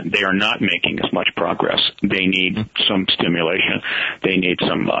component. They are not making as much progress. They need some stimulation. They need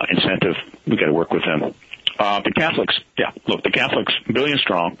some incentive. We've got to work with them. The Catholics, the Catholics, billion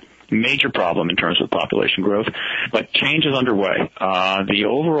strong, major problem in terms of population growth, but change is underway. The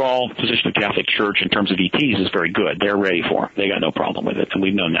overall position of the Catholic Church in terms of ETs is very good. They're ready for them. They got no problem with it, and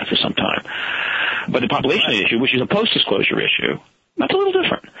we've known that for some time. But the population issue, which is a post-disclosure issue, that's a little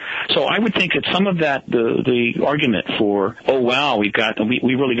different. So I would think that some of that, the argument for,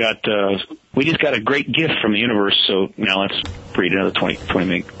 we just got a great gift from the universe, so now let's breed another 20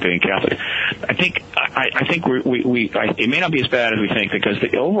 billion Catholics. I think it may not be as bad as we think, because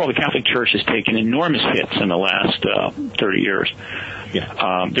overall the Catholic Church has taken enormous hits in the last 30 years.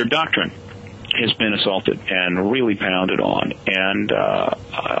 Yeah. Their doctrine has been assaulted and really pounded on, and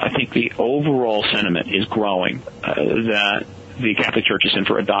I think the overall sentiment is growing that the Catholic Church is in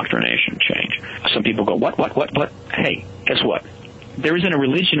for a doctrination change. Some people go, what? Hey, guess what? There isn't a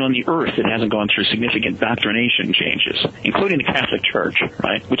religion on the earth that hasn't gone through significant doctrination changes, including the Catholic Church,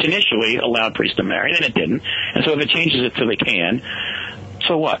 right? Which initially allowed priests to marry, then it didn't. And so if it changes it so they can,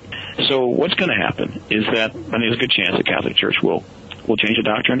 so what? So what's going to happen is that, there's a good chance the Catholic Church will change the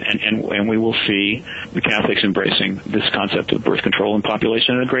doctrine, and we will see the Catholics embracing this concept of birth control and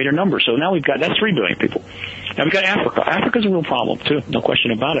population in a greater number. So now that's 3 billion people. Now we've got Africa. Africa's a real problem, too. No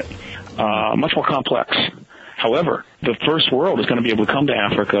question about it. Much more complex. However, the first world is going to be able to come to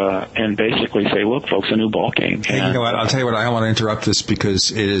Africa and basically say, look, folks, a new ball game. Hey, you know what? I'll tell you what, I don't want to interrupt this because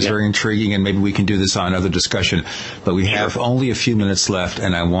it is very intriguing, and maybe we can do this on another discussion. But we have only a few minutes left,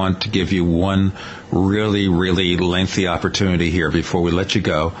 and I want to give you one really, really lengthy opportunity here before we let you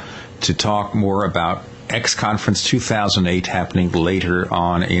go to talk more about X Conference 2008 happening later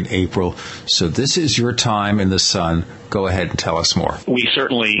on in April. So this is your time in the sun. Go ahead and tell us more. We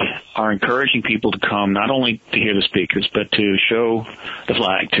certainly are encouraging people to come, not only to hear the speakers, but to show the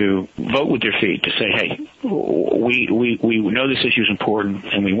flag, to vote with their feet, to say, hey, we know this issue is important,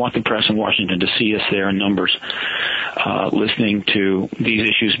 and we want the press in Washington to see us there in numbers, listening to these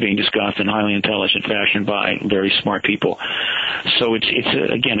issues being discussed in highly intelligent fashion by very smart people. So it's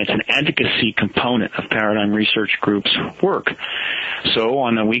an advocacy component of Paradigm Research Group's work. So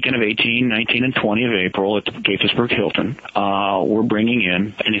on the weekend of 18, 19, and 20 of April at the Gaithersburg Hilton, person, we're bringing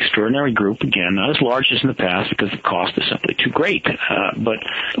in an extraordinary group, again, not as large as in the past because the cost is simply too great, but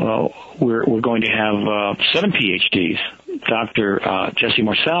we're going to have 7 PhDs, Dr. Jesse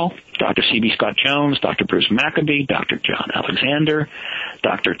Marcel, Dr. C.B. Scott Jones, Dr. Bruce Maccabee, Dr. John Alexander,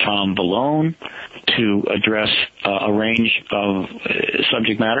 Dr. Tom Vallone, to address a range of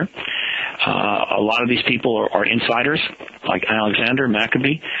subject matter. A lot of these people are insiders, like Alexander,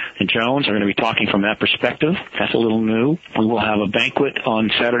 Maccabee, and Jones are going to be talking from that perspective. That's a little new. We will have a banquet on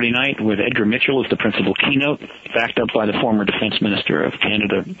Saturday night with Edgar Mitchell as the principal keynote, backed up by the former Defense Minister of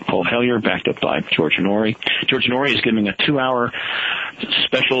Canada, Paul Hellyer, backed up by George Honoré. George Honoré is giving a 2-hour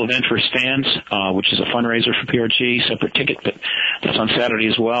special event for his fans, which is a fundraiser for PRG, separate ticket, but that's on Saturday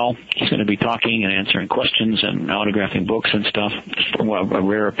as well. He's going to be talking and answering questions and autographing books and stuff. Well, a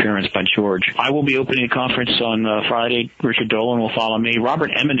rare appearance by George. I will be opening a conference on Friday. Richard Dolan will follow me.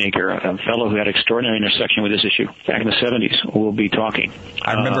 Robert Emenager, a fellow who had extraordinary intersection with this issue back in the 70s, will be talking.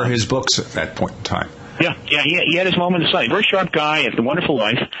 I remember his books at that point in time. Yeah, he had his moment of sight. Very sharp guy, had a wonderful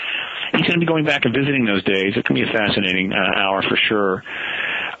life. He's going to be going back and visiting those days. It can be a fascinating hour for sure.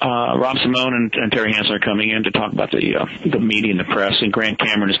 Rob Simone and Terry Hansen are coming in to talk about the media and the press, and Grant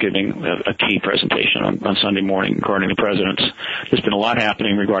Cameron is giving a key presentation on Sunday morning regarding the presidents. There's been a lot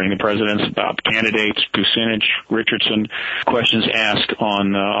happening regarding the presidents, about candidates, Kucinich, Richardson, questions asked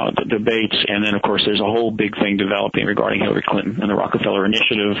on the debates, and then, of course, there's a whole big thing developing regarding Hillary Clinton and the Rockefeller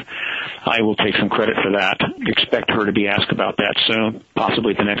Initiative. I will take some credit for that. Expect her to be asked about that soon,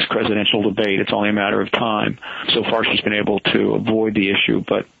 possibly at the next presidential debate. It's only a matter of time. So far, she's been able to avoid the issue,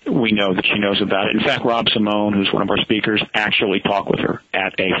 but we know that she knows about it. In fact, Rob Simone, who's one of our speakers, actually talked with her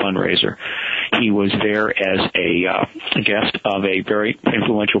at a fundraiser. He was there as a guest of a very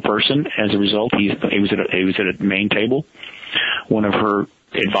influential person. As a result, he was at a main table. One of her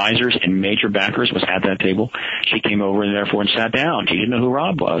advisors and major backers was at that table. She came over and therefore sat down. She didn't know who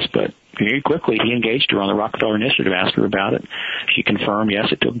Rob was, but very quickly he engaged her on the Rockefeller Initiative, asked her about it. She confirmed, yes,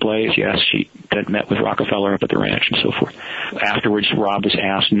 it took place. Yes, she had met with Rockefeller up at the ranch and so forth. Afterwards, Rob was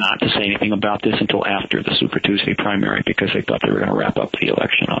asked not to say anything about this until after the Super Tuesday primary because they thought they were going to wrap up the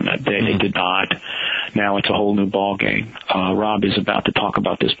election on that day. They did not. Now it's a whole new ball game. Rob is about to talk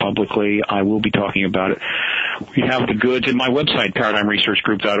about this publicly. I will be talking about it. We have the goods in my website,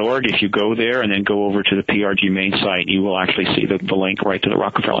 ParadigmResearchGroup.org. If you go there and then go over to the PRG main site, you will actually see the link right to the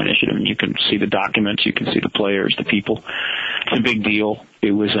Rockefeller Initiative, and you can see the documents, you can see the players, the people. It's a big deal.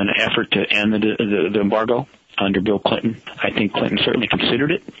 It was an effort to end the embargo under Bill Clinton. I think Clinton certainly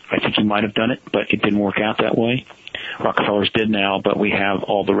considered it. I think he might have done it, but it didn't work out that way. Rockefellers did now, but we have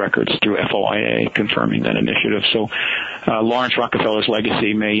all the records through FOIA confirming that initiative. So Lawrence Rockefeller's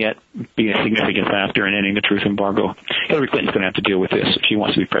legacy may yet be a significant factor in ending the truth embargo. Hillary Clinton's going to have to deal with this if she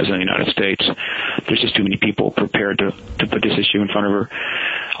wants to be president of the United States. There's just too many people prepared to put this issue in front of her.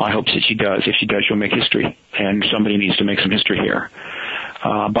 I hope that she does. If she does, she'll make history, and somebody needs to make some history here.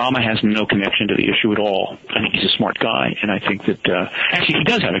 Obama has no connection to the issue at all. I think he's a smart guy, and I think that actually he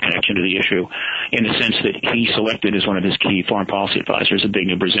does have a connection to the issue in the sense that he selected as one of his key foreign policy advisors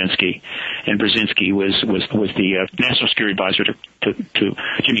Zbigniew Brzezinski, and Brzezinski was the national security advisor to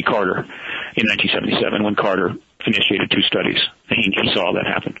Jimmy Carter in 1977 when Carter initiated 2 studies. He saw that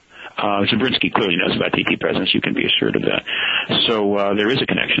happen. Zabriskie clearly knows about DP presidents. You can be assured of that. So there is a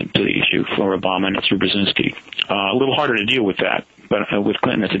connection to the issue for Obama, and it's through Brzezinski. A little harder to deal with that, but with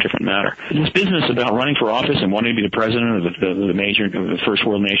Clinton, that's a different matter. This business about running for office and wanting to be the president of the major, of the first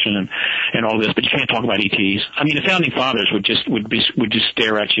world nation, and all this, but you can't talk about ETs. I mean, the founding fathers would just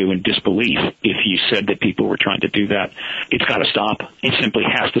stare at you in disbelief if you said that people were trying to do that. It's got to stop. It simply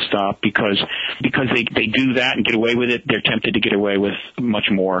has to stop because they do that and get away with it. They're tempted to get away with much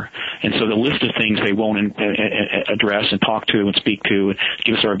more. And so the list of things they won't address and talk to and speak to and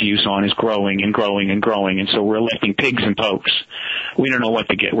give us our views on is growing and growing and growing. And so we're electing pigs and popes. We don't know what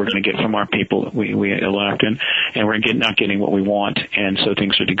we're going to get from our people that we elect, and we're not getting what we want. And so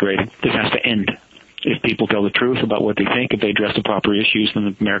things are degrading. This has to end. If people tell the truth about what they think, if they address the proper issues, then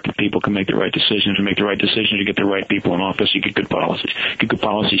the American people can make the right decisions. And make the right decisions, you get the right people in office, you get good policies. Get good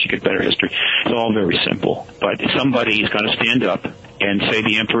policies, you get better history. It's all very simple. But somebody's got to stand up and say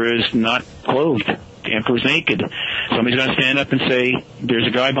the emperor is not clothed. The emperor's naked. Somebody's got to stand up and say, there's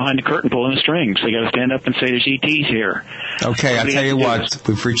a guy behind the curtain pulling the strings. They got to stand up and say, there's ETs here. Okay, I'll tell you what,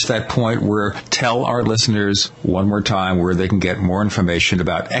 we've reached that point where tell our listeners one more time where they can get more information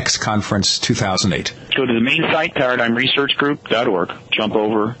about X Conference 2008. Go to the main site, paradigmresearchgroup.org, jump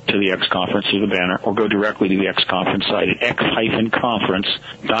over to the X Conference through the banner, or go directly to the X Conference site at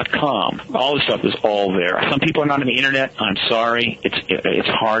x-conference.com. All this stuff is all there. Some people are not on the internet. I'm sorry. It's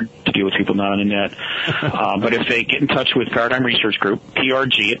hard to deal with people not on the net. But if they get in touch with Paradigm Research Group,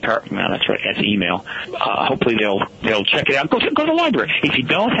 PRG that's right, that's email. Hopefully they'll check it out. Go to the library. If you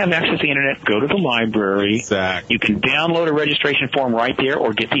don't have access to the internet, go to the library. Exactly. You can download a registration form right there,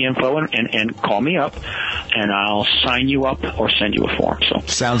 or get the info and call me up, and I'll sign you up or send you a form. So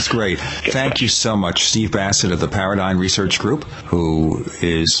sounds great. Thank you so much, Steve Bassett of the Paradigm Research Group, who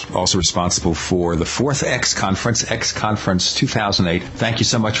is also responsible for the 4th X Conference 2008. Thank you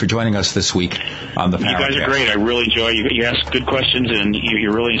so much for joining us this week on the Paracast. You guys are great. I really enjoy you ask good questions, and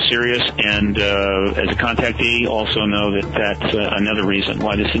you're really serious. And as a contactee, also know that's another reason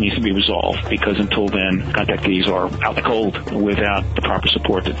why this needs to be resolved, because until then, contactees are out in the cold without the proper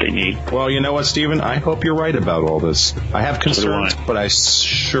support that they need. Well, you know what, Stephen? I hope you're right about all this. I have concerns, but I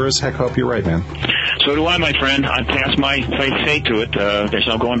sure as heck hope you're right, man. So do I, my friend. I pass my fate to it. There's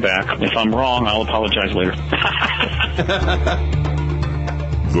no going back. If I'm wrong, I'll apologize later.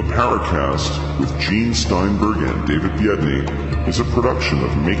 The Paracast with Gene Steinberg and David Biedny is a production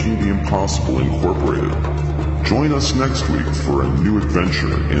of Making the Impossible Incorporated. Join us next week for a new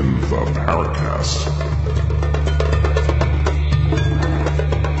adventure in the Paracast.